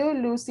 Thank you.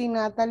 Lucy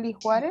Natalie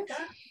Juárez.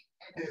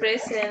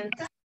 Present.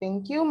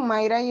 Thank you.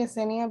 Mayra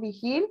Yesenia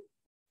Vigil.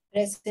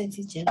 Present,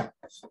 teacher.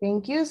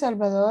 Thank you.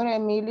 Salvador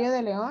Emilio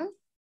de León.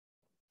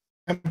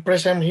 I'm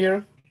present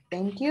here.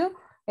 Thank you.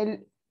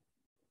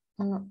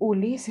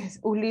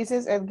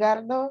 Ulises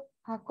Edgardo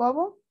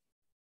Jacobo.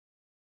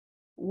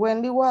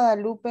 Wendy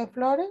Guadalupe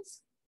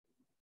Flores.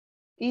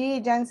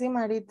 Y Yancy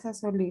Maritza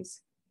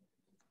Solís.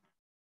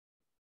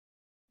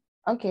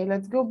 Okay,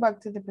 let's go back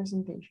to the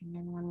presentation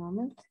in one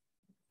moment.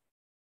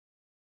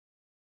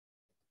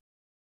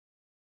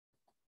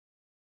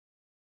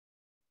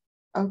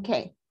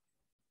 Okay.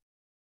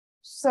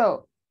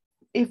 So,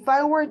 if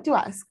I were to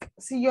ask,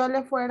 si yo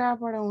le fuera a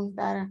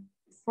preguntar,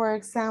 for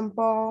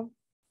example,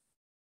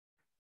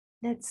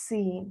 let's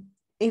see,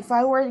 if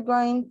I were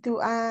going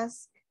to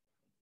ask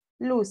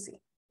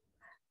Lucy,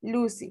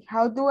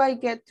 how do I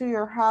get to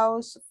your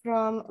house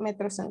from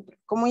Metrocentro?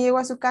 ¿Cómo llego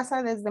a su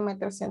casa desde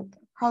Metrocentro?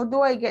 How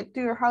do I get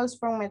to your house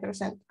from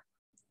Metrocentro?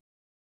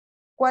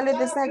 ¿Cuáles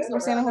de estas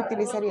expresiones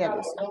utilizaría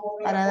Lucy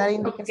para dar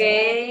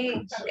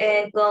indicaciones?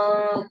 Okay,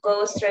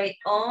 go straight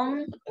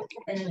on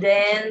and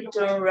then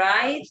turn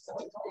right.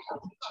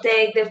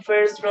 Take the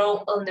first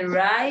road on the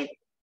right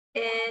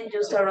and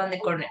just around the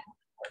corner.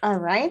 All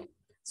right.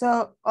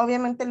 So,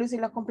 obviamente Lucy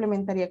la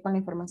complementaría con la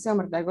información,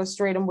 ¿verdad? Go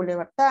straight on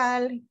Boulevard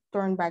tal,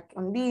 turn back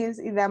on this,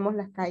 y damos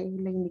las calles y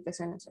las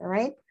indicaciones, all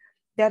right?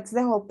 That's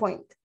the whole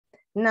point.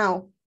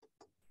 Now,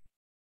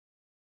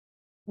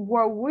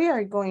 what we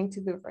are going to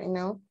do right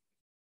now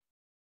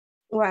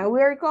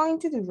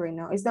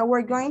is that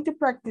we're going to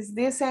practice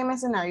this same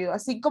scenario,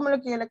 así como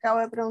lo que yo le acabo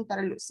de preguntar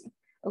a Lucy,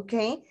 ¿ok?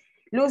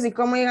 Lucy,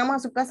 ¿cómo llegamos a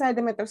su casa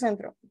desde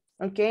Metrocentro?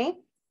 ¿Ok?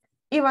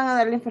 Y van a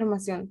dar la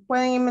información.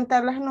 Pueden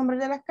inventar los nombres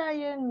de las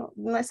calles,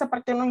 no, esa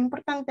parte no es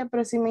importante,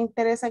 pero sí me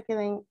interesa que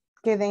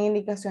den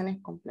indicaciones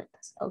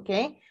completas,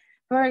 ¿ok?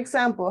 For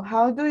example,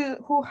 how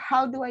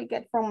do I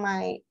get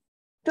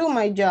to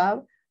my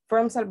job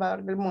from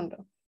Salvador del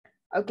Mundo?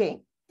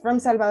 Okay, from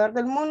Salvador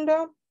del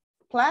Mundo,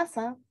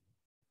 Plaza.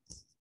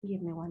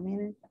 Give me 1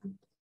 minute.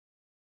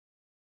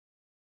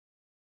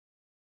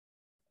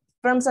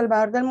 From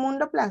Salvador del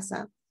Mundo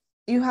Plaza,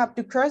 you have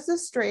to cross the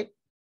street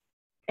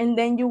and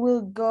then you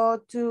will go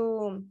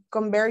to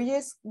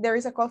Converges. There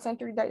is a call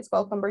center that is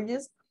called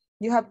Converges.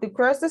 You have to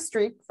cross the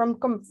street from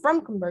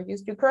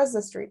Converges, you cross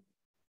the street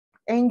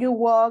and you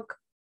walk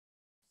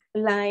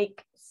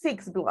like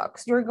 6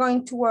 blocks. You're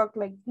going to walk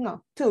like,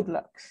 no, 2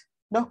 blocks,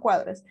 2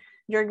 cuadras.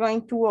 You're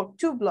going to walk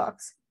 2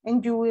 blocks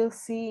and you will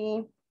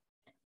see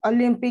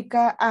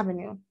Olympica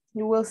Avenue.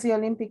 You will see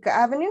Olympica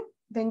Avenue,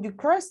 then you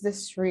cross the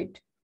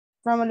street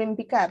from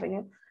Olympica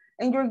Avenue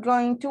and you're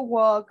going to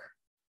walk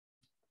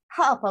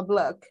half a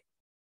block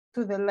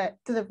to the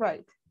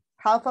right,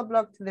 half a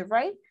block to the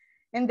right,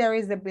 and there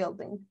is the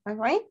building, all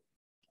right?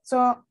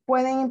 So,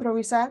 pueden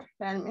improvisar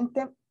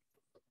realmente.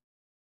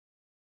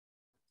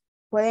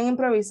 Pueden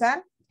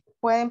improvisar,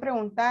 pueden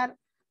preguntar,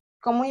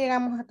 ¿cómo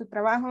llegamos a tu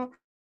trabajo?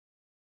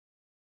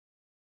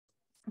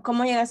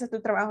 ¿Cómo llegas a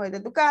tu trabajo desde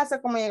tu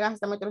casa? ¿Cómo llegas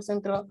hasta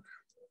Metrocentro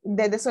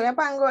desde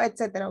Soyapango,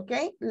 etcétera, ¿ok?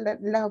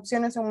 Las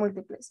opciones son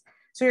múltiples.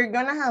 So you're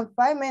gonna have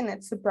 5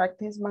 minutes to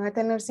practice. Van a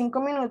tener 5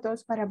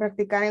 minutos para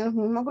practicar en los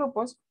mismos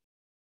grupos.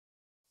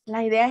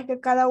 La idea es que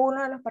cada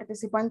uno de los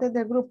participantes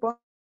del grupo,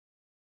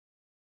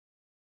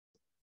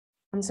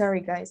 I'm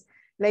sorry guys,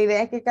 la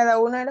idea es que cada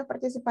uno de los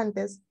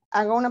participantes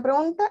haga una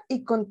pregunta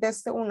y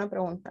conteste una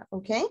pregunta,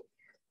 ¿ok?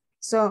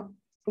 So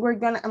I'm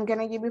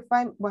gonna give you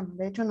 5, bueno,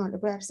 de hecho no,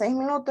 les voy a dar 6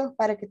 minutos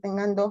para que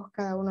tengan dos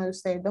cada uno de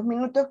ustedes. 2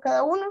 minutos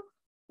cada uno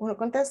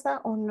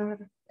contesta, uno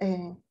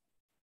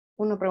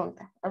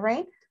pregunta, all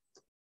right?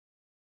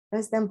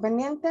 Estén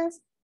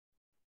pendientes.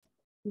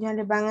 Ya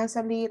les van a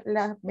salir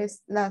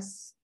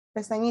las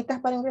pestañitas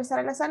para ingresar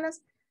a las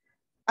salas.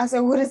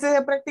 Asegúrense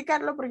de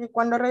practicarlo porque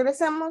cuando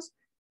regresemos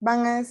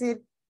van a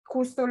decir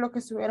justo lo que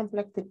estuvieron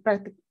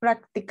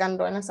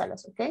practicando en las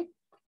salas, ¿ok?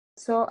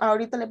 So,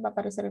 ahorita les va a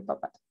aparecer el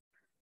papá.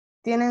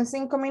 Tienen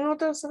 6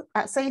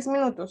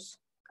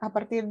 minutos a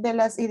partir de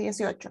las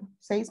 18.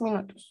 6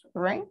 minutos,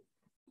 right?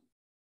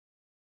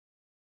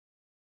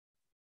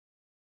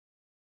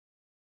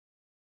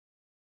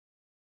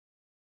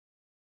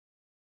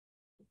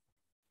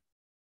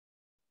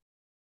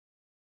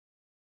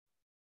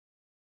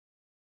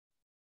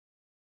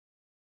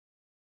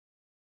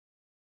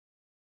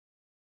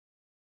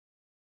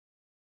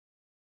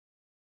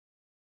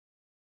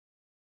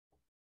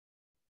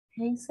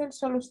 Hazel,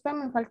 solo usted,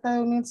 me falta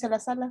de unirse a la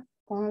sala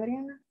con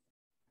Adriana.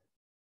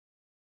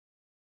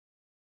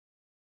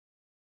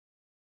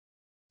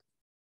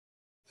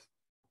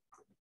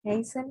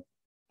 Hazel.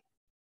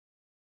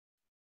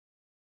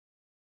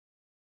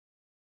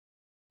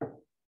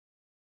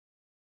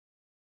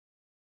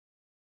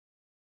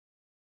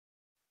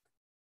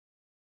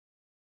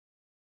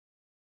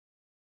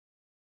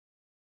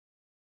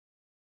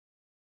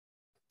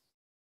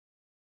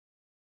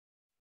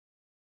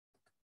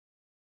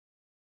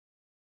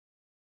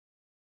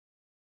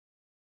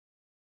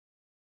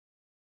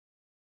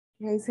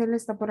 Hazel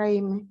está por ahí,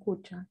 me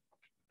escucha.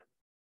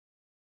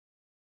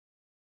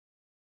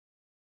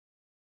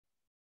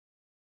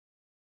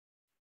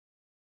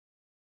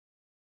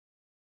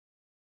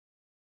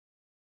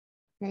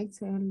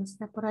 Hazel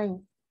está por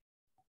ahí.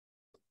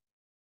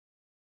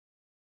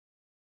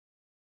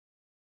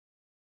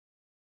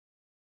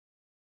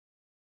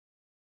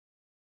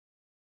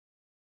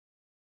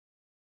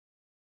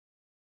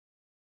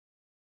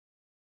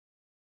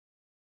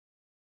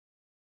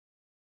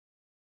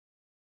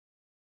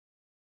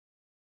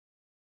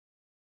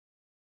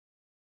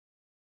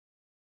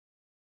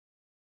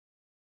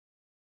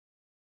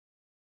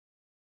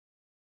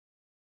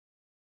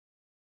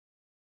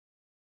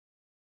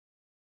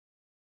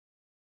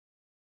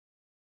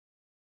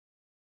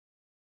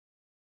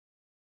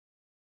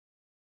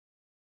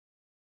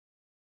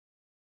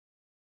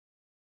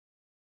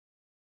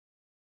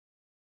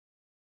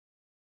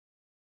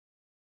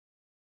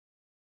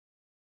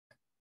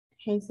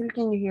 Hazel,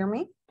 can you hear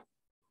me?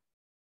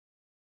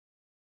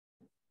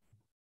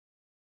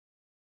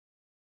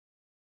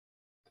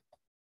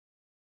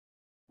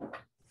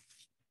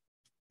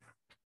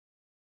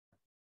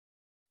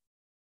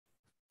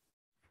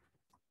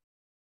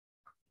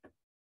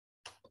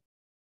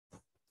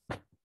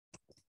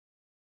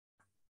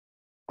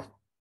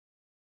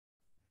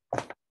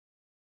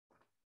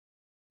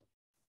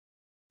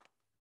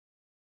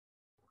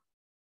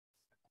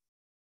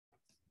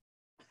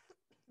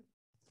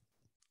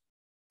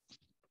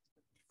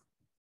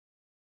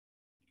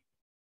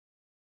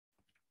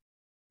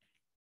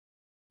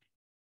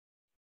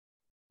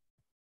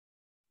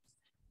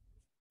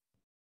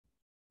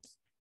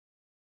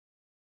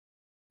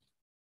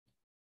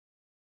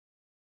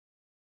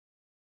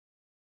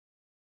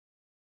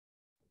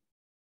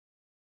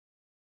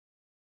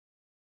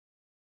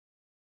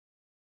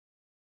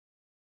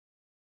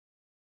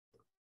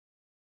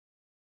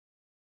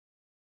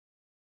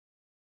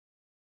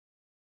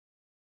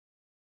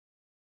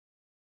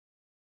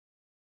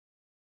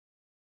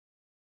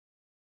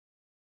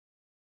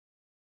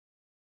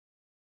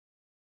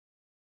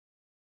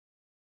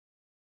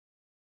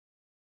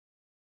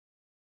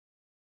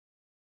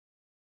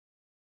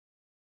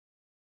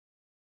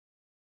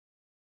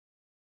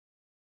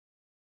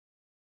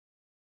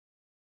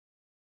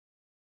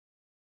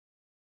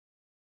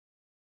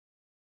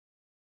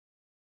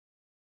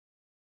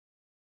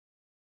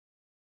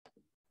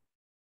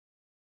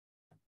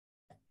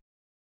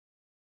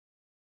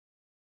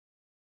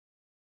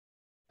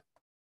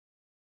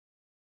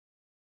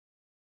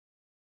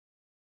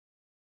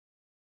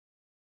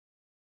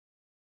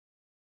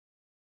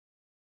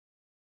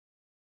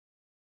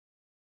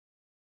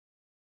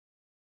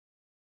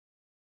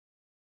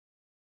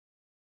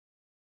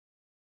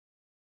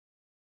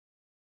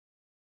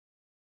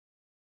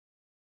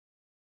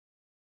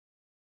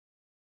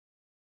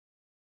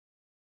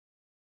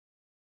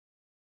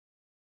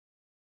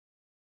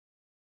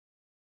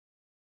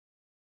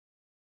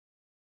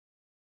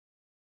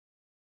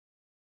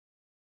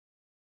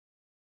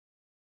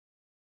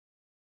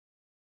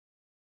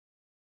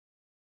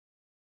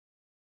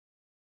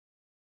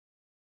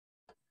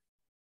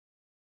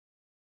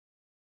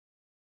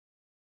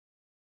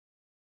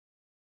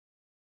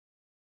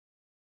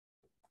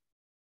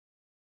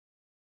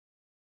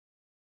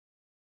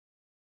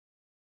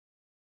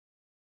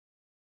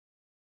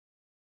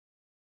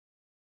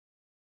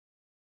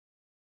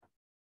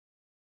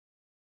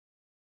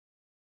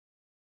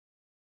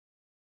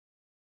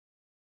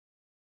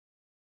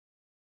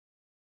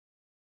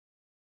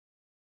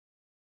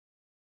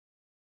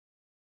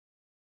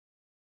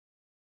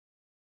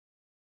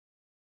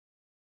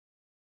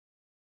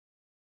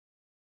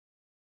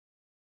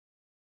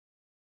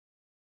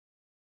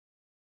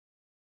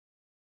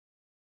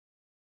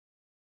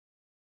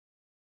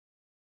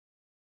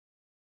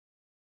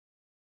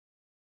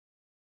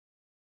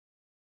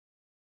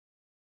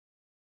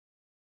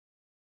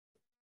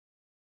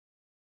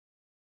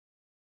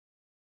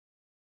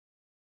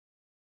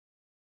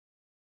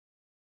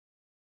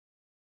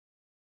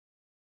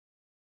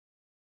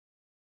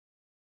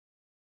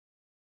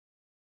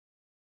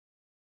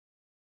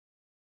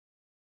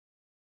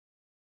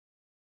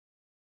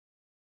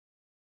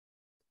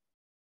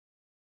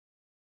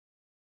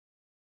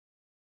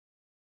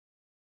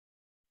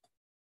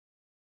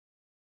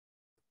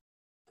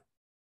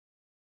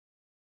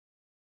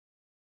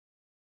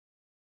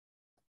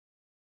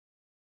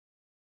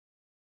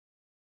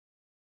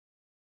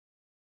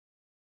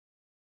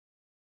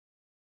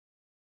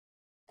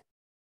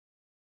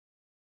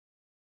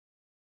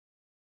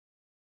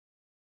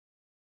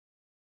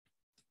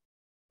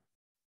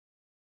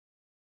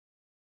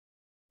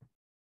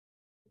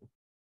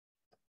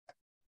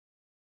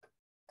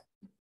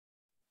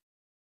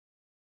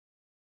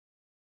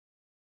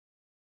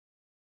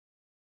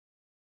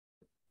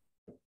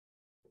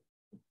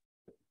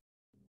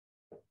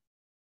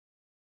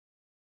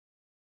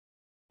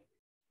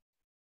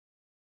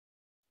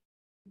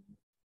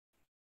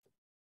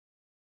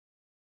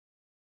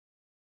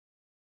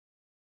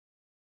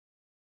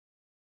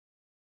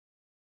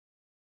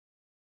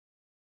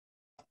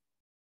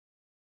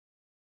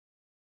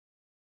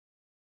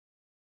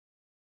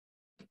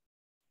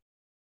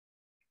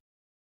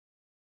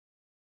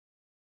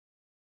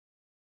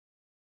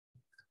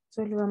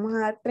 Solo vamos a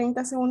dar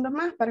 30 segundos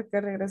más para que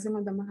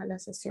regresemos a la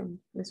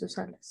sesión de sus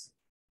salas.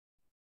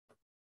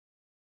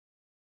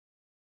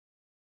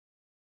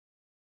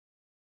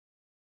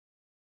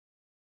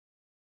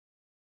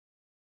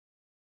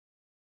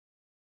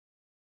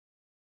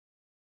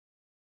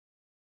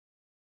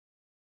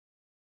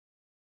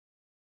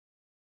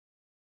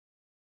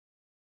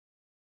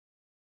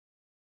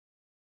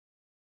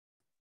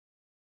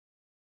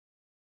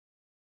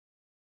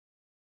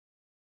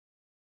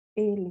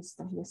 Y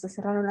listo, ya se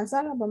cerraron las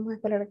salas. Vamos a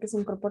esperar a que se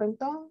incorporen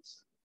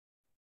todos.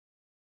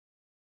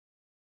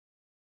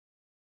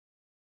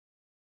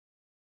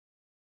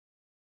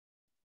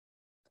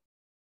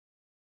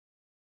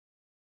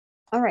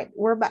 All right,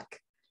 we're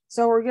back.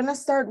 So we're going to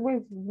start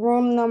with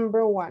room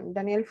number 1.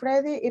 Daniel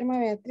Freddy, Irma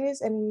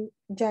Beatriz, and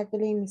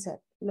Jacqueline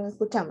Seth. Los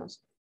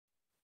escuchamos.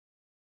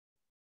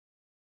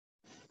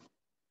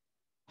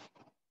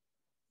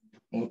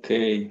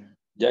 Okay,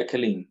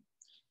 Jacqueline,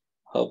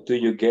 how do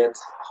you get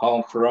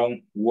home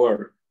from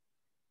work?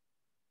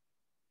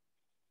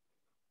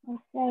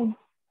 Okay.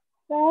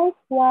 First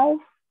was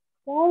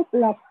 4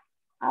 blocks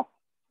up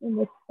in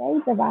the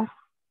state bus.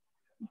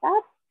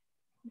 That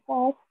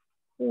was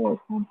to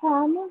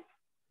Contamos.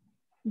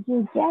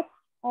 You get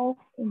off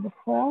in the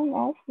front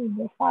of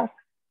the park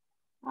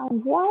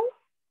and run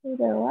to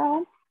the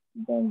right,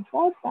 then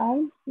go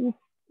down to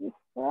the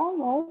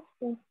front of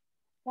the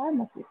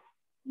pharmacy.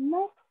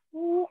 Next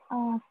to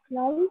a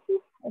closed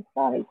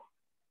storage.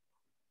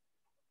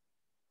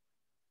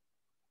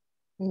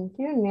 Thank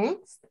you.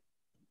 Next.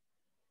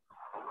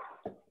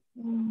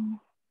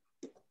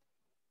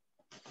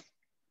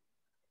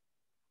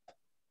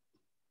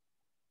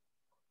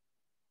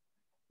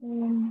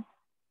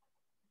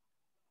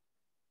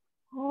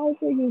 How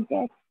do you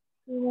get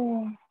to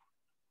the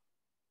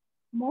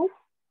bus?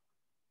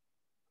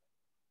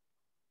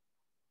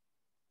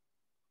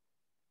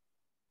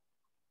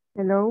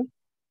 Hello.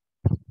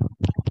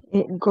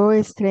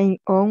 Go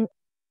straight on,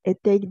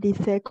 take the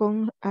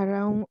second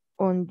around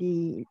on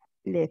the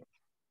left.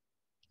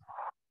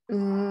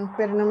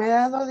 Pero no me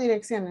ha dado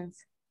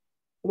direcciones.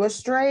 Go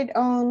straight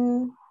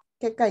on,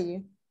 ¿qué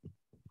calle?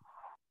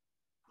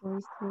 Go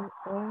straight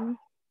on,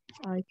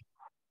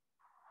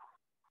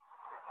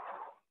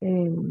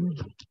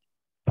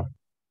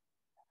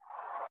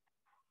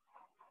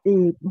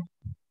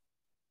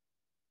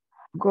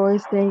 go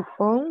straight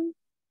on,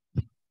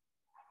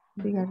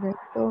 siga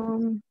recto.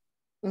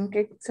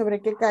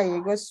 ¿Sobre qué calle?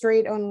 Go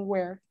straight on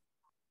where?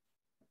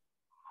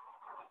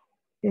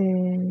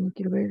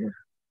 Quiero ver.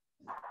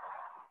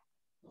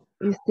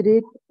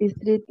 Street,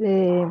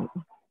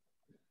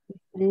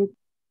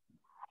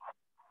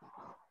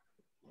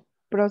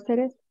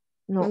 Próceres.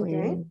 No.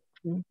 Okay.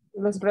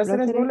 Los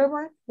Próceres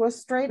Boulevard. Go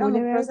straight on the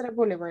Próceres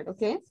Boulevard,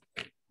 okay?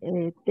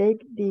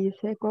 Take the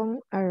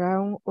second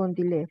around on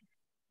the left.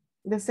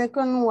 The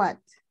second what?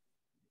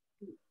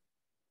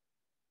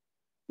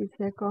 The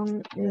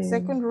second. The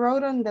second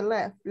road on the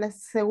left. La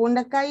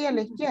segunda calle a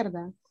la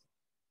izquierda.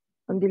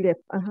 On the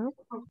left, ajá.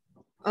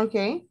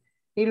 Okay.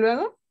 ¿Y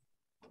luego?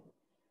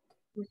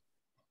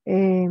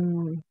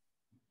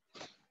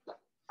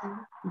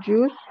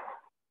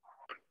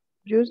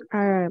 Just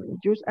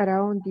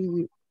around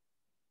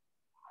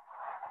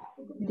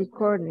the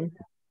corner.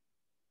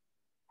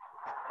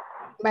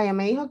 Vaya,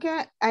 me dijo que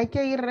hay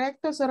que ir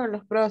recto sobre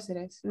los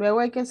Próceres. Luego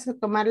hay que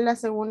tomar la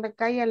segunda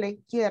calle a la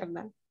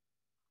izquierda.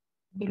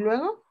 ¿Y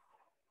luego?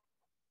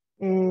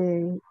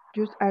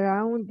 Just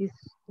around the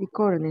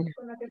corner.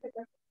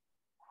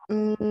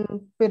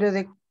 Pero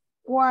 ¿de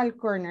cuál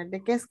corner?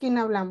 ¿De qué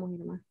esquina hablamos,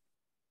 Irma?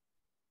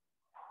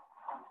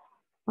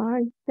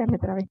 Ay, ya me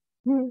trabé.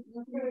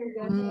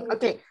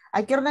 Ok,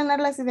 hay que ordenar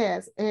las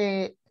ideas.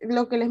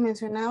 Lo que les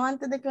mencionaba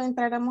antes de que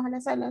entráramos a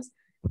las salas,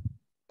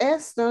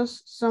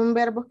 estos son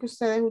verbos que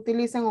ustedes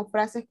utilizan o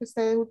frases que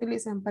ustedes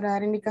utilizan para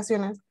dar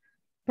indicaciones,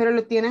 pero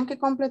lo tienen que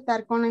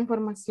completar con la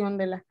información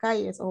de las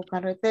calles o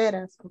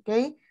carreteras, ¿ok?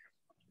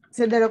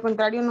 Si de lo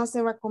contrario no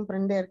se va a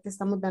comprender que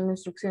estamos dando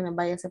instrucciones.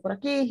 Váyase por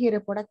aquí, gire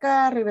por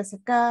acá, regrese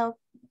acá,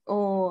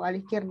 o a la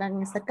izquierda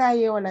en esta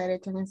calle o a la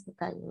derecha en esta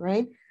calle,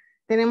 ¿right?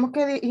 Tenemos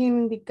que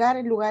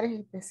indicar lugares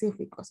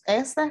específicos.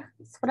 Estas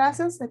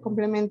frases se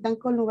complementan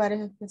con lugares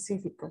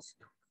específicos.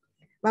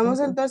 Vamos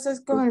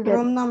entonces con el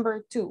room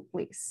number 2,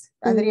 please.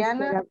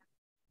 Adriana,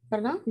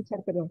 ¿perdón?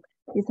 Perdón.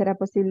 ¿Y será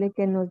posible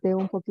que nos dé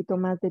un poquito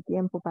más de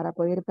tiempo para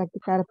poder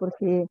practicar?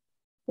 Porque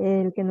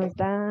el que nos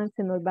da,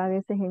 se nos va a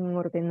veces en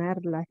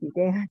ordenar las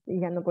ideas y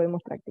ya no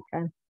podemos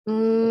practicar.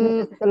 No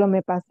sé si solo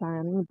me pasa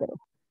a mí, pero...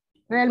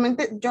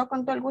 Realmente yo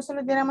con todo el gusto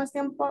les diera más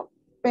tiempo,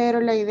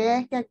 pero la idea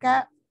es que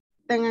acá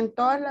tengan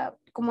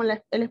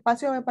el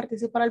espacio de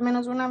participar al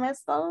menos una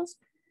vez todos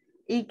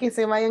y que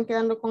se vayan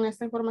quedando con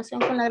esta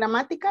información, con la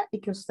gramática y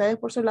que ustedes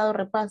por su lado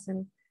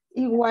repasen.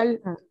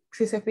 Igual,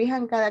 si se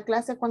fijan, cada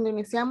clase cuando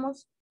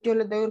iniciamos, yo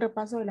les doy un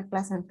repaso de la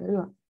clase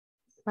anterior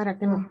para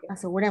que nos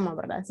aseguremos,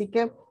 ¿verdad? Así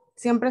que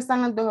siempre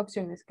están las dos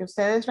opciones, que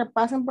ustedes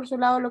repasen por su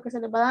lado lo que se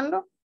les va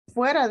dando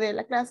fuera de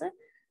la clase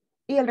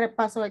y el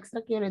repaso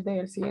extra que yo les doy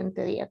el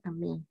siguiente día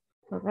también.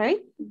 ¿Ok?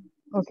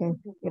 Ok,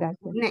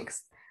 gracias.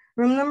 Next.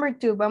 Room number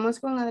 2, vamos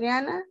con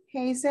Adriana,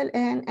 Hazel,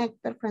 and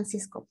Héctor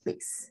Francisco,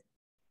 please.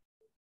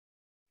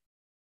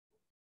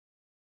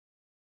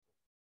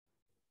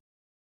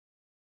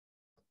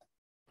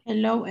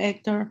 Hello,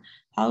 Hector.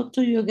 How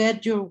do you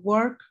get your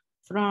work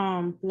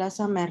from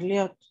Plaza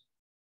Merliot?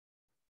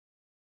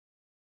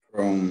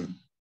 From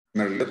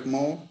Merliot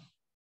Mall,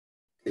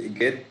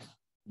 get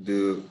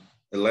the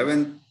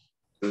 11th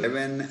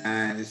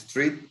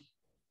Street,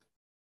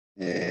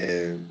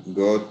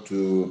 go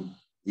to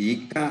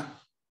Ica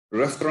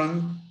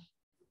restaurant,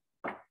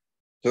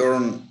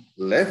 turn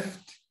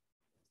left,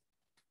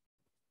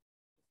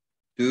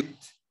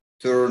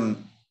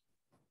 turn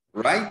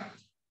right,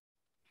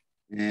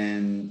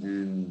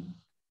 and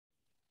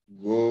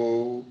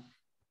go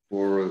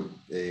for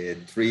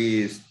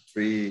three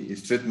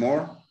street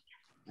more,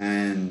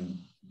 and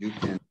you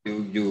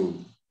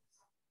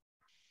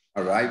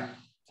arrive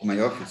to my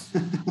office.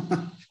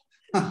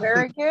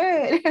 Very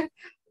good.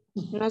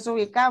 Nos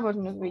ubicamos.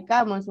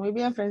 Muy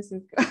bien,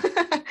 Francisco.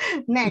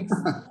 Next.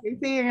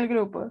 Sigue en el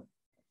grupo.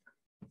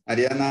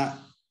 Ariana,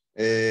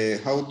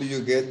 how do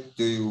you get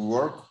to your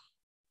work?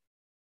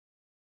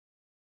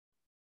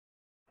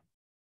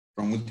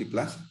 From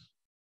Multiplaza?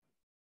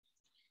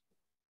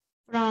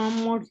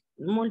 From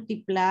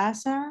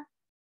Multiplaza,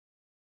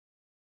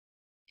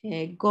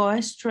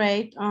 go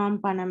straight on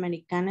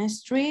Panamericana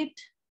Street,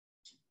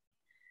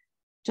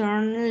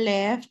 turn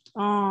left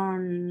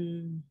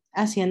on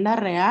Hacienda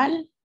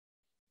Real,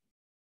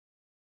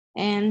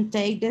 and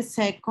take the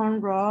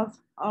second road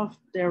of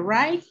the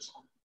right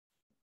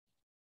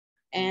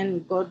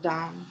and go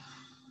down.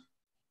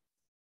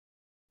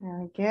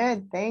 Very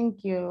good,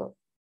 thank you.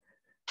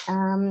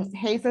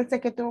 Hazel sé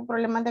que tuvo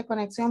problemas de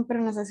conexión,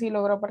 pero no sé si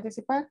logró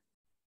participar.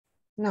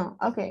 No,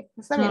 ok,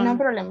 está bien, no hay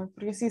problema,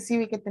 porque sí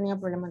vi que tenía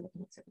problemas de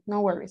conexión.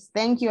 No worries.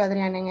 Thank you,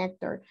 Adriana and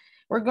Hector.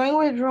 We're going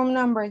with room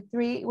number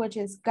 3, which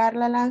is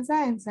Carla Lanza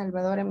and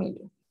Salvador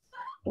Emilio.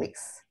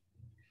 Please.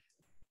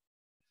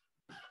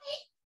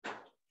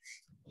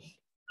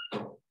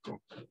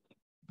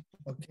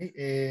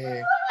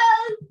 Okay,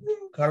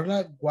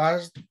 Carla,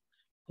 what's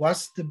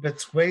the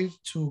best way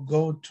to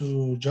go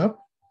to job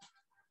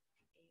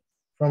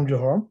from your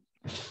home?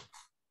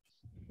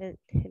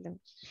 Hello.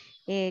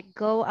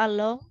 Go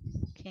alone.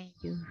 Can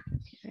you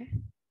hear?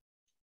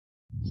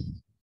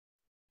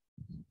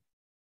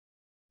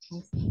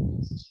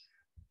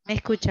 ¿Me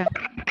escuchan?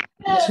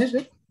 Sí,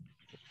 sí.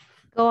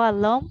 Go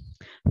alone.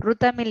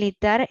 Ruta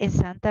militar en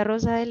Santa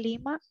Rosa de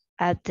Lima,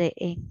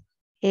 en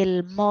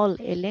el mall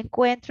El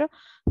Encuentro,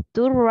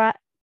 to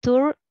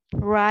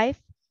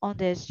drive on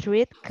the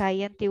street,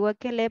 calle Antigua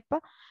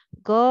Quelepa,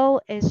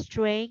 go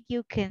straight,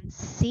 you can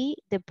see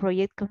the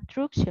project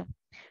construction.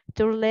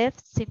 Turn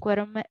left,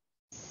 20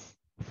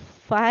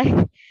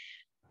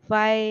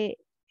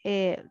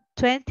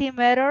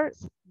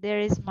 meters, there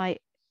is my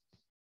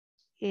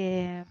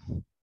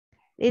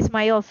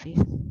office.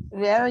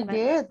 Very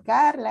good,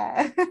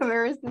 Carla.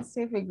 Very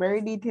specific,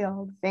 very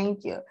detailed.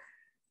 Thank you.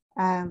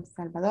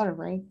 Salvador,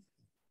 right?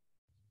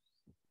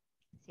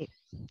 Sí,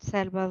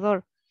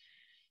 Salvador.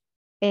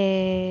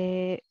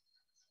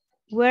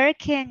 Where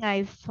can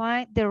I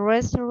find the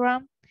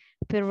restaurant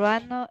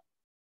peruano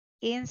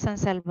in San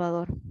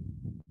Salvador?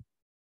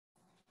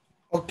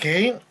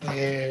 Okay,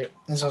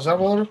 in San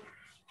Salvador,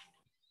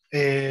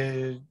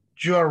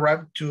 you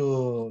arrive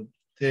to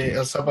the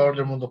El Salvador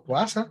del Mundo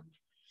Plaza,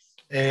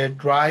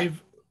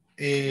 drive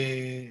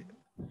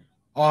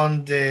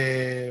on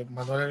the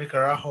Manuel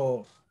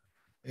Carajo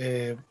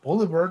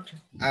Boulevard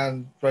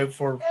and drive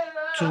for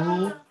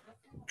 3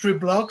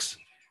 blocks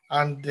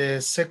and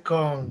the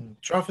second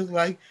traffic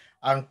light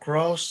and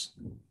cross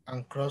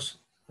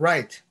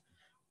right,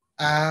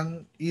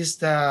 and is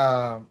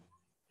the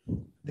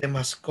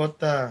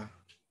Mascota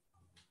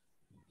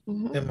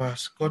the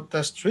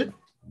Mascota Street.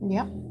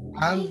 Yeah.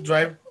 And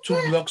drive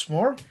 2 blocks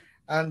more,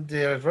 and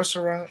the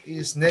restaurant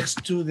is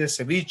next to the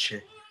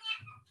ceviche.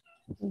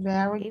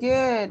 Very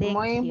good,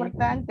 muy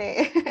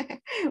importante.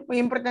 Muy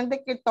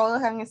importante que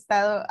todos han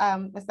estado,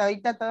 hasta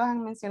ahorita todos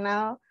han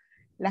mencionado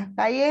las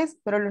calles,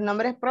 pero los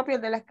nombres propios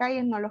de las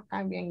calles no los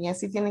cambian y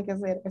así tiene que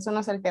ser. Eso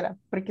no se altera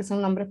porque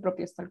son nombres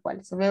propios tal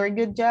cual. So very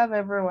good job,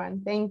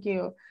 everyone. Thank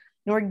you.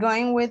 We're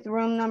going with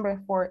room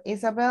number 4,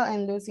 Isabel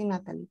and Lucy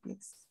Natalie,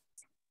 please.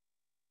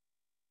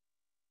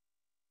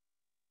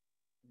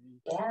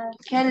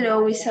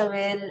 Hello,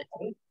 Isabel.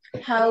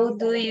 How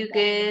do you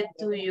get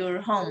to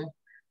your home?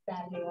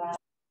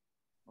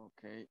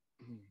 Okay.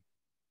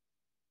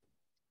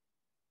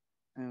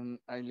 And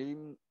I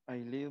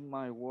leave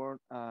my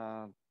work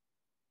at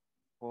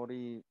 4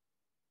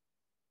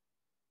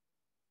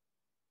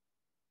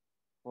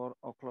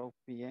 o'clock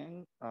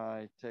p.m.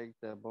 I take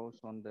the bus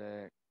on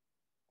the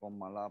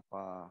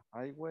Comalapa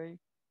Highway,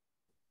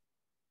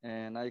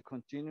 and I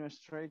continue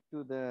straight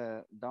to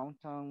the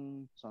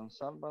downtown San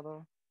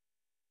Salvador.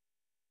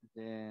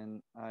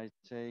 Then I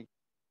take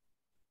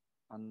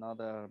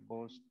another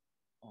bus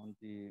on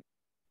the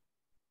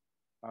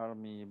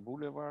Army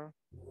Boulevard.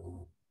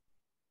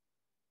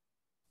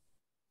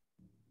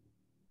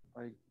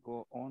 I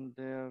go on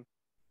there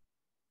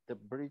the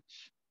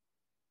bridge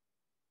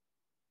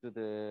to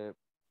the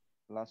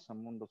Plaza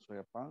Mundo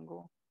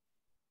Soyapango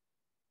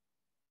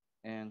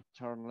and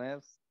turn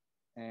left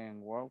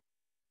and walk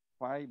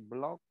 5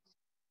 blocks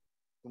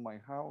to my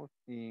house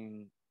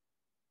in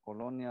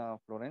Colonia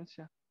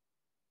Florencia.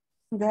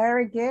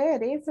 Very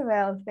good,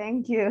 Isabel.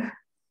 Thank you.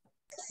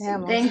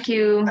 Veamos. Thank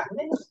you.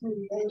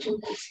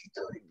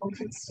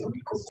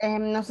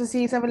 No sé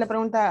si Isabel le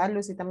pregunta a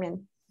Lucy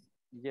también.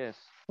 Yes.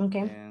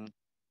 Okay. And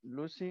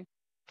Lucy,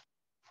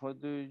 how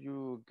do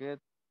you get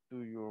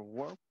to your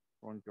work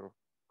from your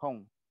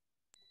home?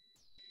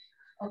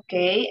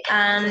 Okay,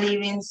 I'm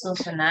living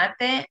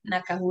Sonsonate,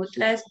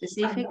 Nacajutla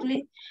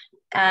specifically.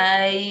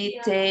 I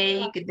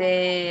take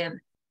the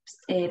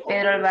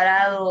Pedro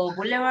Alvarado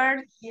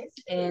Boulevard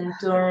and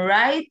turn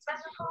right,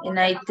 and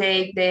I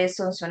take the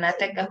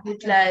Sonsonate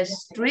Cajutla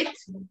Street,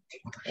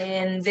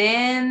 and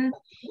then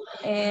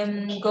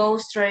go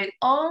straight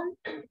on.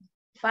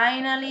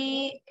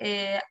 Finally,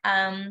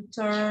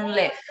 turn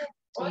left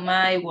to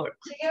my work.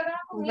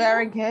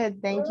 Very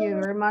good. Thank you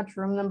very much.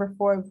 Room number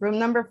 4. Room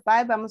number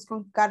 5. Vamos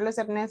con Carlos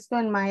Ernesto,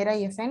 en Mayra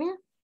y Yesenia.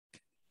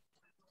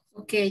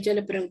 Ok, yo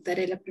le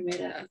preguntaré la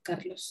primera a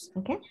Carlos.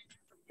 Okay.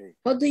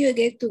 How do you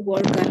get to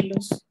work,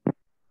 Carlos?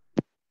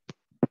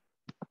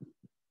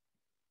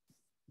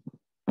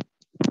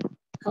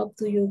 How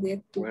do you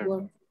get to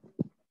work?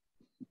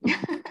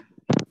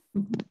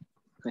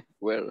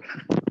 Well,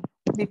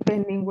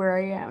 Depending where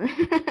I am.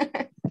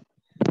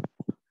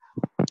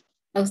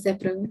 A usted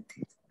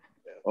pregunte.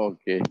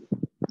 okay.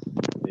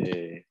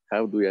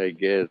 How do I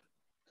get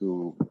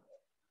to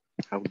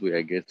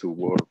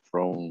work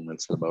from El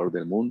Salvador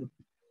del Mundo?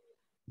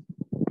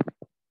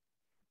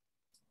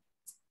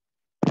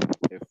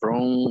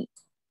 From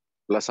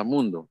Plaza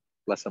Mundo.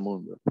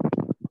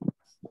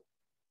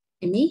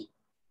 ¿Y me?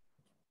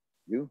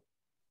 You?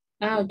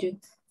 Ah, you.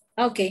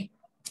 Okay.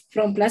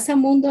 From Plaza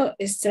Mundo,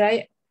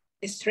 straight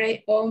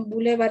on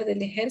Boulevard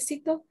del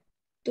Ejército,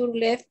 turn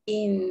left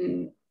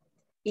in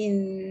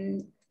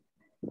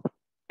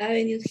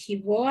Avenue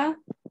Giboa,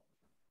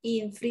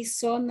 in Free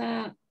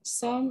Zone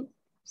San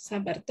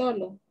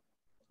Bartolo.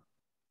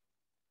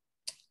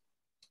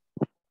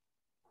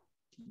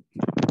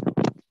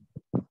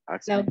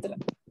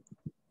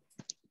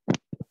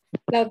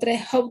 La otra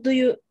es how do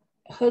you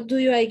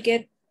I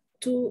get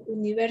to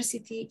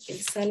University El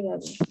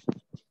Salvador?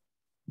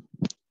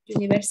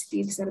 University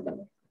El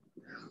Salvador.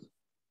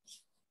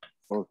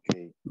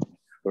 Okay.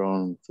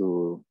 From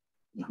to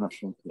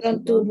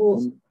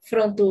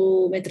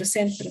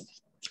Metrocentro.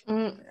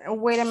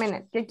 Wait a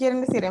minute. ¿Qué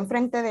quieren decir?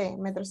 ¿Enfrente de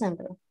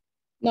Metrocentro?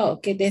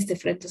 No, que desde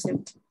frente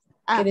centro.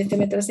 Que desde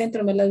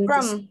Metrocentro me la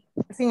From,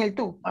 sin el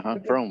tú.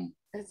 From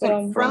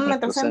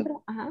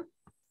Metrocentro.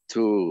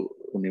 To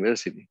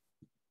University.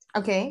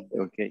 Okay.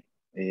 Okay.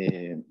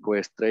 Go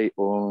straight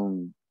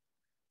on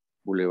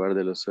Boulevard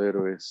de los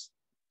Héroes.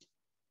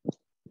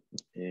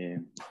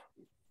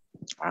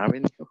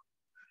 Avenue.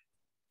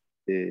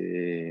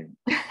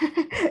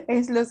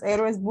 Es Los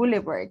Héroes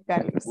Boulevard,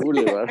 Carlos.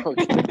 Boulevard,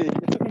 okay.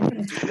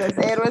 Los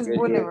Héroes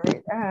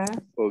Boulevard.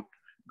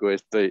 Go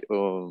straight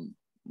on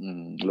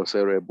Los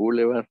Héroes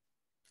Boulevard.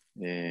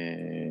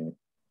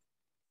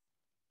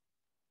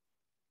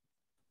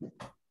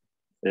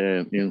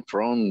 In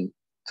front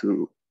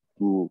to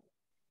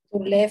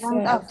left,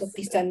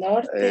 autopista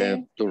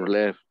norte. To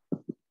left.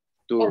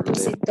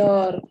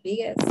 Opositor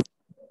Villegas.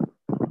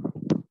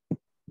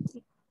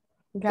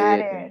 Got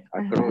it.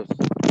 Across.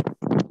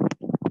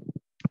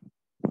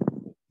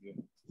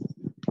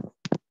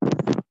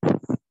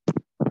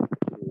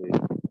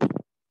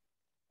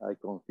 I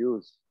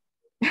confused.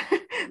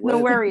 No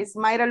worries,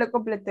 Mayra lo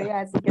completó ya,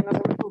 así que no se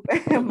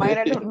preocupe.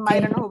 Mayra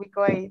nos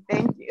ubicó ahí.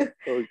 Thank you.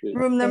 Okay.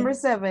 Room number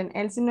 7,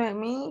 Elsie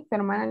Noemí,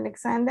 Germán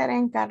Alexander,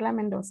 and Carla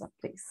Mendoza,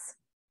 please.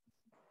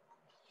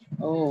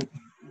 Oh.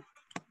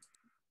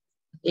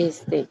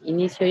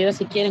 Inicio yo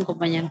si quieren,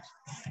 compañeros.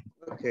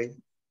 Okay.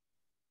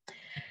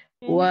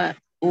 What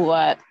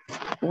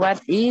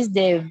is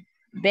the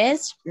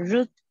best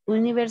route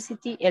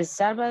University El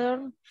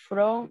Salvador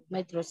from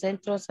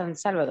Metrocentro San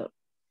Salvador?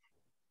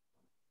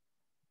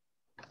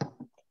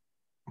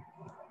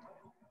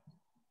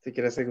 Si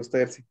quiere hacer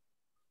usted, sí.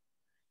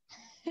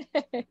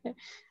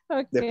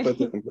 Okay. Después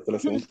de completar la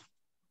segunda.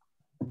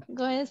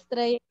 Go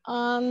straight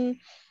on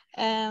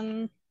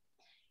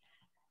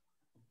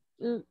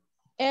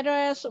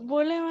Héroes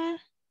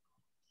Boulevard,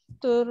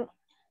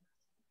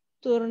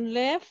 turn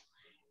left,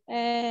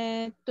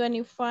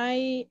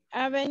 25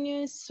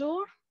 Avenue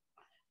Sur,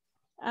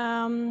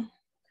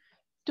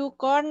 two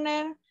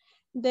corner,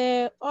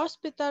 the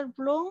Hospital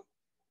Blue,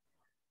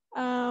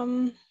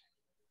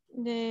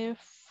 the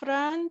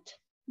front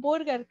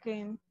Burger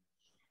King.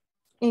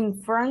 In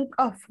front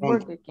of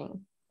Burger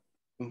King.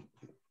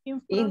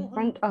 In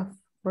front of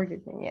Burger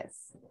King,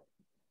 yes.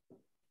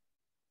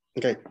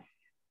 Okay.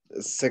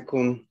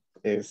 Second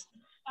is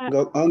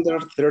go under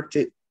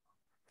 30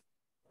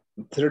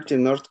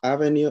 North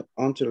Avenue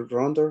until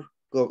Rondor,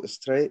 go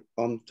straight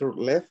on to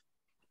left,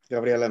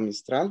 Gabriela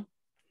Mistral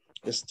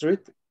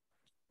Street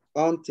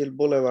until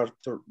Boulevard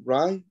to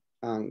right,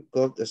 and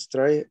go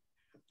straight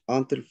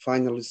until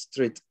final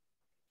street.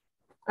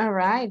 All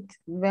right,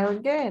 very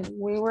good.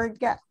 We were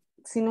good.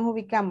 Si nos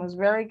ubicamos.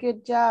 Very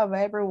good job,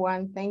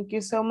 everyone. Thank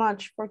you so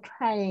much for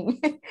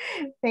trying.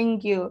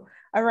 Thank you.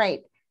 All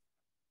right.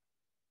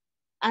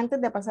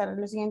 Antes de pasar a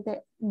lo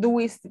siguiente,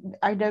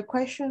 are there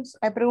questions?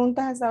 ¿Hay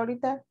preguntas hasta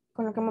ahorita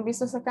con lo que hemos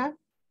visto hasta acá?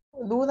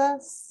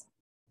 ¿Dudas?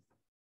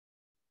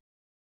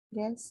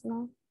 Yes,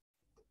 no?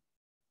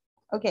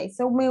 Okay,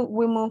 so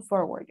we move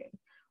forward.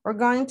 We're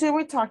going to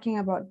be talking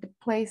about the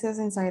places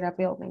inside a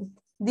building.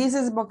 This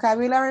is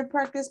vocabulary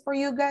practice for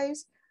you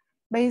guys,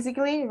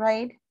 basically,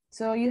 right?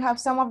 So you have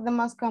some of the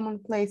most common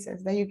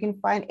places that you can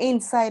find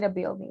inside a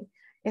building.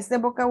 Este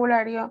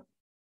vocabulario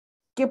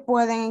que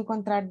pueden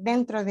encontrar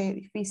dentro de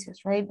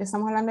edificios, right?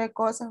 Estamos hablando de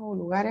cosas o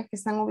lugares que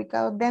están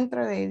ubicados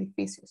dentro de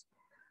edificios.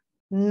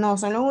 No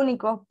son los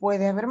únicos,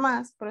 puede haber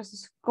más, pero eso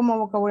es como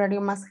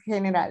vocabulario más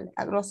general,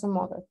 a grosso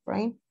modo,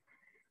 right?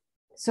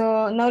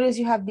 So notice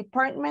you have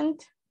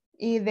department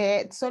y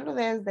solo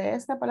desde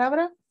esta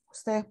palabra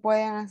ustedes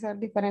pueden hacer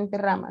diferentes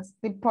ramas.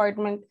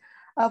 Department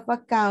of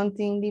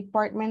Accounting,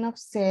 Department of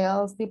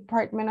Sales,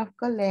 Department of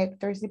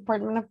Collectors,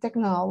 Department of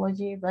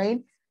Technology,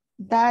 right?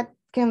 That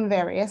can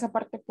vary. Esa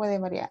parte puede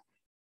variar.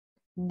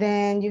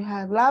 Then you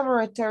have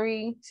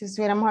laboratory. Si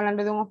estuviéramos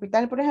hablando de un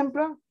hospital, por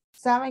ejemplo,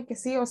 saben que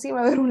sí o sí va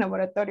a haber un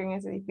laboratorio en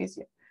ese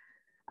edificio.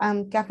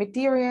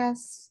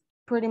 Cafeterias,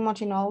 pretty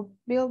much in all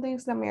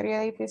buildings, la mayoría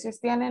de edificios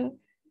tienen.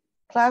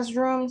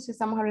 Classrooms, si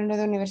estamos hablando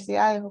de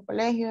universidades o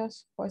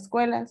colegios o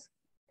escuelas.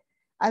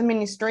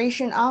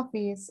 Administration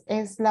Office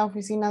es la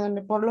oficina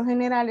donde por lo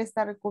general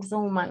está recursos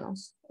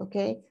humanos, ¿ok?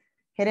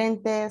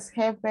 Gerentes,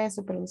 jefes,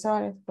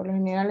 supervisores, por lo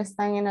general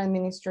están en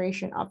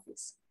Administration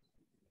Office.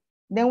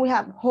 Then we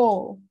have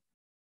hall.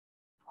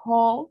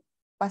 Hall,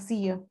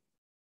 pasillo.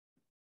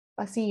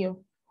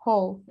 Pasillo,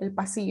 hall, el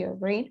pasillo,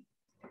 right?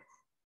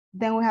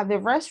 Then we have the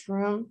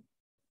restroom,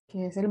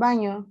 que es el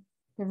baño,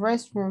 the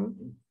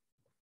restroom.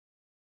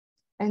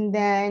 And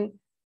then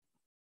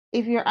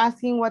if you're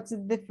asking what's the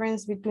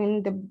difference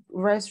between the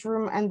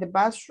restroom and the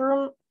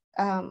bathroom,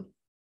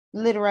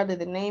 literally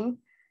the name,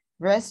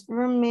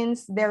 restroom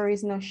means there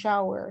is no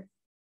shower.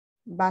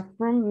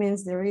 Bathroom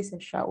means there is a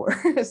shower.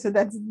 So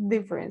that's the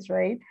difference,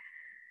 right?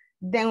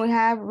 Then we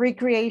have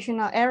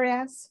recreational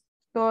areas,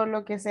 todo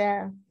lo que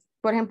sea,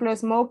 por ejemplo,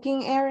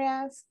 smoking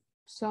areas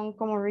son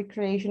como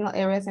recreational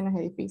areas en los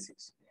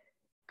edificios.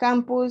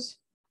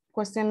 Campus,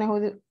 cuestiones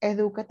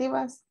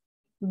educativas,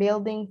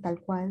 building,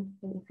 tal cual,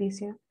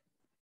 edificio.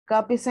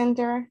 Copy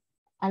center,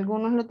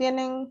 algunos lo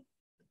tienen,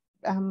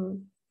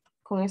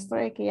 con esto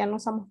de que ya no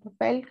usamos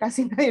papel,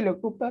 casi nadie lo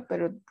ocupa,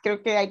 pero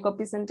creo que hay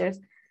copy centers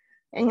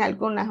en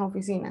algunas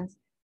oficinas.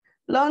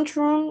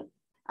 Lunchroom,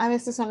 a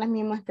veces son las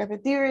mismas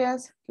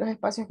cafeterias, los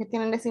espacios que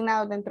tienen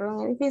designados dentro de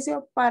un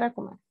edificio para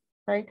comer,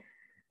 right?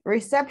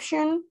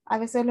 Reception, a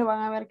veces lo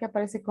van a ver que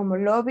aparece como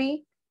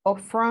lobby o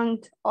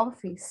front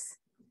office.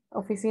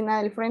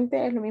 Oficina del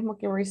frente es lo mismo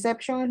que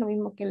reception, es lo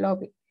mismo que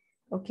lobby,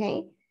 ok?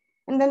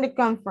 And then the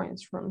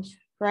conference rooms,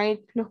 right?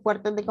 Los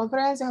cuartos de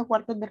conferencias o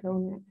cuartos de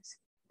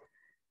reuniones.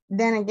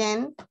 Then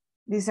again,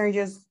 these are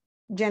just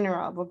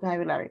general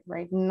vocabulary,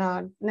 right?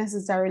 Not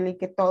necessarily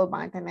que todos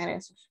van a tener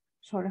esos.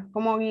 Solo es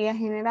como guía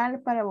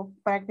general para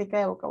práctica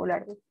de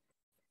vocabulario.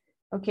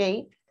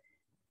 Okay.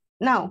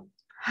 Now,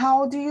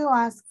 how do you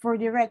ask for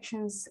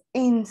directions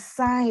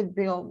inside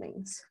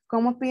buildings?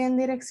 ¿Cómo piden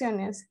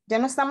direcciones? Ya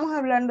no estamos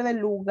hablando de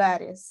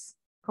lugares,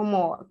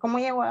 como cómo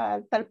llego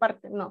a tal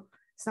parte, no.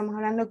 Estamos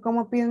hablando de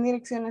cómo piden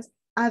direcciones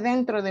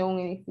adentro de un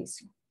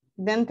edificio.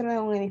 Dentro de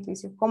un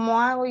edificio. ¿Cómo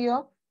hago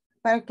yo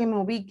para que me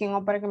ubiquen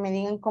o para que me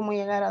digan cómo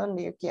llegar a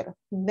donde yo quiero?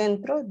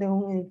 Dentro de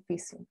un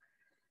edificio.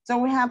 So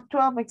we have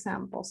 12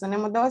 examples.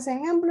 Tenemos 12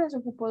 ejemplos.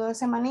 Ocupo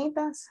 12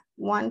 manitas.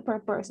 One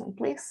per person,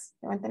 please.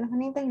 Levanten las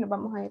manitas y los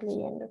vamos a ir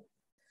leyendo.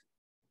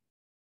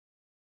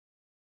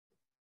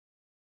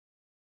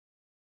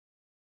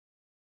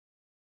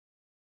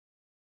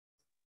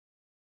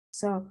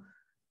 So,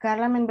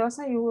 Carla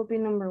Mendoza, you will be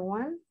number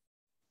 1.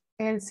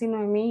 Elsie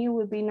Noemi, you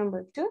will be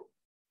number 2.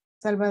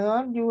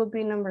 Salvador, you will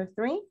be number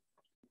 3.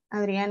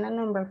 Adriana,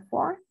 number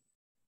 4.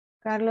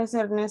 Carlos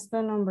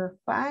Ernesto, number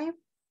 5.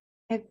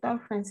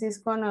 Héctor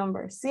Francisco,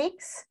 number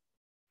 6.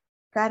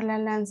 Carla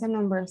Lanza,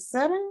 number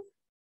 7.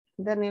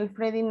 Daniel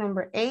Freddy,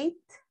 number 8.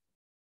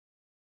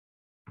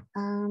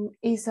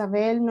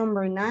 Isabel,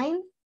 number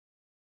 9.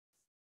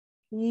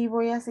 Y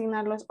voy a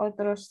asignar los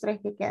otros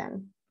 3 que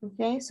quedan.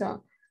 Ok,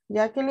 so,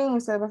 Jacqueline,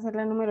 usted va a ser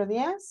la número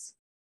 10.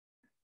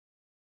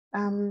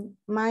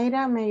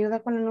 Mayra, me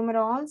ayuda con el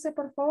número 11,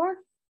 por favor.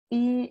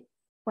 Y,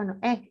 bueno,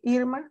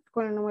 Irma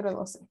con el número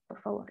 12,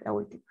 por favor, la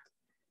última.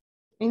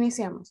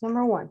 Iniciamos.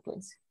 Number 1,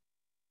 please.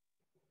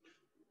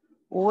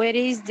 Where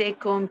is the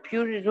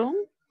computer room?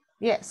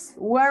 Yes,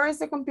 where is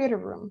the computer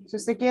room? Si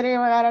usted quiere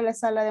llegar a la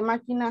sala de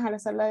máquinas, a la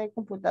sala de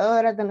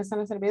computadoras, donde están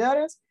los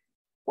servidores,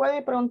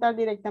 puede preguntar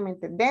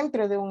directamente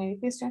dentro de un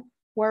edificio,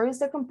 where is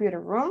the computer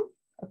room?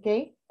 Ok,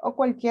 o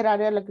cualquier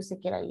área a la que usted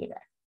quiera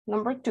llegar.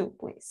 Number 2,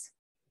 please.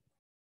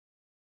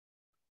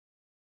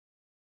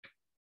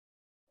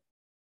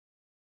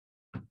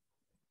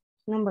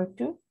 Number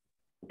 2.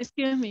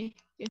 Excuse me.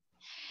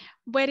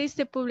 Where is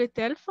the public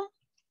telephone?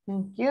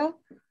 Thank you.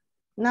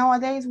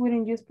 Nowadays, we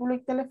don't use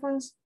public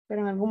telephones,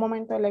 pero en algún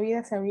momento de la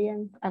vida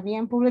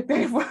habían public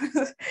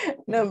telephones.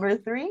 Number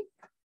 3.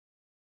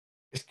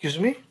 Excuse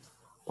me,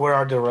 where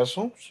are the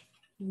restrooms?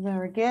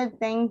 Very good,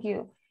 thank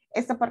you.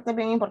 Esta parte es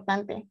bien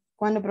importante.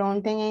 Cuando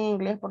pregunten en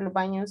inglés por los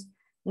baños,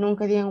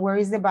 nunca digan where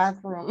is the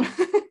bathroom.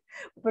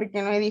 Porque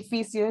en los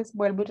edificios,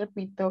 vuelvo y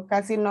repito,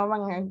 casi no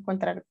van a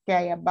encontrar que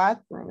haya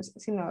bathrooms,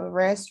 sino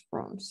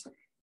restrooms.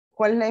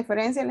 ¿Cuál es la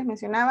diferencia? Les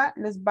mencionaba,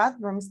 los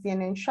bathrooms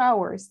tienen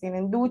showers,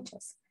 tienen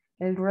duchas.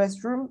 El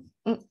restroom,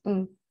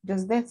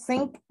 just the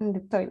sink and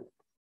the toilet,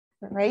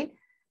 right?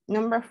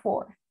 Number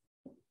 4.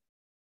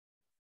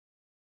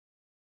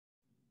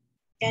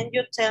 Can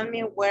you tell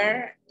me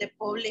where the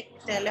public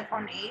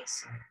telephone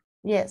is?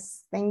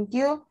 Yes, thank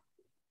you.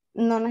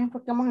 No nos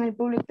enfoquemos en el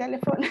public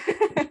telephone.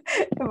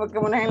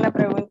 Enfoquémonos en la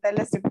pregunta,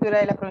 la estructura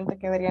de la pregunta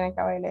que Adriana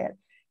acaba de leer.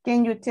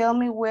 Can you tell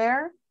me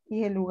where?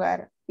 Y el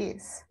lugar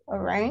is, all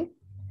right?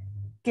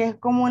 Que es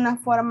como una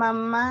forma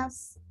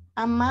más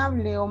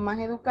amable o más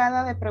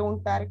educada de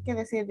preguntar que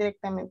decir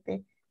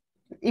directamente.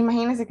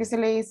 Imagínense que se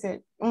le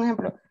dice, un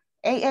ejemplo,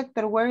 hey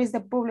Héctor, where is the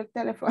public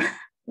telephone?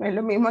 No es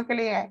lo mismo que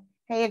le diga,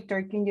 hey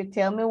Héctor, can you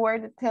tell me where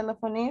the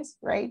telephone is?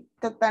 Right?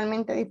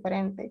 Totalmente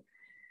diferente.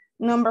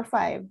 Number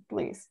 5,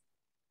 please.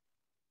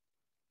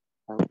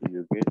 How do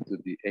you get to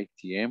the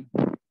ATM?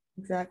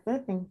 Exactly,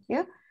 thank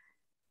you.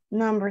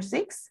 Number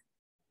 6.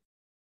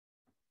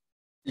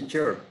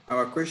 Teacher, I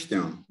have a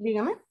question.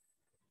 Dígame.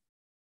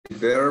 The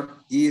verb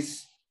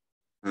is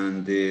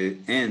and the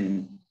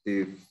end,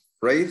 the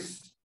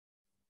phrase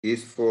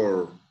is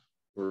for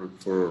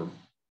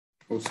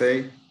o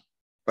sea,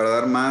 para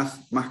dar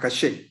más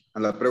caché a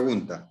la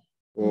pregunta.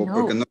 O No.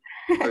 porque no.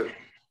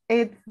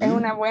 Es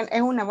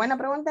una buena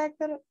pregunta,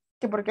 Héctor,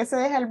 que por qué se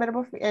deja el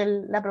verbo,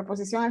 la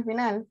preposición al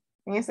final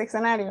en este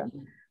escenario.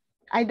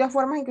 Hay dos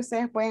formas en que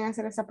ustedes pueden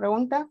hacer esa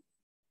pregunta.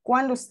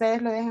 Cuando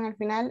ustedes lo dejan al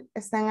final,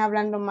 están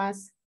hablando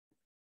más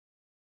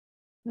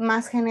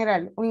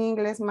general, un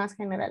inglés más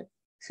general.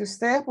 Si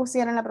ustedes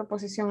pusieran la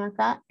preposición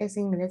acá, es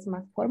inglés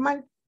más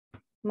formal.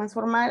 Más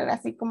formal,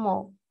 así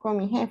como con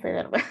mi jefe,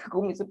 ¿verdad?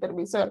 Con mi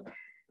supervisor.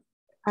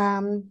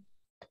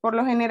 Por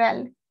lo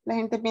general, la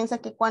gente piensa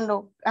que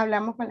cuando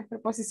hablamos con las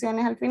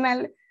preposiciones al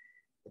final,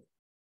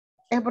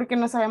 es porque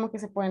no sabemos que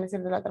se pueden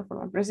decir de la otra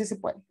forma, pero sí se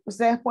puede.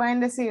 Ustedes pueden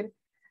decir,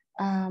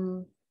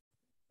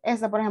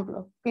 esta por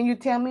ejemplo, can you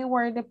tell me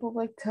where the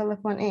public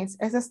telephone is?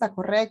 Esa está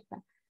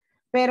correcta,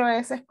 pero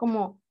esa es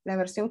como la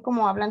versión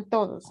como hablan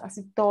todos,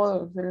 así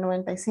todos, el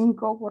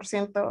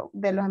 95%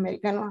 de los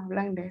americanos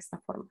hablan de esta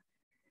forma.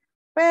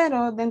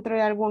 Pero dentro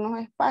de algunos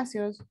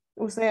espacios,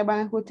 ustedes van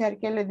a escuchar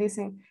que les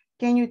dicen,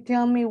 can you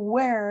tell me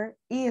where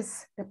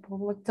is the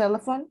public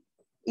telephone?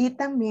 Y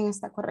también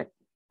está correcto.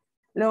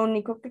 Lo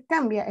único que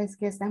cambia es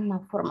que esta es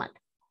más formal.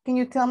 Can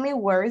you tell me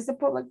where is the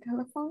public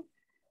telephone?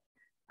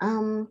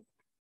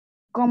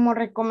 Como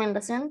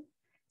recomendación,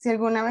 si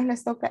alguna vez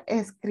les toca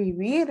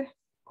escribir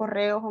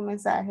correos o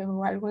mensajes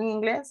o algo en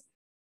inglés,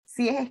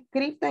 si es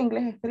escrito,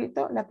 inglés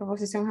escrito, la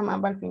preposición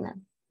jamás va al final.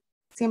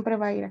 Siempre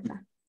va a ir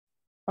acá.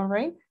 All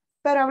right?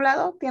 Pero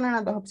hablado, tienen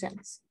las dos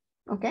opciones.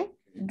 Okay?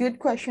 Good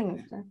question,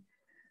 Victor.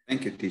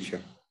 Thank you, teacher.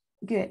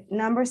 Good.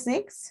 Number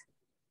 6.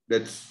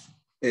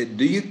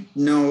 Do you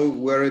know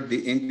where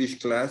the English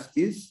class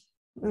is?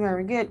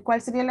 Very good.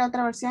 ¿Cuál sería la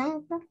otra versión,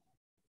 Victor?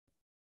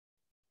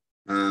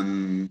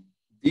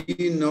 Do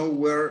you know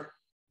where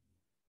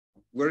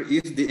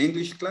is the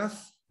English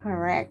class?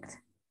 Correct.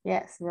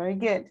 Yes, very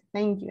good.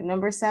 Thank you.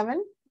 Number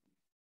 7.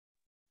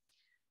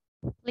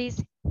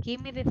 Please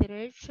give me the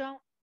direction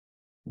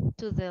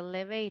to the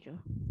elevator.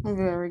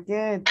 Very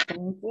good.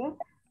 Thank you.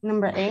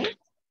 Number 8.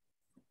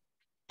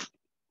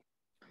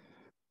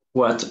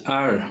 What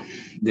are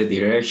the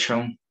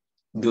direction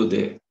to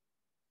the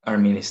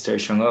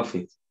administration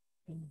office?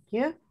 Thank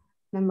you.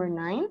 Number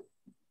 9.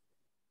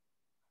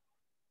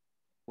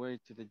 Way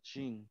to the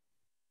gym.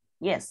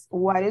 Yes.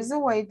 What is the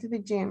way to the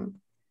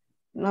gym?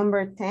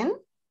 Number 10.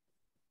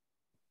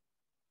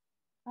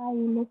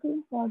 I'm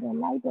looking for the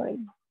library.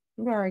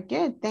 Very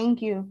good.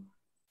 Thank you.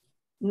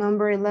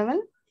 Number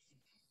 11.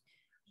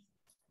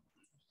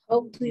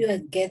 How do you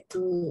get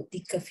to the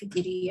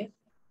cafeteria?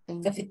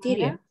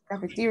 Cafeteria.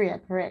 Cafeteria,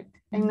 correct.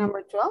 And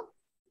number 12.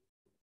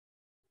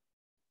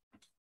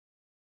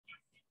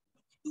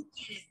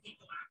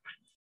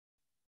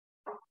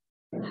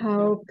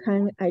 How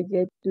can I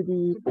get to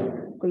the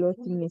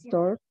clothing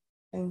store?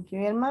 Thank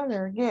you, Elma.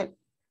 Very good.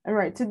 All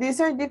right. So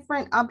these are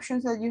different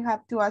options that you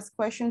have to ask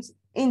questions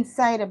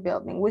inside a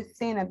building,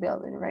 within a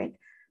building, right?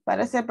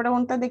 Para hacer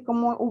preguntas de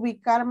cómo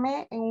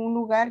ubicarme en un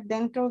lugar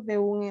dentro de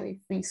un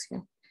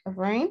edificio. All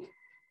right.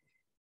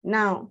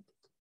 Now,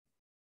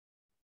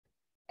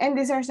 and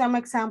these are some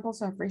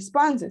examples of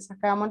responses.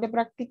 Acabamos de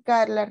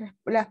practicar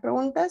las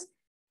preguntas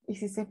y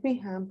si se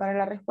fijan, para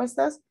las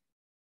respuestas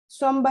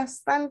son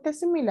bastante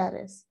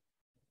similares.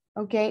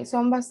 Ok,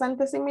 son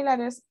bastante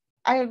similares.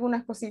 Hay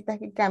algunas cositas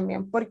que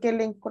cambian porque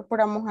le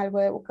incorporamos algo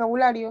de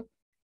vocabulario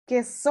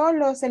que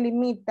solo se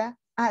limita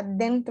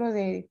adentro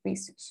de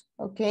edificios,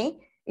 ¿ok?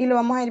 Y lo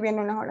vamos a ir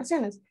viendo en las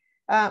oraciones.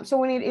 So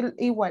we need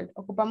igual,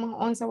 ocupamos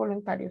 11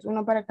 voluntarios,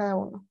 uno para cada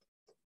uno.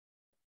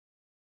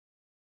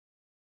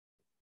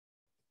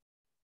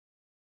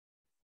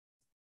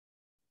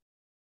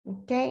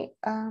 Okay,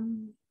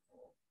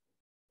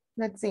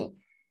 let's see.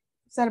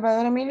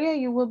 Salvador Emilio,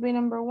 you will be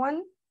number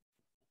 1.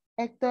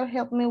 Hector,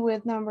 help me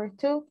with number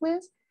 2,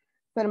 please.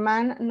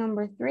 Ferman,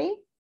 number 3.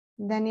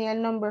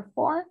 Daniel, number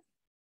 4.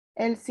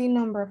 Elsie,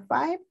 number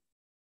 5.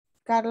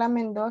 Carla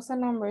Mendoza,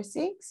 number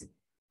 6.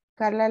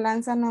 Carla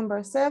Lanza,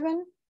 number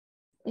 7.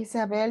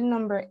 Isabel,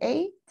 number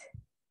 8.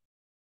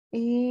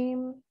 Y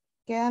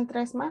quedan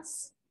 3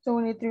 más. So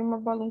we need 3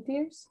 more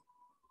volunteers.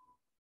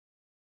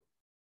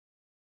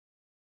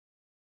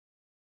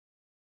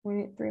 We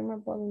need 3 more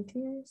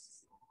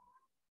volunteers.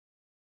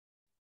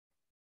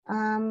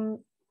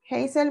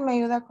 Hazel, ¿me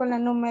ayuda con la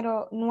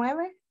número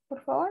 9,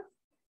 por favor?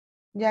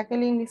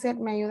 Jacqueline Lizette,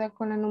 ¿me ayuda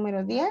con la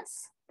número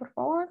 10, por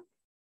favor?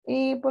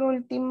 Y por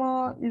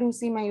último,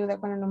 Lucy, ¿me ayuda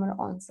con la número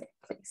 11,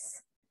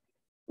 please?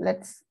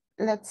 Let's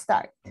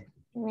start.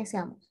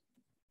 Iniciamos.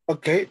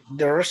 Okay,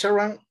 the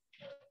restaurant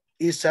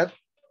is at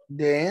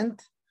the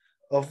end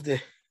of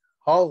the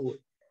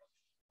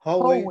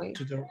hallway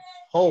to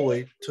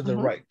the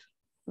right.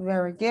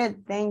 Very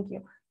good, thank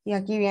you. Y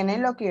aquí viene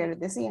lo que yo les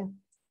decía.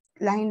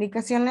 Las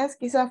indicaciones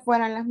quizás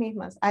fueran las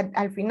mismas.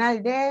 Al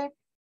final de,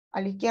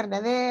 a la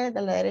izquierda de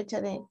la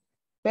derecha de.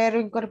 Pero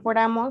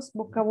incorporamos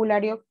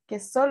vocabulario que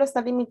solo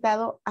está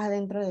limitado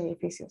adentro de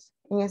edificios.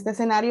 En este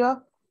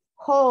escenario,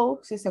 hall,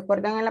 si se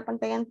acuerdan en la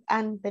pantalla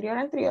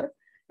anterior,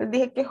 les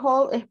dije que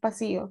hall es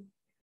pasillo.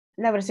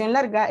 La versión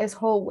larga es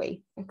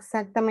hallway,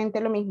 exactamente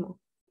lo mismo.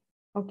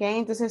 Ok,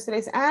 entonces se le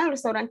dice, el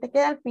restaurante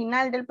queda al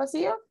final del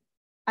pasillo,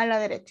 a la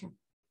derecha.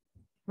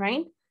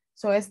 Right?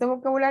 So este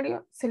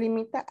vocabulario se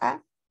limita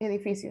a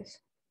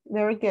edificios.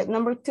 Very good.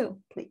 Number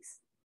 2, please.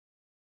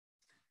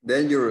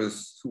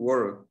 Dangerous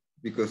word,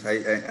 because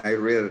I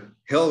read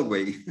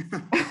hallway.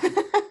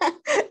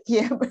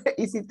 Yeah, but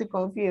easy to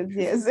confuse,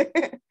 yes.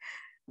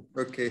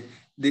 Okay,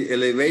 the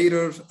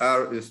elevators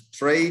are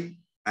straight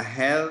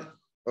ahead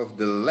of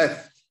the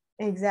left.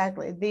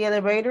 Exactly, the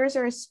elevators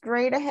are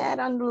straight ahead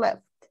on the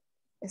left.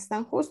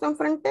 Están justo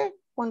enfrente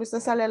cuando usted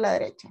sale a la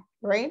derecha,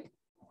 right?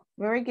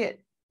 Very good.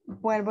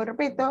 Vuelvo y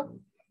repito,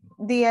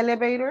 the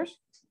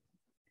elevators,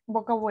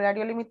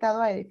 vocabulario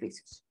limitado a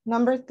edificios.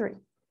 Number 3.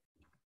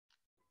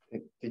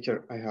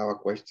 Teacher, I have a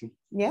question.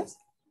 Yes.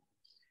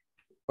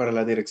 Para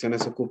las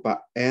direcciones se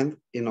ocupa and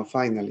y no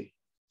finally.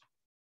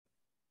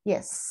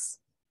 Yes.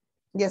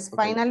 Yes,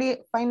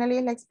 Okay. finally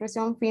es la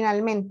expresión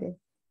finalmente.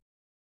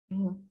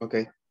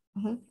 Okay.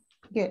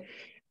 Good.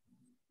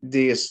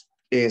 This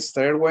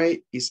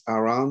stairway is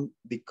around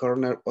the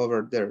corner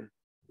over there.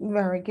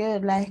 Very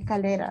good. La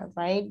escalera,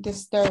 right? The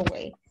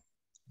stairway.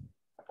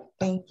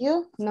 Thank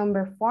you.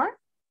 Number 4.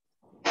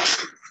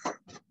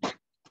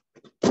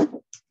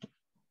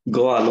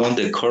 Go along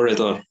the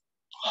corridor,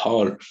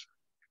 hall.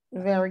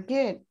 Very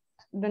good.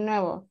 De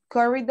nuevo,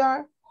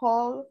 corridor,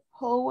 hall,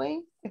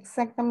 hallway,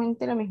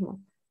 exactamente lo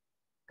mismo.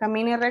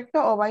 Camine recto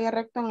o vaya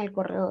recto en el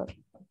corredor.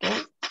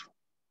 Okay.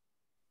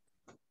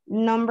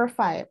 Number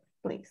 5,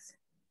 please.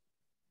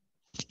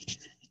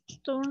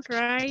 Turn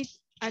right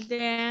at the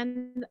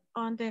end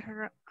on the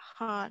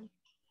hall.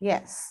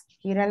 Yes.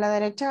 Gira a la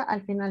derecha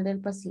al final del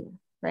pasillo,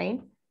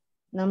 right?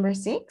 Number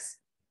 6.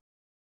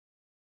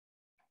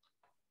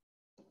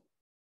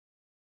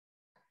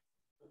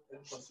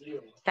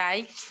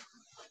 Take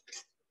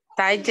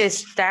the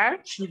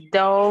stairs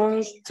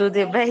down to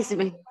the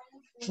basement.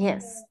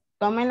 Yes.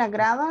 Tome las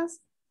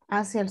gradas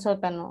hacia el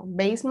sótano.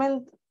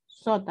 Basement,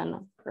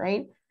 sótano,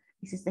 right?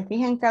 Y si se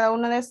fijan, cada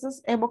uno de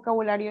estos es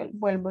vocabulario,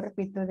 vuelvo y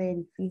repito, de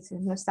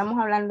edificios. No estamos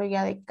hablando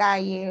ya de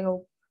calle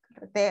o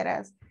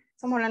carreteras.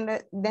 Estamos hablando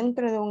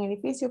dentro de un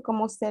edificio,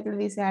 como usted le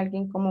dice a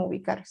alguien cómo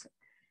ubicarse.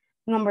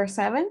 Number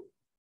 7.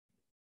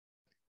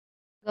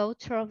 Go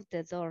through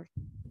the door.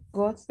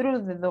 Go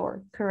through the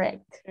door,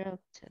 correct.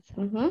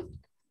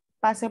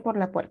 Pase por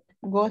la puerta.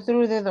 Go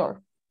through the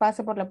door.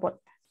 Pase por la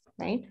puerta,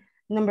 right?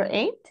 Number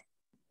 8.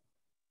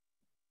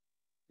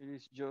 It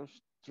is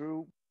just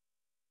through,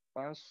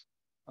 pass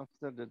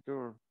after the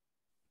door.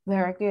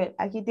 Very good.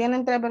 Aquí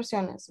tienen 3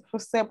 versiones.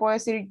 Usted puede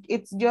decir,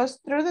 it's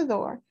just through the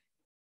door,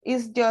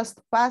 it's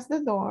just past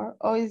the door,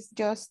 o it's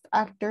just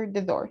after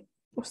the door.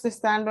 Usted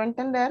está dando a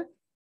entender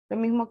lo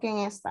mismo que en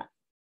esta.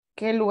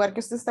 Que el lugar que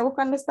usted está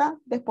buscando está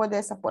después de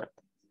esa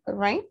puerta. All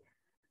right?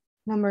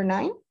 Number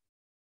 9.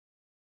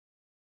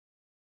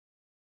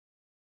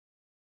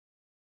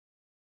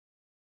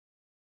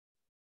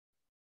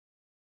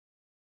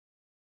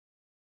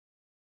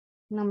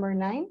 Number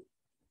 9.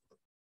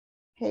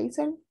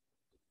 Hazel.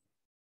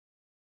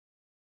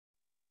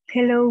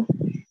 Hello.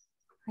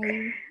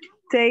 Hi.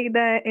 Take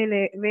the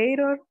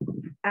elevator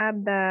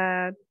at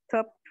the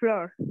top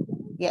floor.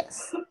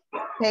 Yes.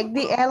 Take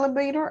the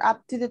elevator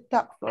up to the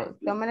top floor.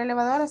 Toma el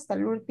elevador hasta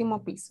el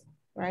último piso.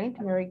 Right?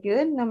 Very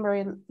good.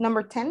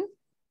 Number 10.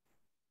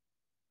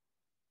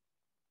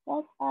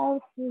 Walk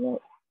out to the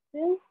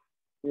fifth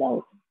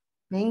floor.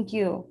 Thank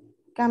you.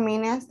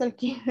 Camine hasta el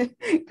quinto,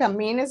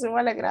 camine,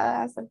 suba la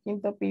grada hasta el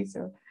quinto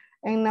piso.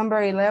 And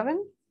number 11.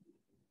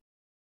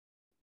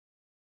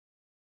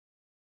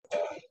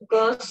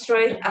 Go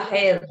straight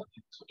ahead.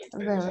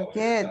 Very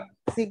good.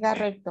 Siga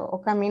recto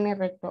o camine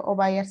recto o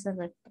váyase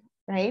recto,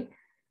 right?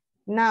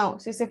 Now,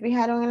 si se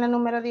fijaron en la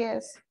número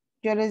 10,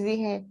 yo les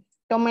dije,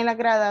 tome las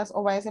gradas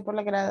o váyase por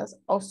las gradas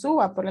o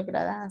suba por las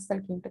gradas hasta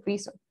el quinto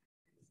piso.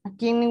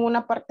 Aquí en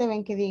ninguna parte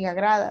ven que diga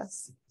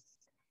gradas,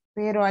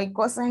 pero hay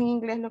cosas en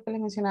inglés, lo que les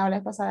mencionaba la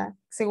vez pasada,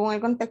 según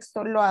el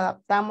contexto lo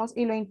adaptamos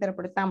y lo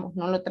interpretamos,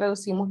 no lo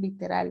traducimos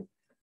literal.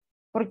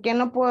 ¿Por qué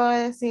no puedo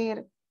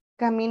decir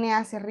camine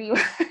hacia arriba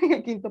en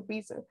el quinto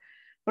piso?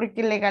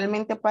 Porque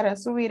legalmente para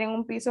subir en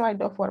un piso hay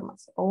dos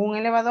formas, o un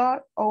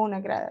elevador o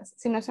unas gradas.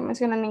 Si no se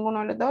menciona ninguno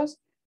de los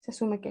dos, se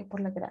asume que es por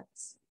las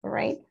gradas,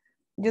 right?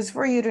 Just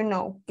for you to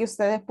know, que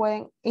ustedes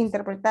pueden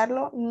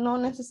interpretarlo, no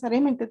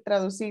necesariamente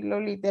traducirlo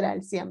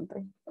literal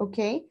siempre,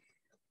 ¿ok?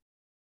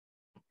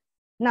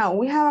 Now,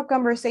 we have a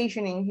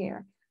conversation in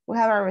here. We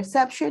have a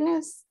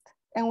receptionist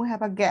and we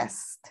have a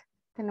guest.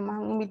 Tenemos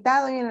un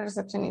invitado y una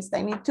recepcionista.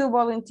 I need 2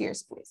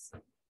 volunteers, please.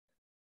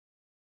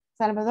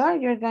 Salvador,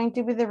 you're going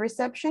to be the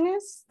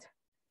receptionist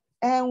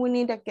and we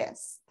need a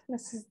guest.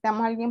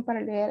 Necesitamos a alguien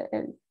para leer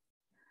el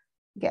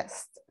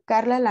guest.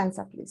 Carla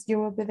Lanza, please. You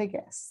will be the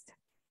guest.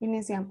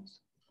 Iniciamos.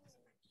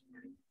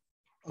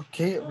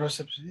 Okay,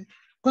 receptionist.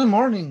 Good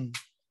morning.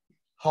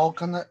 How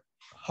can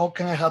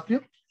I help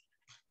you?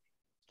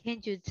 Can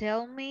you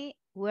tell me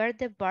where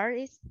the bar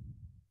is?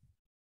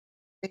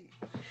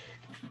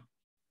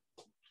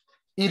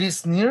 It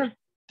is near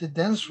the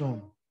dance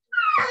room.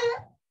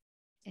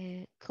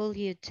 Could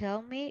you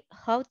tell me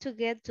how to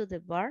get to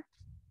the bar?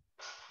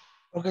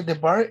 Okay, the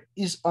bar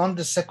is on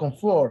the 2nd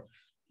floor.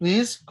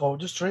 Please go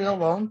straight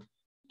along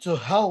to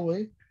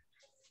hallway.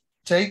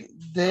 Take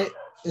the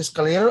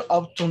escalator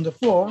up to the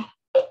floor.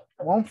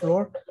 1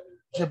 floor.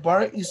 The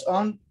bar is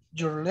on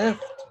your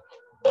left.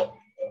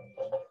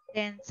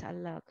 Thanks a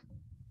lot.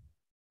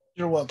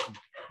 You're welcome.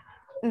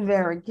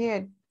 Very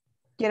good.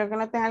 Quiero que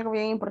noten algo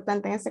bien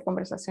importante en esta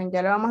conversación.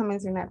 Ya lo vamos a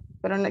mencionar,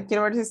 pero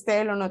quiero ver si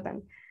ustedes lo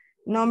notan.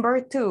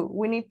 Number 2,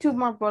 we need 2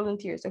 more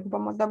volunteers.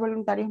 Ocupamos 2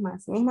 voluntarios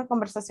más. Misma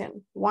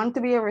conversación. One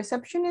to be a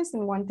receptionist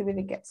and one to be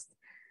the guest.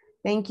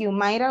 Thank you.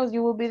 Mayra,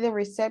 you will be the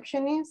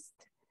receptionist.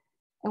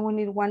 And we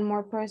need 1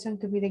 more person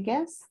to be the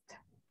guest.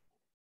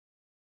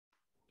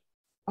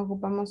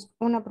 Ocupamos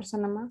una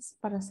persona más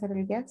para ser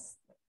el guest.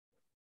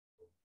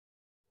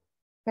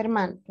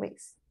 Ferman,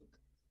 please.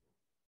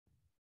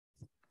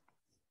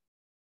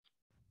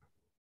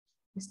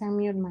 Está en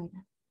mute,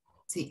 Mayra.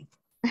 Sí.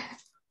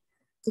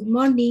 Good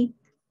morning.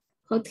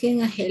 How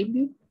can I help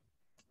you?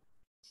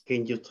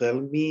 Can you tell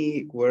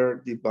me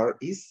where the bar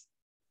is?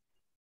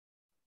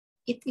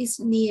 It is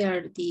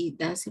near the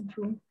dancing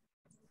room.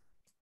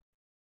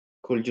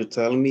 Could you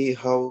tell me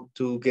how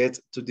to get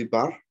to the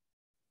bar?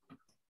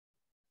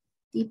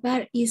 The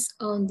bar is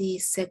on the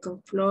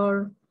 2nd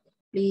floor.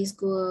 Please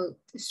go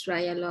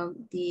straight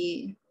along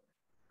the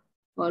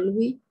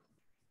hallway.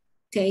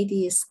 Take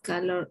the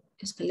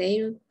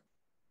escalator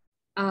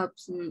up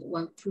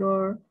 1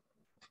 floor.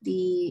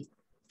 The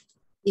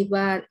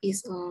bar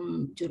is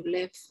on your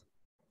left.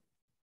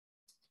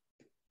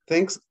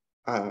 Thanks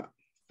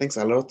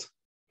a lot.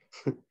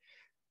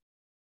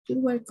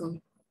 You're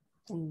welcome.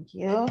 Thank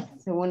you.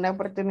 Segunda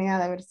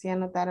oportunidad, a ver si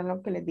anotaron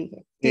lo que les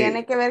dije.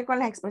 Tiene que ver con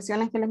las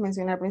expresiones que les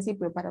mencioné al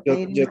principio para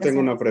pedir Yo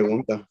tengo una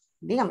pregunta.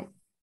 Dígame.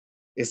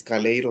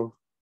 Escalator.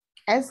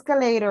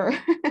 Escalator.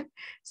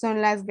 Son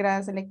las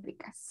gradas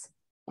eléctricas.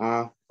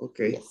 Ah, ok.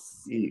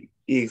 Yes.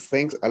 Y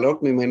thanks a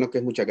lot, me imagino que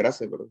es muchas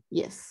gracias, bro.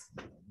 Yes.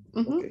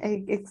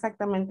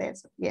 Exactamente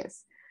eso.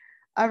 Yes.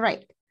 All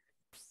right.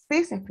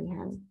 Si se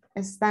fijan,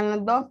 están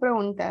las 2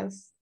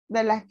 preguntas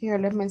de las que yo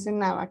les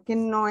mencionaba, que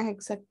no es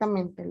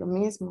exactamente lo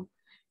mismo.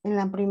 En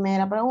la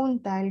primera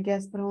pregunta, el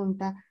guest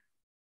pregunta,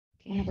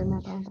 en la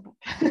primera pregunta,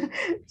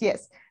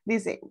 yes,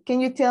 dice, can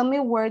you tell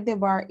me where the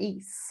bar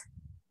is?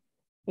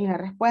 Y la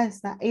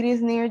respuesta, it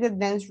is near the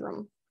dance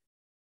room.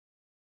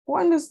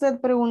 Cuando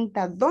usted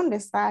pregunta dónde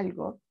está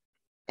algo,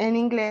 en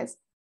inglés,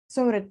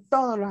 sobre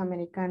todo los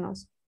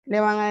americanos, le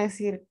van a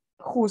decir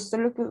justo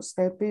lo que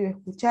usted pidió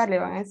escuchar. Le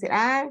van a decir,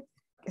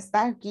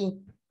 está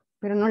aquí,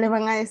 pero no le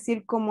van a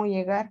decir cómo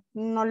llegar,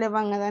 no le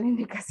van a dar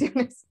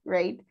indicaciones,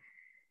 right?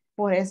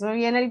 Por eso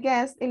viene el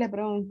guest y le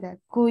pregunta,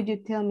 could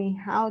you tell me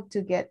how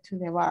to get to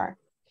the bar?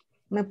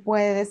 Me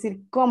puede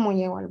decir cómo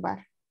llego al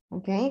bar,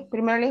 ¿ok?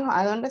 Primero le dijo,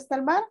 ¿a dónde está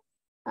el bar?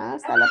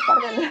 Está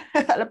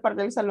a la par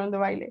del salón de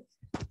baile.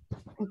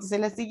 Entonces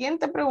la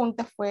siguiente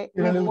pregunta fue,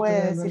 ¿me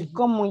puede decir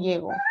cómo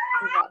llego?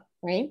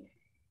 ¿Right?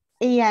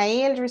 Y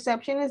ahí el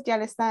receptionist ya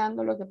le está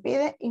dando lo que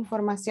pide,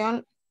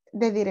 información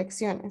de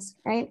direcciones.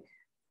 Right?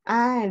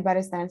 El bar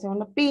está en el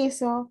 2º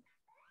piso,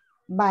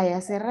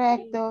 váyase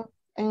recto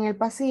en el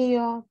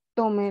pasillo,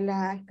 tome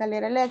la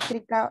escalera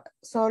eléctrica,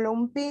 solo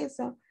un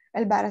piso,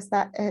 el bar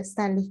está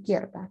a la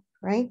izquierda.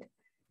 Right?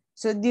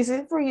 So this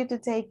is for you to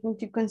take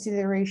into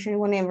consideration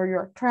whenever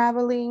you're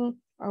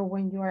traveling or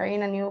when you are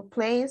in a new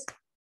place.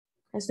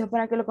 Esto es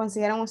para que lo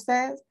consideren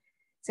ustedes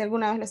Si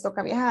alguna vez les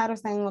toca viajar o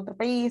están en otro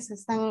país,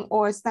 están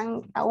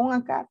aún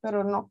acá,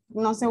 pero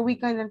no se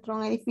ubican dentro de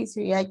un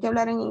edificio y hay que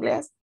hablar en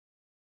inglés,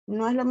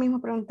 no es lo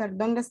mismo preguntar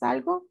dónde está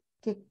algo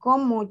que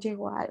cómo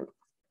llegó a algo,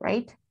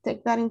 right?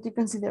 Take that into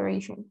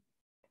consideration,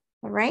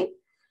 all right?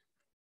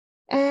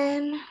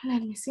 And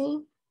let me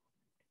see,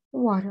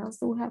 what else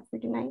do we have for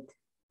tonight?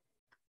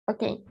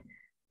 Okay,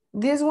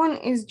 this one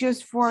is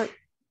just for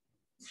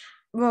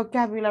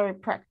vocabulary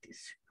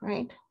practice,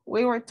 right?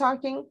 We were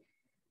talking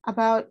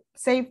about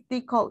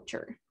safety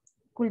culture,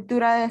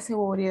 cultura de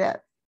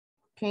seguridad,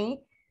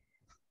 okay?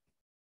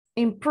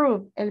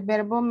 Improve, el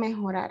verbo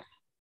mejorar.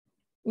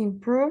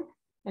 Improve,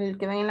 el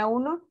que ven en la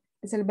 1,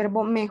 es el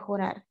verbo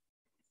mejorar.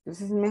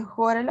 Entonces,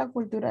 mejora la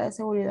cultura de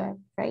seguridad,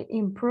 right?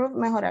 Improve,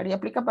 mejorar, y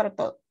aplica para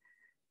todo.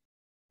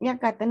 Y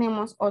acá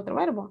tenemos otro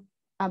verbo,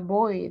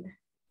 avoid,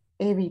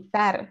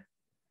 evitar.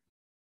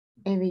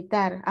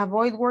 Evitar,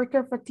 avoid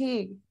worker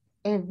fatigue,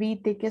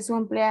 evite que su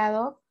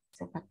empleado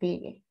se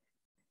fatigue.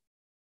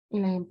 Y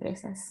las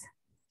empresas.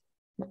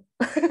 No.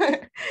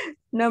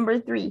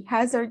 Number 3,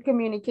 hazard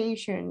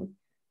communication.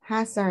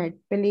 Hazard,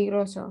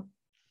 peligroso.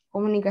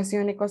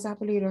 Comunicación de cosas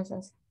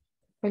peligrosas.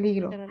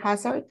 Peligro.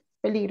 Hazard,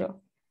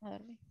 peligro.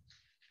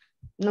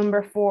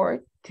 Number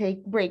 4,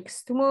 take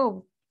breaks to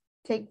move.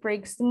 Take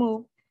breaks to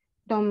move.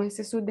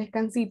 Tómese sus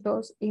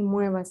descansitos y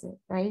muévase,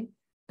 right?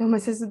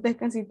 Tómese sus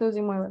descansitos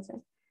y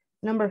muévase.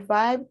 Number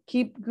 5,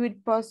 keep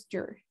good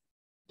posture.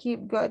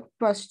 Keep good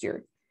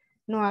posture.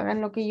 No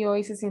hagan lo que yo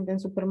y se sienten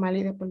súper mal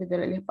y después les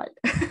duele la espalda.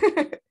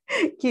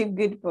 Keep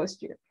good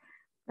posture.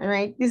 All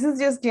right, this is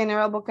just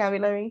general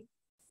vocabulary.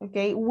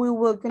 Okay, we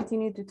will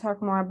continue to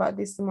talk more about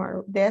this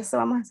tomorrow. De eso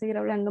vamos a seguir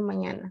hablando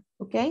mañana.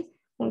 Okay,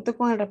 junto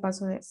con el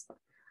repaso de esto.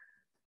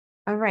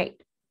 All right,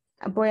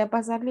 voy a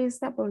pasar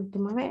lista por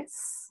última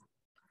vez.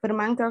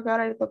 Fermán, creo que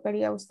ahora le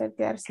tocaría a usted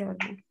quedarse,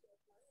 ¿verdad?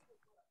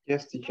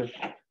 Yes, teacher.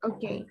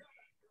 Okay.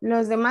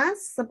 Los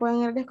demás se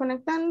pueden ir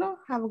desconectando.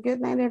 Have a good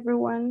night,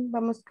 everyone.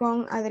 Vamos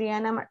con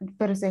Adriana,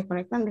 pero se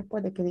desconectan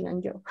después de que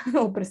digan yo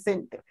o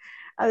presente.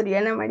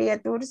 Adriana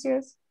María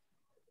Turcios.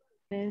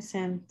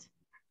 Present.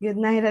 Good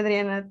night,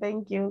 Adriana.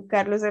 Thank you.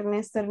 Carlos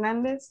Ernesto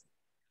Hernández.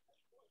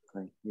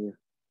 Thank you.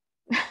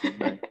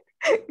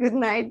 Good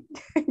night.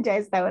 Ya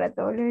está ahora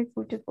todos los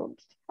escuchos,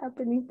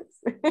 apenitas.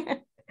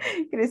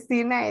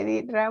 Cristina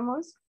Edith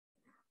Ramos.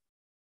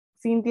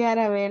 Cintia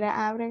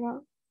Aravera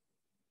Ábrego.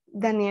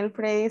 Daniel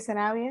Freddy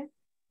Sarabia.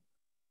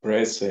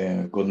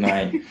 Present. Good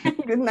night.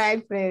 Good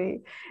night,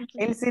 Freddy.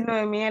 Elsie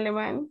Noemí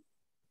Alemán.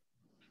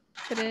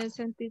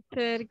 Present,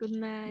 teacher. Good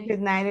night. Good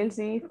night,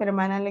 Elsie.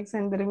 Ferman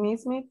Alexander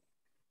Mismith.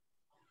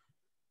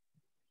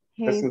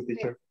 Present,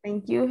 teacher.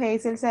 Thank you.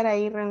 Hazel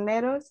Saraí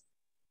Renderos.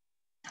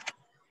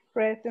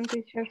 Present,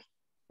 teacher.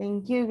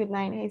 Thank you. Good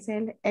night,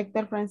 Hazel.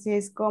 Héctor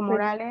Francisco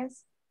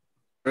Morales.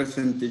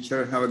 Present,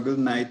 teacher. Have a good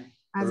night,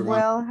 As everyone.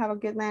 well. Have a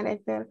good night,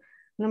 Héctor.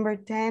 Number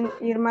 10,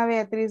 Irma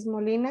Beatriz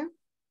Molina.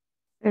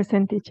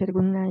 Present, teacher.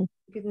 Good night.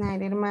 Good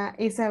night, Irma.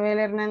 Isabel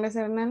Hernández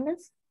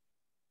Hernández.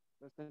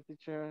 Present,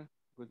 teacher.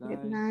 Good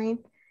night. Good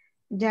night.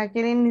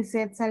 Jacqueline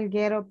Lisette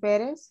Salguero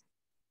Pérez.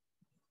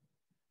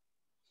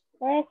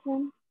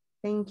 Present.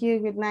 Thank you.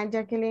 Good night,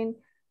 Jacqueline.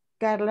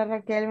 Carla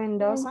Raquel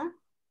Mendoza.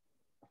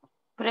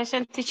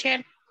 Present,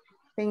 teacher.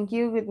 Thank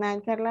you. Good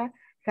night, Carla.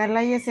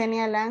 Carla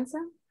Yesenia Lanza.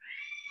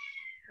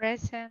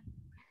 Present.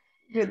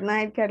 Good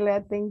night,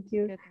 Carla. Thank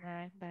you. Good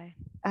night. Bye.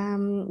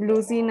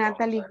 Lucy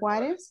Natalie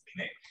Juárez.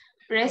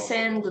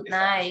 Present, good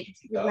night.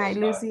 Good night,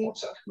 Lucy.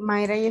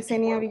 Mayra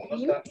Yesenia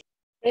Vigil.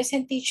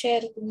 Present,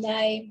 teacher. Good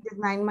night. Good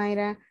night,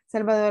 Mayra.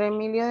 Salvador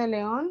Emilio de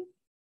León.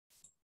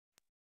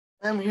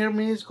 I'm here,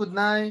 miss. Good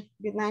night.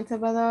 Good night,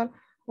 Salvador.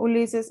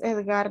 Ulises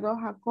Edgardo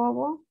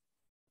Jacobo.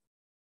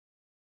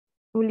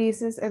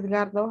 Ulises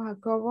Edgardo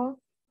Jacobo.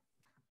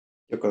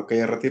 Yo creo que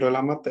ya retiró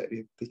la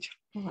materia, teacher.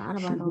 Qué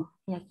bárbaro.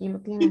 Y aquí lo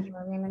tienen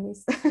todavía en la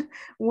lista.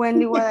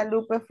 Wendy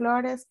Guadalupe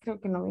Flores, creo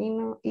que no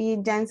vino.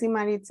 Y Yancy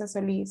Maritza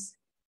Solís.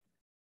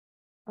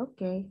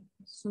 Ok,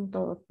 son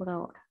todos por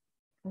ahora.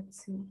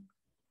 Let's see.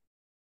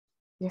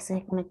 Ya se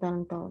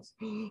desconectaron todos.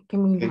 Qué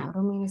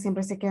milagro, mire,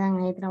 siempre se quedan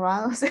ahí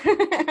trabados.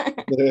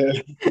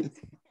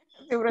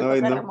 Siempre No,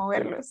 toca no.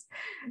 removerlos.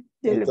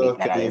 Yo Y le vi todos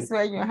cara de querían.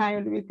 sueño, ajá,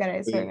 yo le vi cara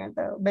de Sí. sueño,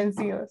 todos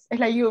vencidos. Es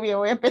la lluvia,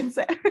 voy a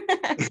pensar.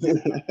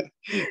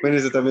 Bueno,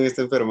 ese también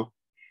está enfermo.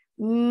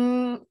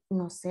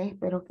 No sé,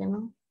 espero que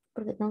no,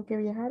 porque tengo que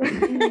viajar.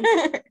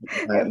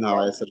 No,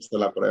 va a hacerse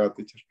la prueba,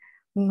 teacher.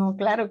 No,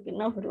 claro que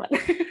no, pero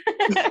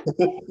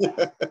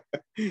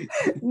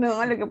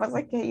no, lo que pasa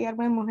es que ayer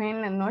me mojé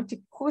en la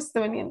noche, justo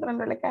venía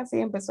entrando a la casa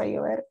y empezó a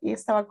llover y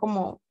estaba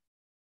como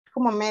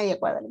a media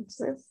cuadra,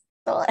 entonces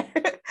toda.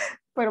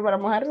 Pero para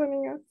mojarse,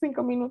 niños,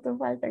 5 minutos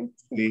faltan.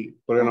 Sí,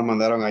 porque nos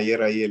mandaron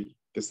ayer ahí el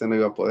que usted no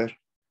iba a poder.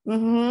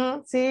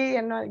 Sí,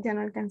 ya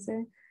no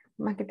alcancé.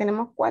 Más que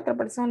tenemos 4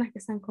 personas que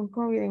están con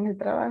COVID en el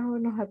trabajo,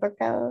 nos ha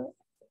tocado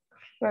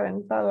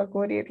reventado a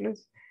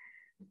cubrirlos.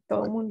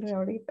 Todo el mundo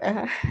ahorita,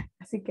 ajá.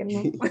 Así que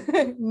no,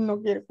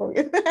 no quiero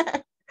COVID.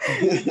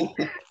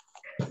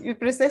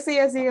 Pero usted sí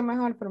ya sigue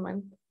mejor,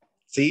 Ferman.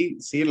 Sí,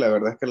 la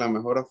verdad es que la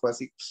mejora fue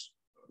así,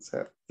 O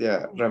sea,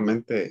 ya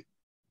realmente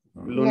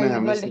Le lunes a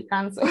ayudó mí el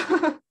descanso.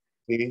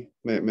 sí,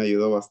 me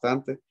ayudó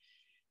bastante.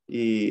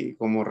 Y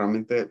como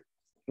realmente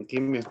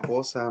aquí mi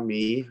esposa, mi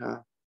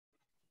hija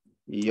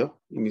y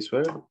yo y mi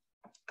suegro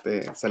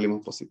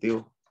salimos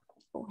positivos.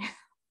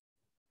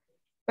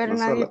 Pero No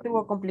nadie solo,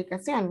 tuvo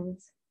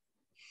complicaciones.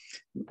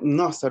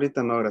 no, hasta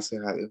ahorita no,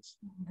 gracias a Dios.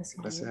 Gracias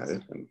a Gracias a Dios.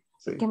 Dios. Que no.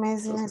 Sí. ¿Qué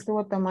medicinas Entonces,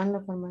 estuvo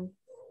tomando, Germán?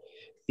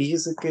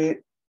 fíjese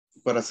que,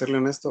 para serle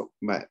honesto,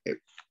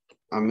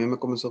 a mí me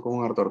comenzó con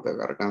un ardor de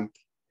garganta.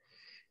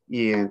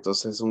 Y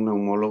entonces un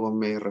neumólogo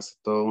me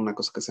recetó una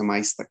cosa que se llama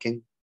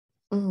Istaken.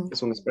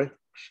 Es un spray.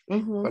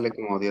 Vale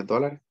como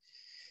 $10.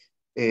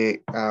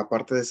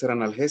 Aparte de ser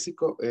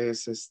analgésico,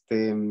 es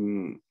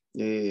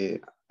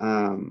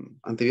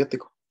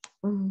antibiótico.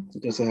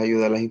 Entonces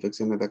ayuda a las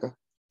infecciones de acá.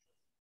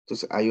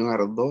 Entonces hay un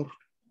ardor.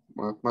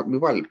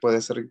 Igual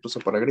puede ser incluso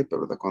para gripe,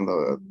 ¿verdad?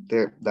 Cuando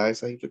te da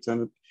esas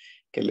infecciones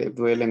que le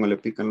duelen o le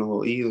pican los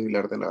oídos y le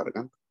arde la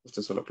garganta,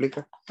 usted se lo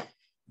aplica.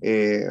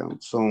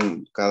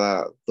 Son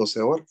cada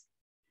 12 horas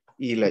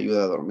y le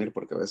ayuda a dormir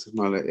porque a veces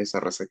esa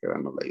resequedad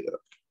no le ayuda.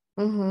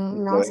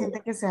 No,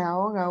 siente que se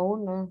ahoga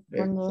uno.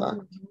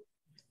 Exacto.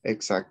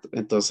 Exacto.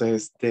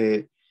 Entonces,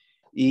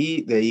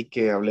 y de ahí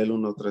que hablé el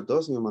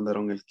 132 y me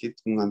mandaron el kit,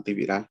 un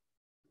antiviral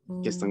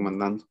que están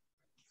mandando.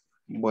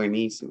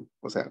 Buenísimo.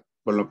 O sea,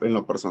 en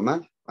lo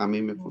personal, a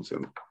mí me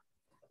funcionó.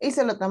 Y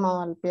se lo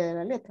tomado al pie de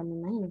la letra, me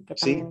imagino. Que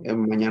Sí,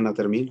 también... mañana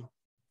termino.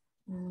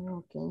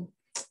 Ok.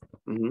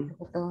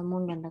 Porque todo el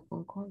mundo anda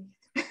con COVID.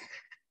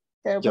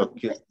 Pero Yo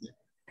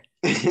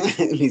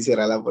le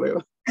hiciera la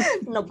prueba.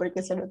 no,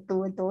 porque se lo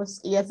tuve todos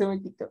y ya se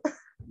me quitó.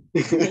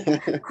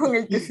 Con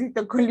el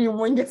tecito con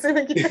limón ya se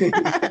me quitó.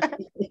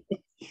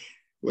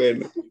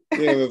 Bueno,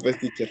 dígame pues,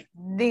 teacher.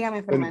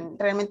 Dígame, Fermán,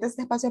 realmente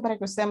este espacio es para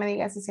que usted me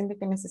diga si siente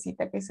que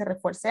necesita que se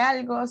refuerce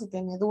algo, si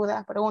tiene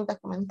dudas, preguntas,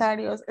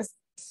 comentarios.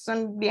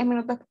 Son 10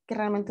 minutos que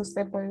realmente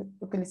usted puede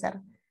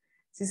utilizar.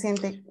 Si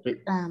siente,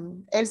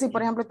 él sí,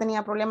 por ejemplo,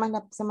 tenía problemas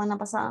la semana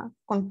pasada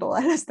con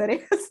todas las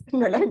tareas,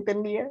 no las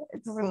entendía.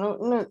 Entonces,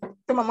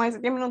 tomamos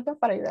esos 10 minutos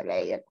para ayudarle a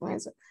ella con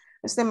eso.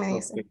 Usted me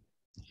dice. Okay.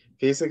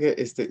 Fíjese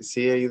que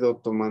sí he ido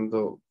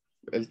tomando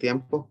el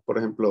tiempo. Por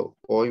ejemplo,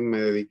 hoy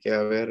me dediqué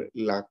a ver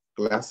la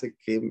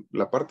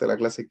parte de la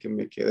clase que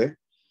me quedé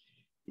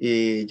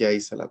y ya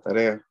hice la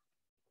tarea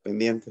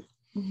pendiente.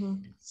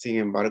 Sin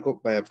embargo,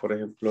 vaya, por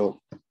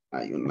ejemplo,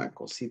 hay una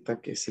cosita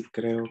que sí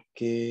creo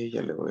que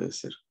ya le voy a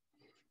decir.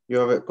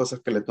 Yo a ver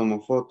cosas que le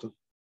tomo fotos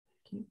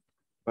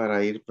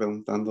para ir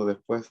preguntando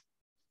después.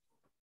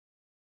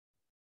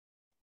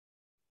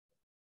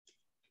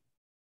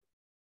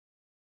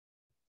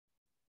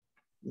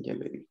 Ya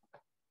le digo.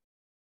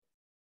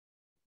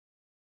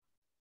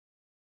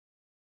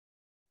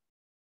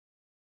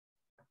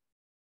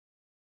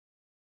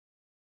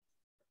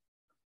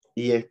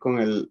 Y es con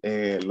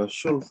los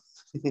shoes.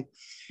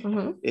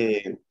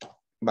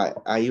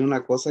 Hay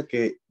una cosa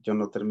que yo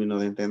no termino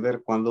de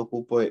entender. Cuando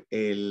ocupo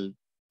el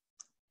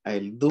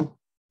do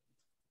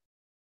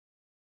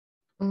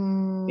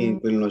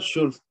en los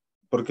should,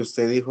 porque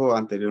usted dijo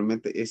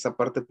anteriormente esa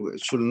parte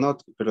should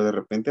not, pero de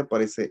repente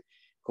aparece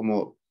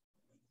como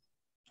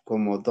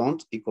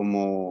don't y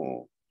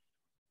como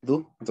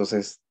do.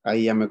 Entonces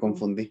ahí ya me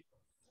confundí.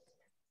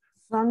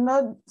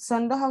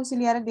 Son dos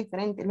auxiliares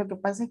diferentes. Lo que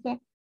pasa es que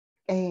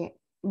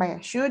vaya,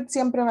 should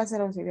siempre va a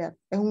ser auxiliar.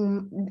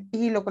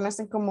 Y lo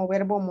conocen como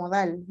verbo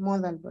modal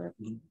verb,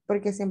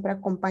 porque siempre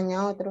acompaña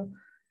a otro.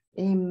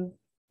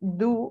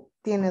 Do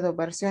tiene dos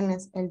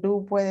versiones. El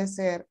do puede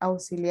ser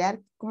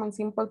auxiliar como en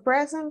simple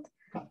present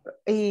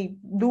y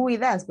do y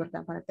das,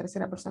 ¿verdad? Para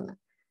tercera persona.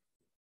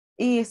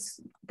 Y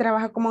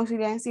trabaja como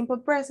auxiliar en simple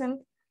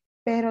present,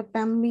 pero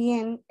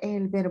también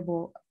el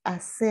verbo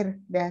hacer,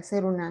 de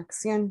hacer una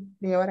acción,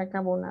 de llevar a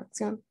cabo una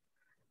acción.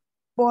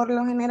 Por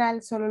lo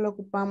general, solo lo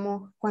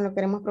ocupamos cuando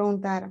queremos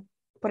preguntar,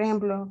 por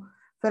ejemplo,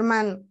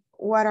 Ferman,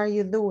 what are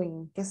you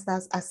doing? ¿Qué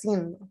estás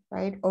haciendo?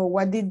 Right? O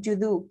what did you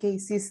do? ¿Qué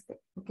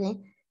hiciste?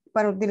 Okay?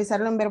 Para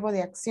utilizarlo en verbo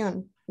de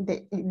acción,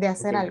 de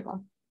hacer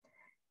algo.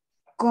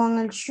 Con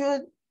el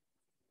should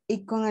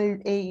y con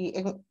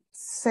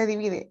se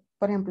divide,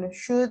 por ejemplo,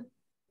 should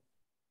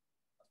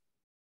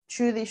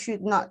y should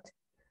not.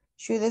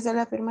 Should es el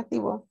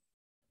afirmativo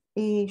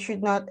y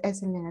should not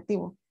es el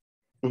negativo.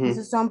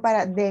 Esos son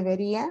para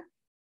debería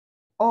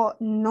o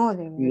no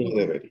debería. No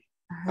debería.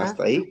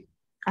 Hasta ahí.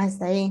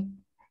 Hasta ahí.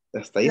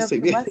 Hasta ahí Lo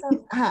estoy que bien.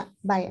 pasa,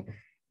 vaya.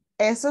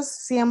 Esos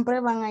siempre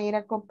van a ir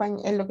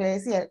acompañados. En lo que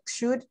decía,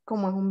 should,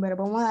 como es un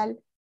verbo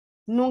modal,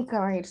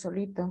 nunca va a ir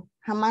solito.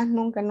 Jamás,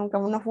 nunca, nunca.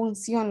 No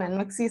funciona, no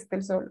existe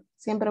el solo.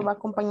 Siempre va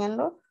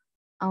acompañando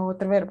a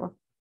otro verbo.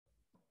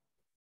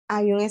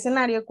 Hay un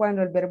escenario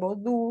cuando el verbo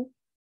do,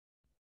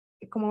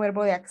 como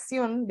verbo de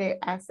acción, de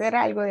hacer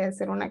algo, de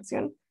hacer una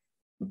acción,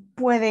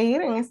 puede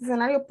ir, en ese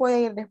escenario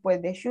puede ir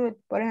después de should.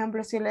 Por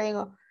ejemplo, si le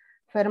digo,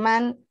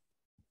 Ferman,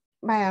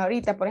 vaya,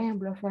 ahorita, por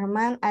ejemplo,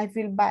 Ferman, I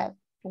feel bad.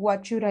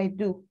 What should I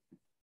do?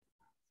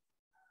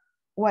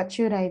 What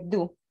should I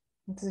do?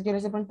 Entonces yo le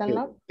estoy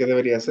preguntando. ¿Qué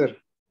debería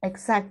hacer?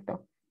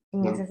 Exacto.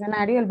 En ese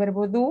escenario, el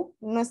verbo do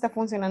no está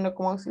funcionando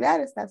como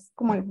auxiliar, está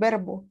como el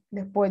verbo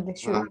después de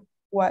should.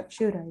 What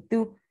should I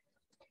do?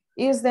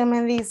 Y usted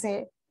me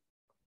dice,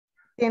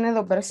 tiene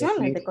dos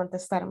versiones de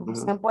contestarme.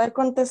 Usted puede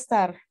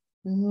contestar,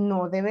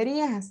 no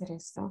deberías hacer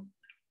esto.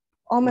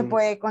 O me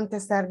puede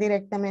contestar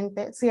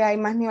directamente, si hay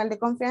más nivel de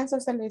confianza,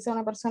 usted le dice a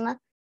una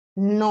persona,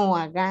 no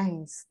haga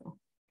esto,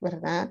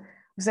 ¿verdad?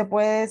 Usted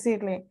puede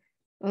decirle,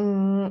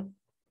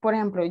 por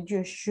ejemplo,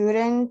 you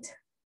shouldn't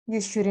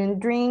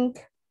drink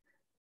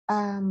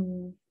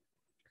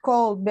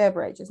cold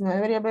beverages. No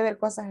debería beber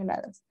cosas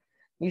heladas.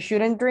 You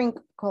shouldn't drink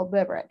cold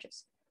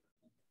beverages.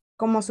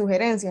 Como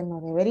sugerencia, no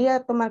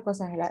debería tomar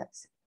cosas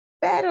heladas.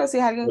 Pero si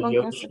es alguien con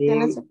quien usted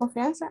tiene su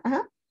confianza,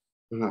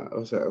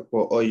 o sea,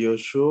 o you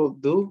should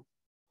do,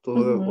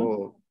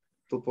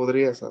 tú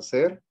podrías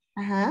hacer,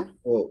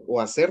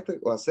 o hacerte,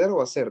 o hacer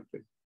o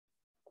hacerte.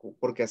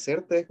 Porque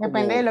hacerte es como...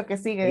 Depende de lo que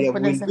sigue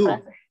después de esa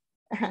frase.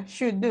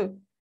 Should do.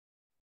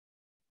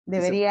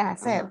 Deberías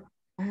hacer.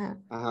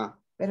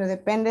 Pero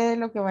depende de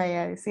lo que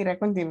vaya a decir a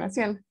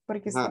continuación.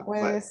 Porque usted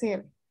puede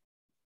decir,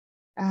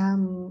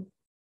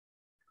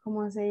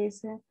 ¿cómo se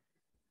dice?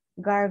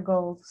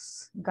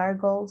 Gargles.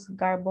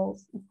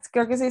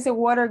 Creo que se dice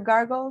water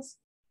gargles.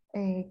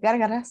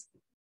 Gárgaras.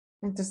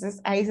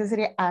 Entonces ahí se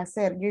sería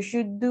hacer. You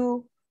should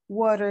do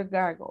water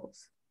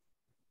gargles.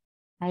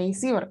 Ahí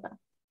sí, ¿verdad?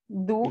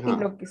 Do y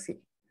lo que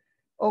sí.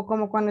 O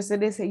como cuando se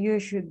dice you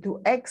should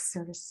do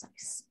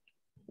exercise.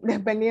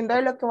 Dependiendo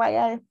de lo que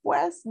vaya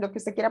después, lo que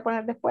usted quiera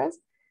poner después,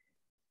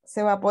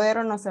 se va a poder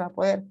o no se va a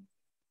poder.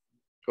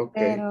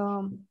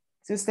 Pero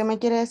si usted me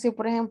quiere decir,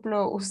 por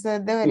ejemplo,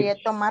 usted debería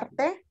tomar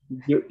té.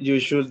 You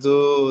should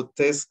do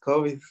test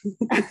COVID.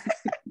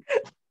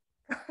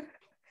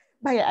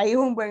 Vaya, ahí es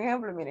un buen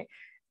ejemplo, mire.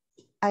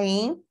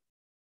 Ahí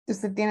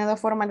usted tiene dos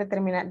formas de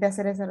terminar, de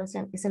hacer esa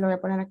oración y se lo voy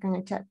a poner acá en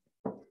el chat.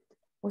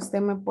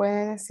 Usted me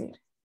puede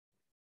decir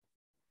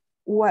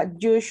what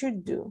you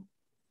should do.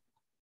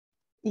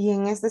 Y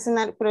en este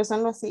escenario, pero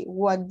usando así,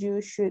 what you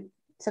should.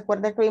 ¿Se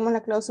acuerda que vimos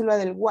la cláusula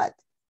del what?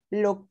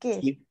 Lo que.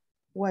 Sí.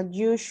 What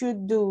you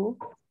should do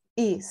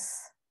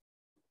is.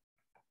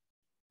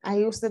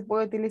 Ahí usted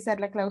puede utilizar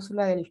la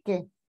cláusula del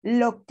que.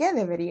 Lo que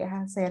deberías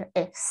hacer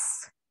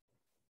es.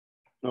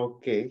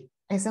 Ok.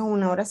 Esa es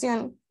una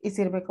oración y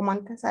sirve como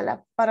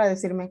antesala para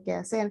decirme qué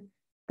hacer.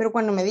 Pero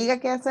cuando me diga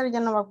qué hacer, ya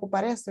no va a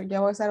ocupar esto.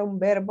 Ya voy a usar un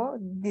verbo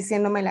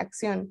diciéndome la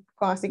acción.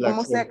 Así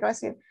como usted acaba de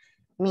decir.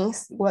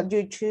 Means what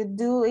you should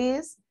do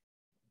is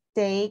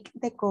take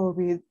the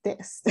COVID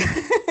test.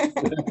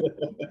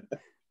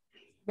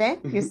 ¿Ve?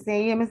 Y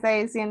usted ya me está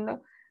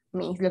diciendo,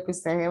 Miss, lo que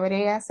usted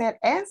debería hacer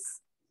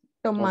es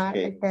tomar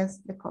el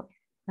test de COVID.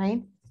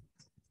 ¿Right?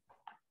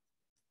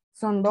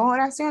 Son dos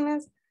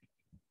oraciones,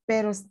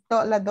 pero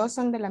las dos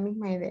son de la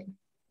misma idea.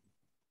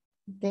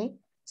 ¿Ok?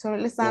 Solo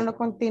le está dando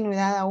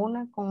continuidad a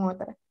una con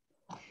otra.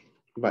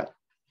 Vale.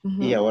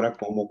 Y ahora,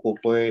 ¿cómo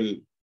ocupo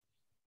el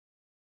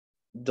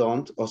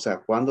don't? O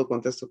sea, ¿cuándo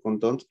contesto con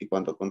don't y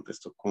cuándo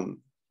contesto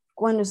con?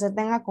 Cuando usted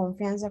tenga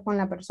confianza con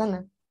la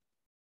persona.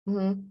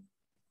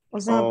 O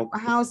sea,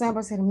 o sea,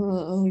 va a ser,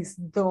 Miss,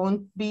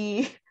 don't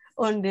be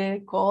on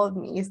the cold,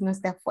 Miss, no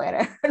esté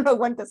afuera, no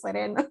aguante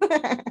sereno.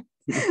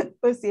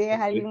 Pues si es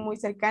alguien muy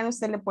cercano,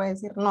 usted le puede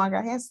decir, no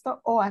hagas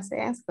esto o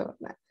hace esto,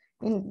 ¿verdad?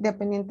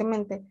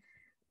 Independientemente.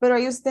 Pero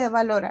ahí usted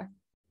valora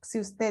si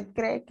usted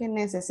cree que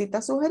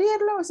necesita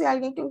sugerirlo o si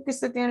alguien que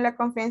usted tiene la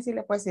confianza y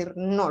le puede decir,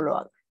 no lo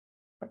haga,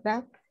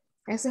 ¿verdad?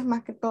 Eso es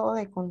más que todo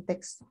de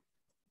contexto.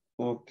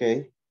 Ok.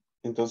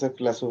 Entonces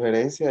la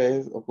sugerencia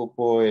es,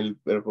 ocupo el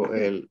verbo,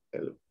 el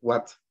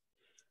what.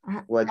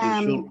 What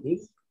you should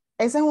do.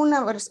 Esa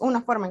es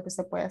una forma en que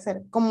usted puede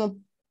hacer. Como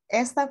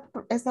esta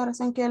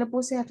oración que yo le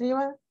puse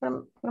arriba,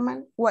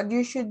 what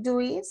you should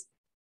do is,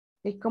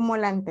 es como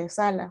la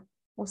antesala.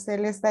 Usted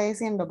le está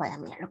diciendo, vaya,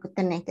 mira, lo que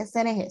tenés que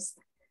hacer es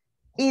esto.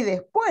 Y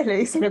después le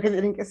dice lo que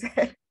tienen que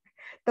hacer.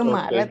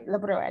 Tomar la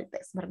prueba del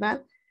test,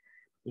 ¿verdad?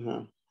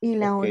 Y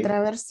la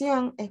otra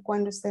versión es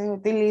cuando usted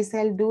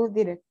utiliza el do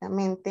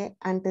directamente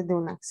antes de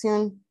una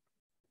acción.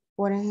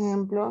 Por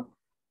ejemplo,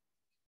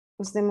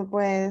 usted me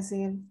puede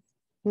decir,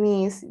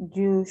 Miss,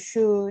 you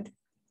should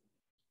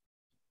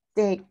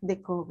take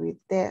the COVID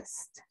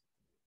test.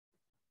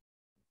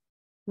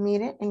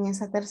 Mire, en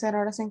esa tercera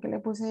oración que le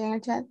puse ahí en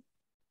el chat,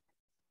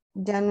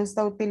 ya no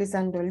está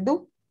utilizando el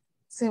do.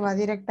 Se va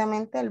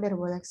directamente al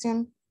verbo de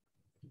acción.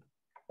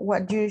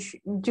 What you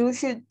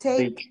should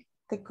take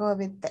the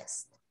COVID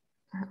test.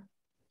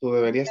 Tú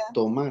deberías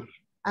tomar.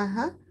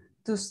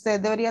 Usted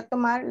debería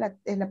tomar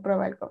la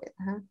prueba del COVID.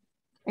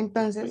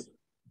 Entonces,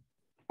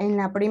 en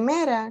la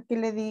primera que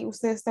le di,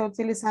 usted está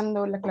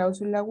utilizando la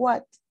cláusula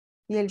what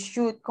y el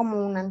should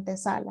como una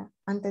antesala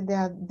antes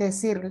de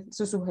decir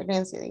su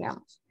sugerencia,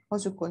 digamos, o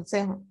su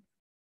consejo.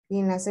 Y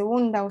en la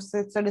segunda,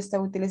 usted solo está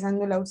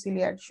utilizando el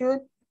auxiliar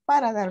should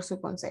para dar su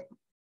consejo.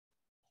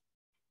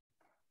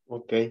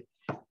 Ok.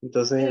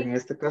 Entonces, en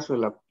este caso,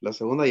 la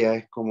segunda ya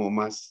es como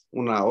más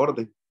una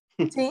orden.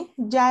 Sí,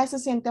 ya se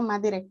siente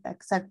más directa,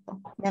 exacto.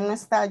 Ya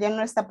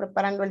no está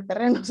preparando el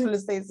terreno, solo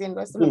está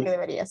diciendo esto es lo que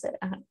debería hacer.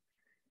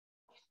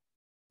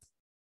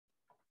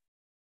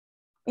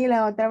 Y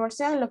la otra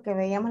versión, lo que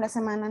veíamos la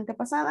semana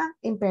antepasada,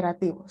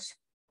 imperativos.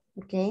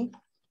 ¿Ok?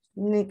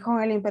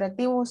 Con el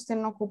imperativo usted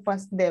no ocupa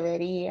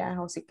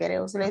debería o si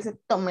quiere, usted le dice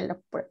tome la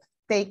prueba,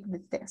 take the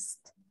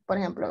test, por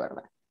ejemplo,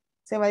 ¿verdad?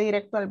 Se va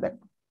directo al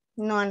verbo.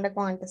 No anda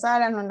con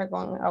antesalas, no anda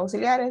con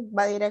auxiliares,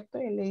 va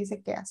directo y le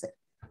dice qué hacer.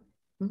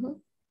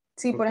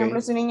 Si, por ejemplo,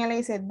 su niña le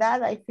dice,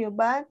 Dad, I feel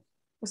bad,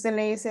 usted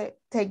le dice,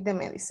 take the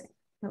medicine,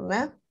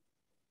 ¿verdad?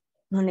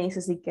 No le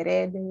dice si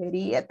querés,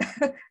 debería,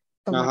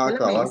 tomar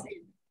la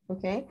medicina.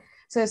 ¿Ok?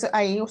 So,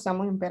 ahí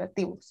usamos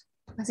imperativos.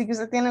 Así que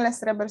usted tiene las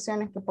 3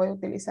 versiones que puede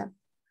utilizar.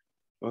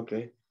 Ok.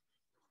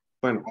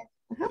 Bueno,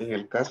 en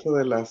el caso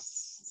de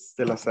las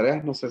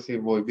tareas, no sé si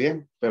voy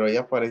bien, pero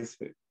ya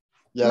aparece.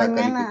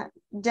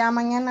 Ya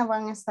mañana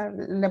van a estar,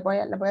 le voy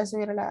a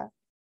subir a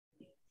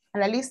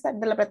la lista,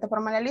 de la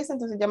plataforma a la lista,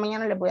 entonces ya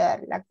mañana les voy a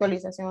dar la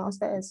actualización a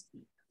ustedes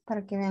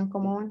para que vean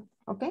cómo van,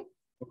 ¿ok?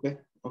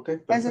 Ok,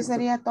 perfecto. Eso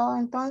sería todo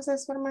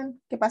entonces,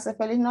 Ferman. Que pase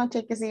feliz noche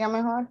y que siga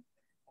mejor.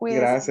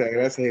 Cuídese.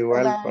 Gracias,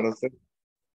 igual para usted.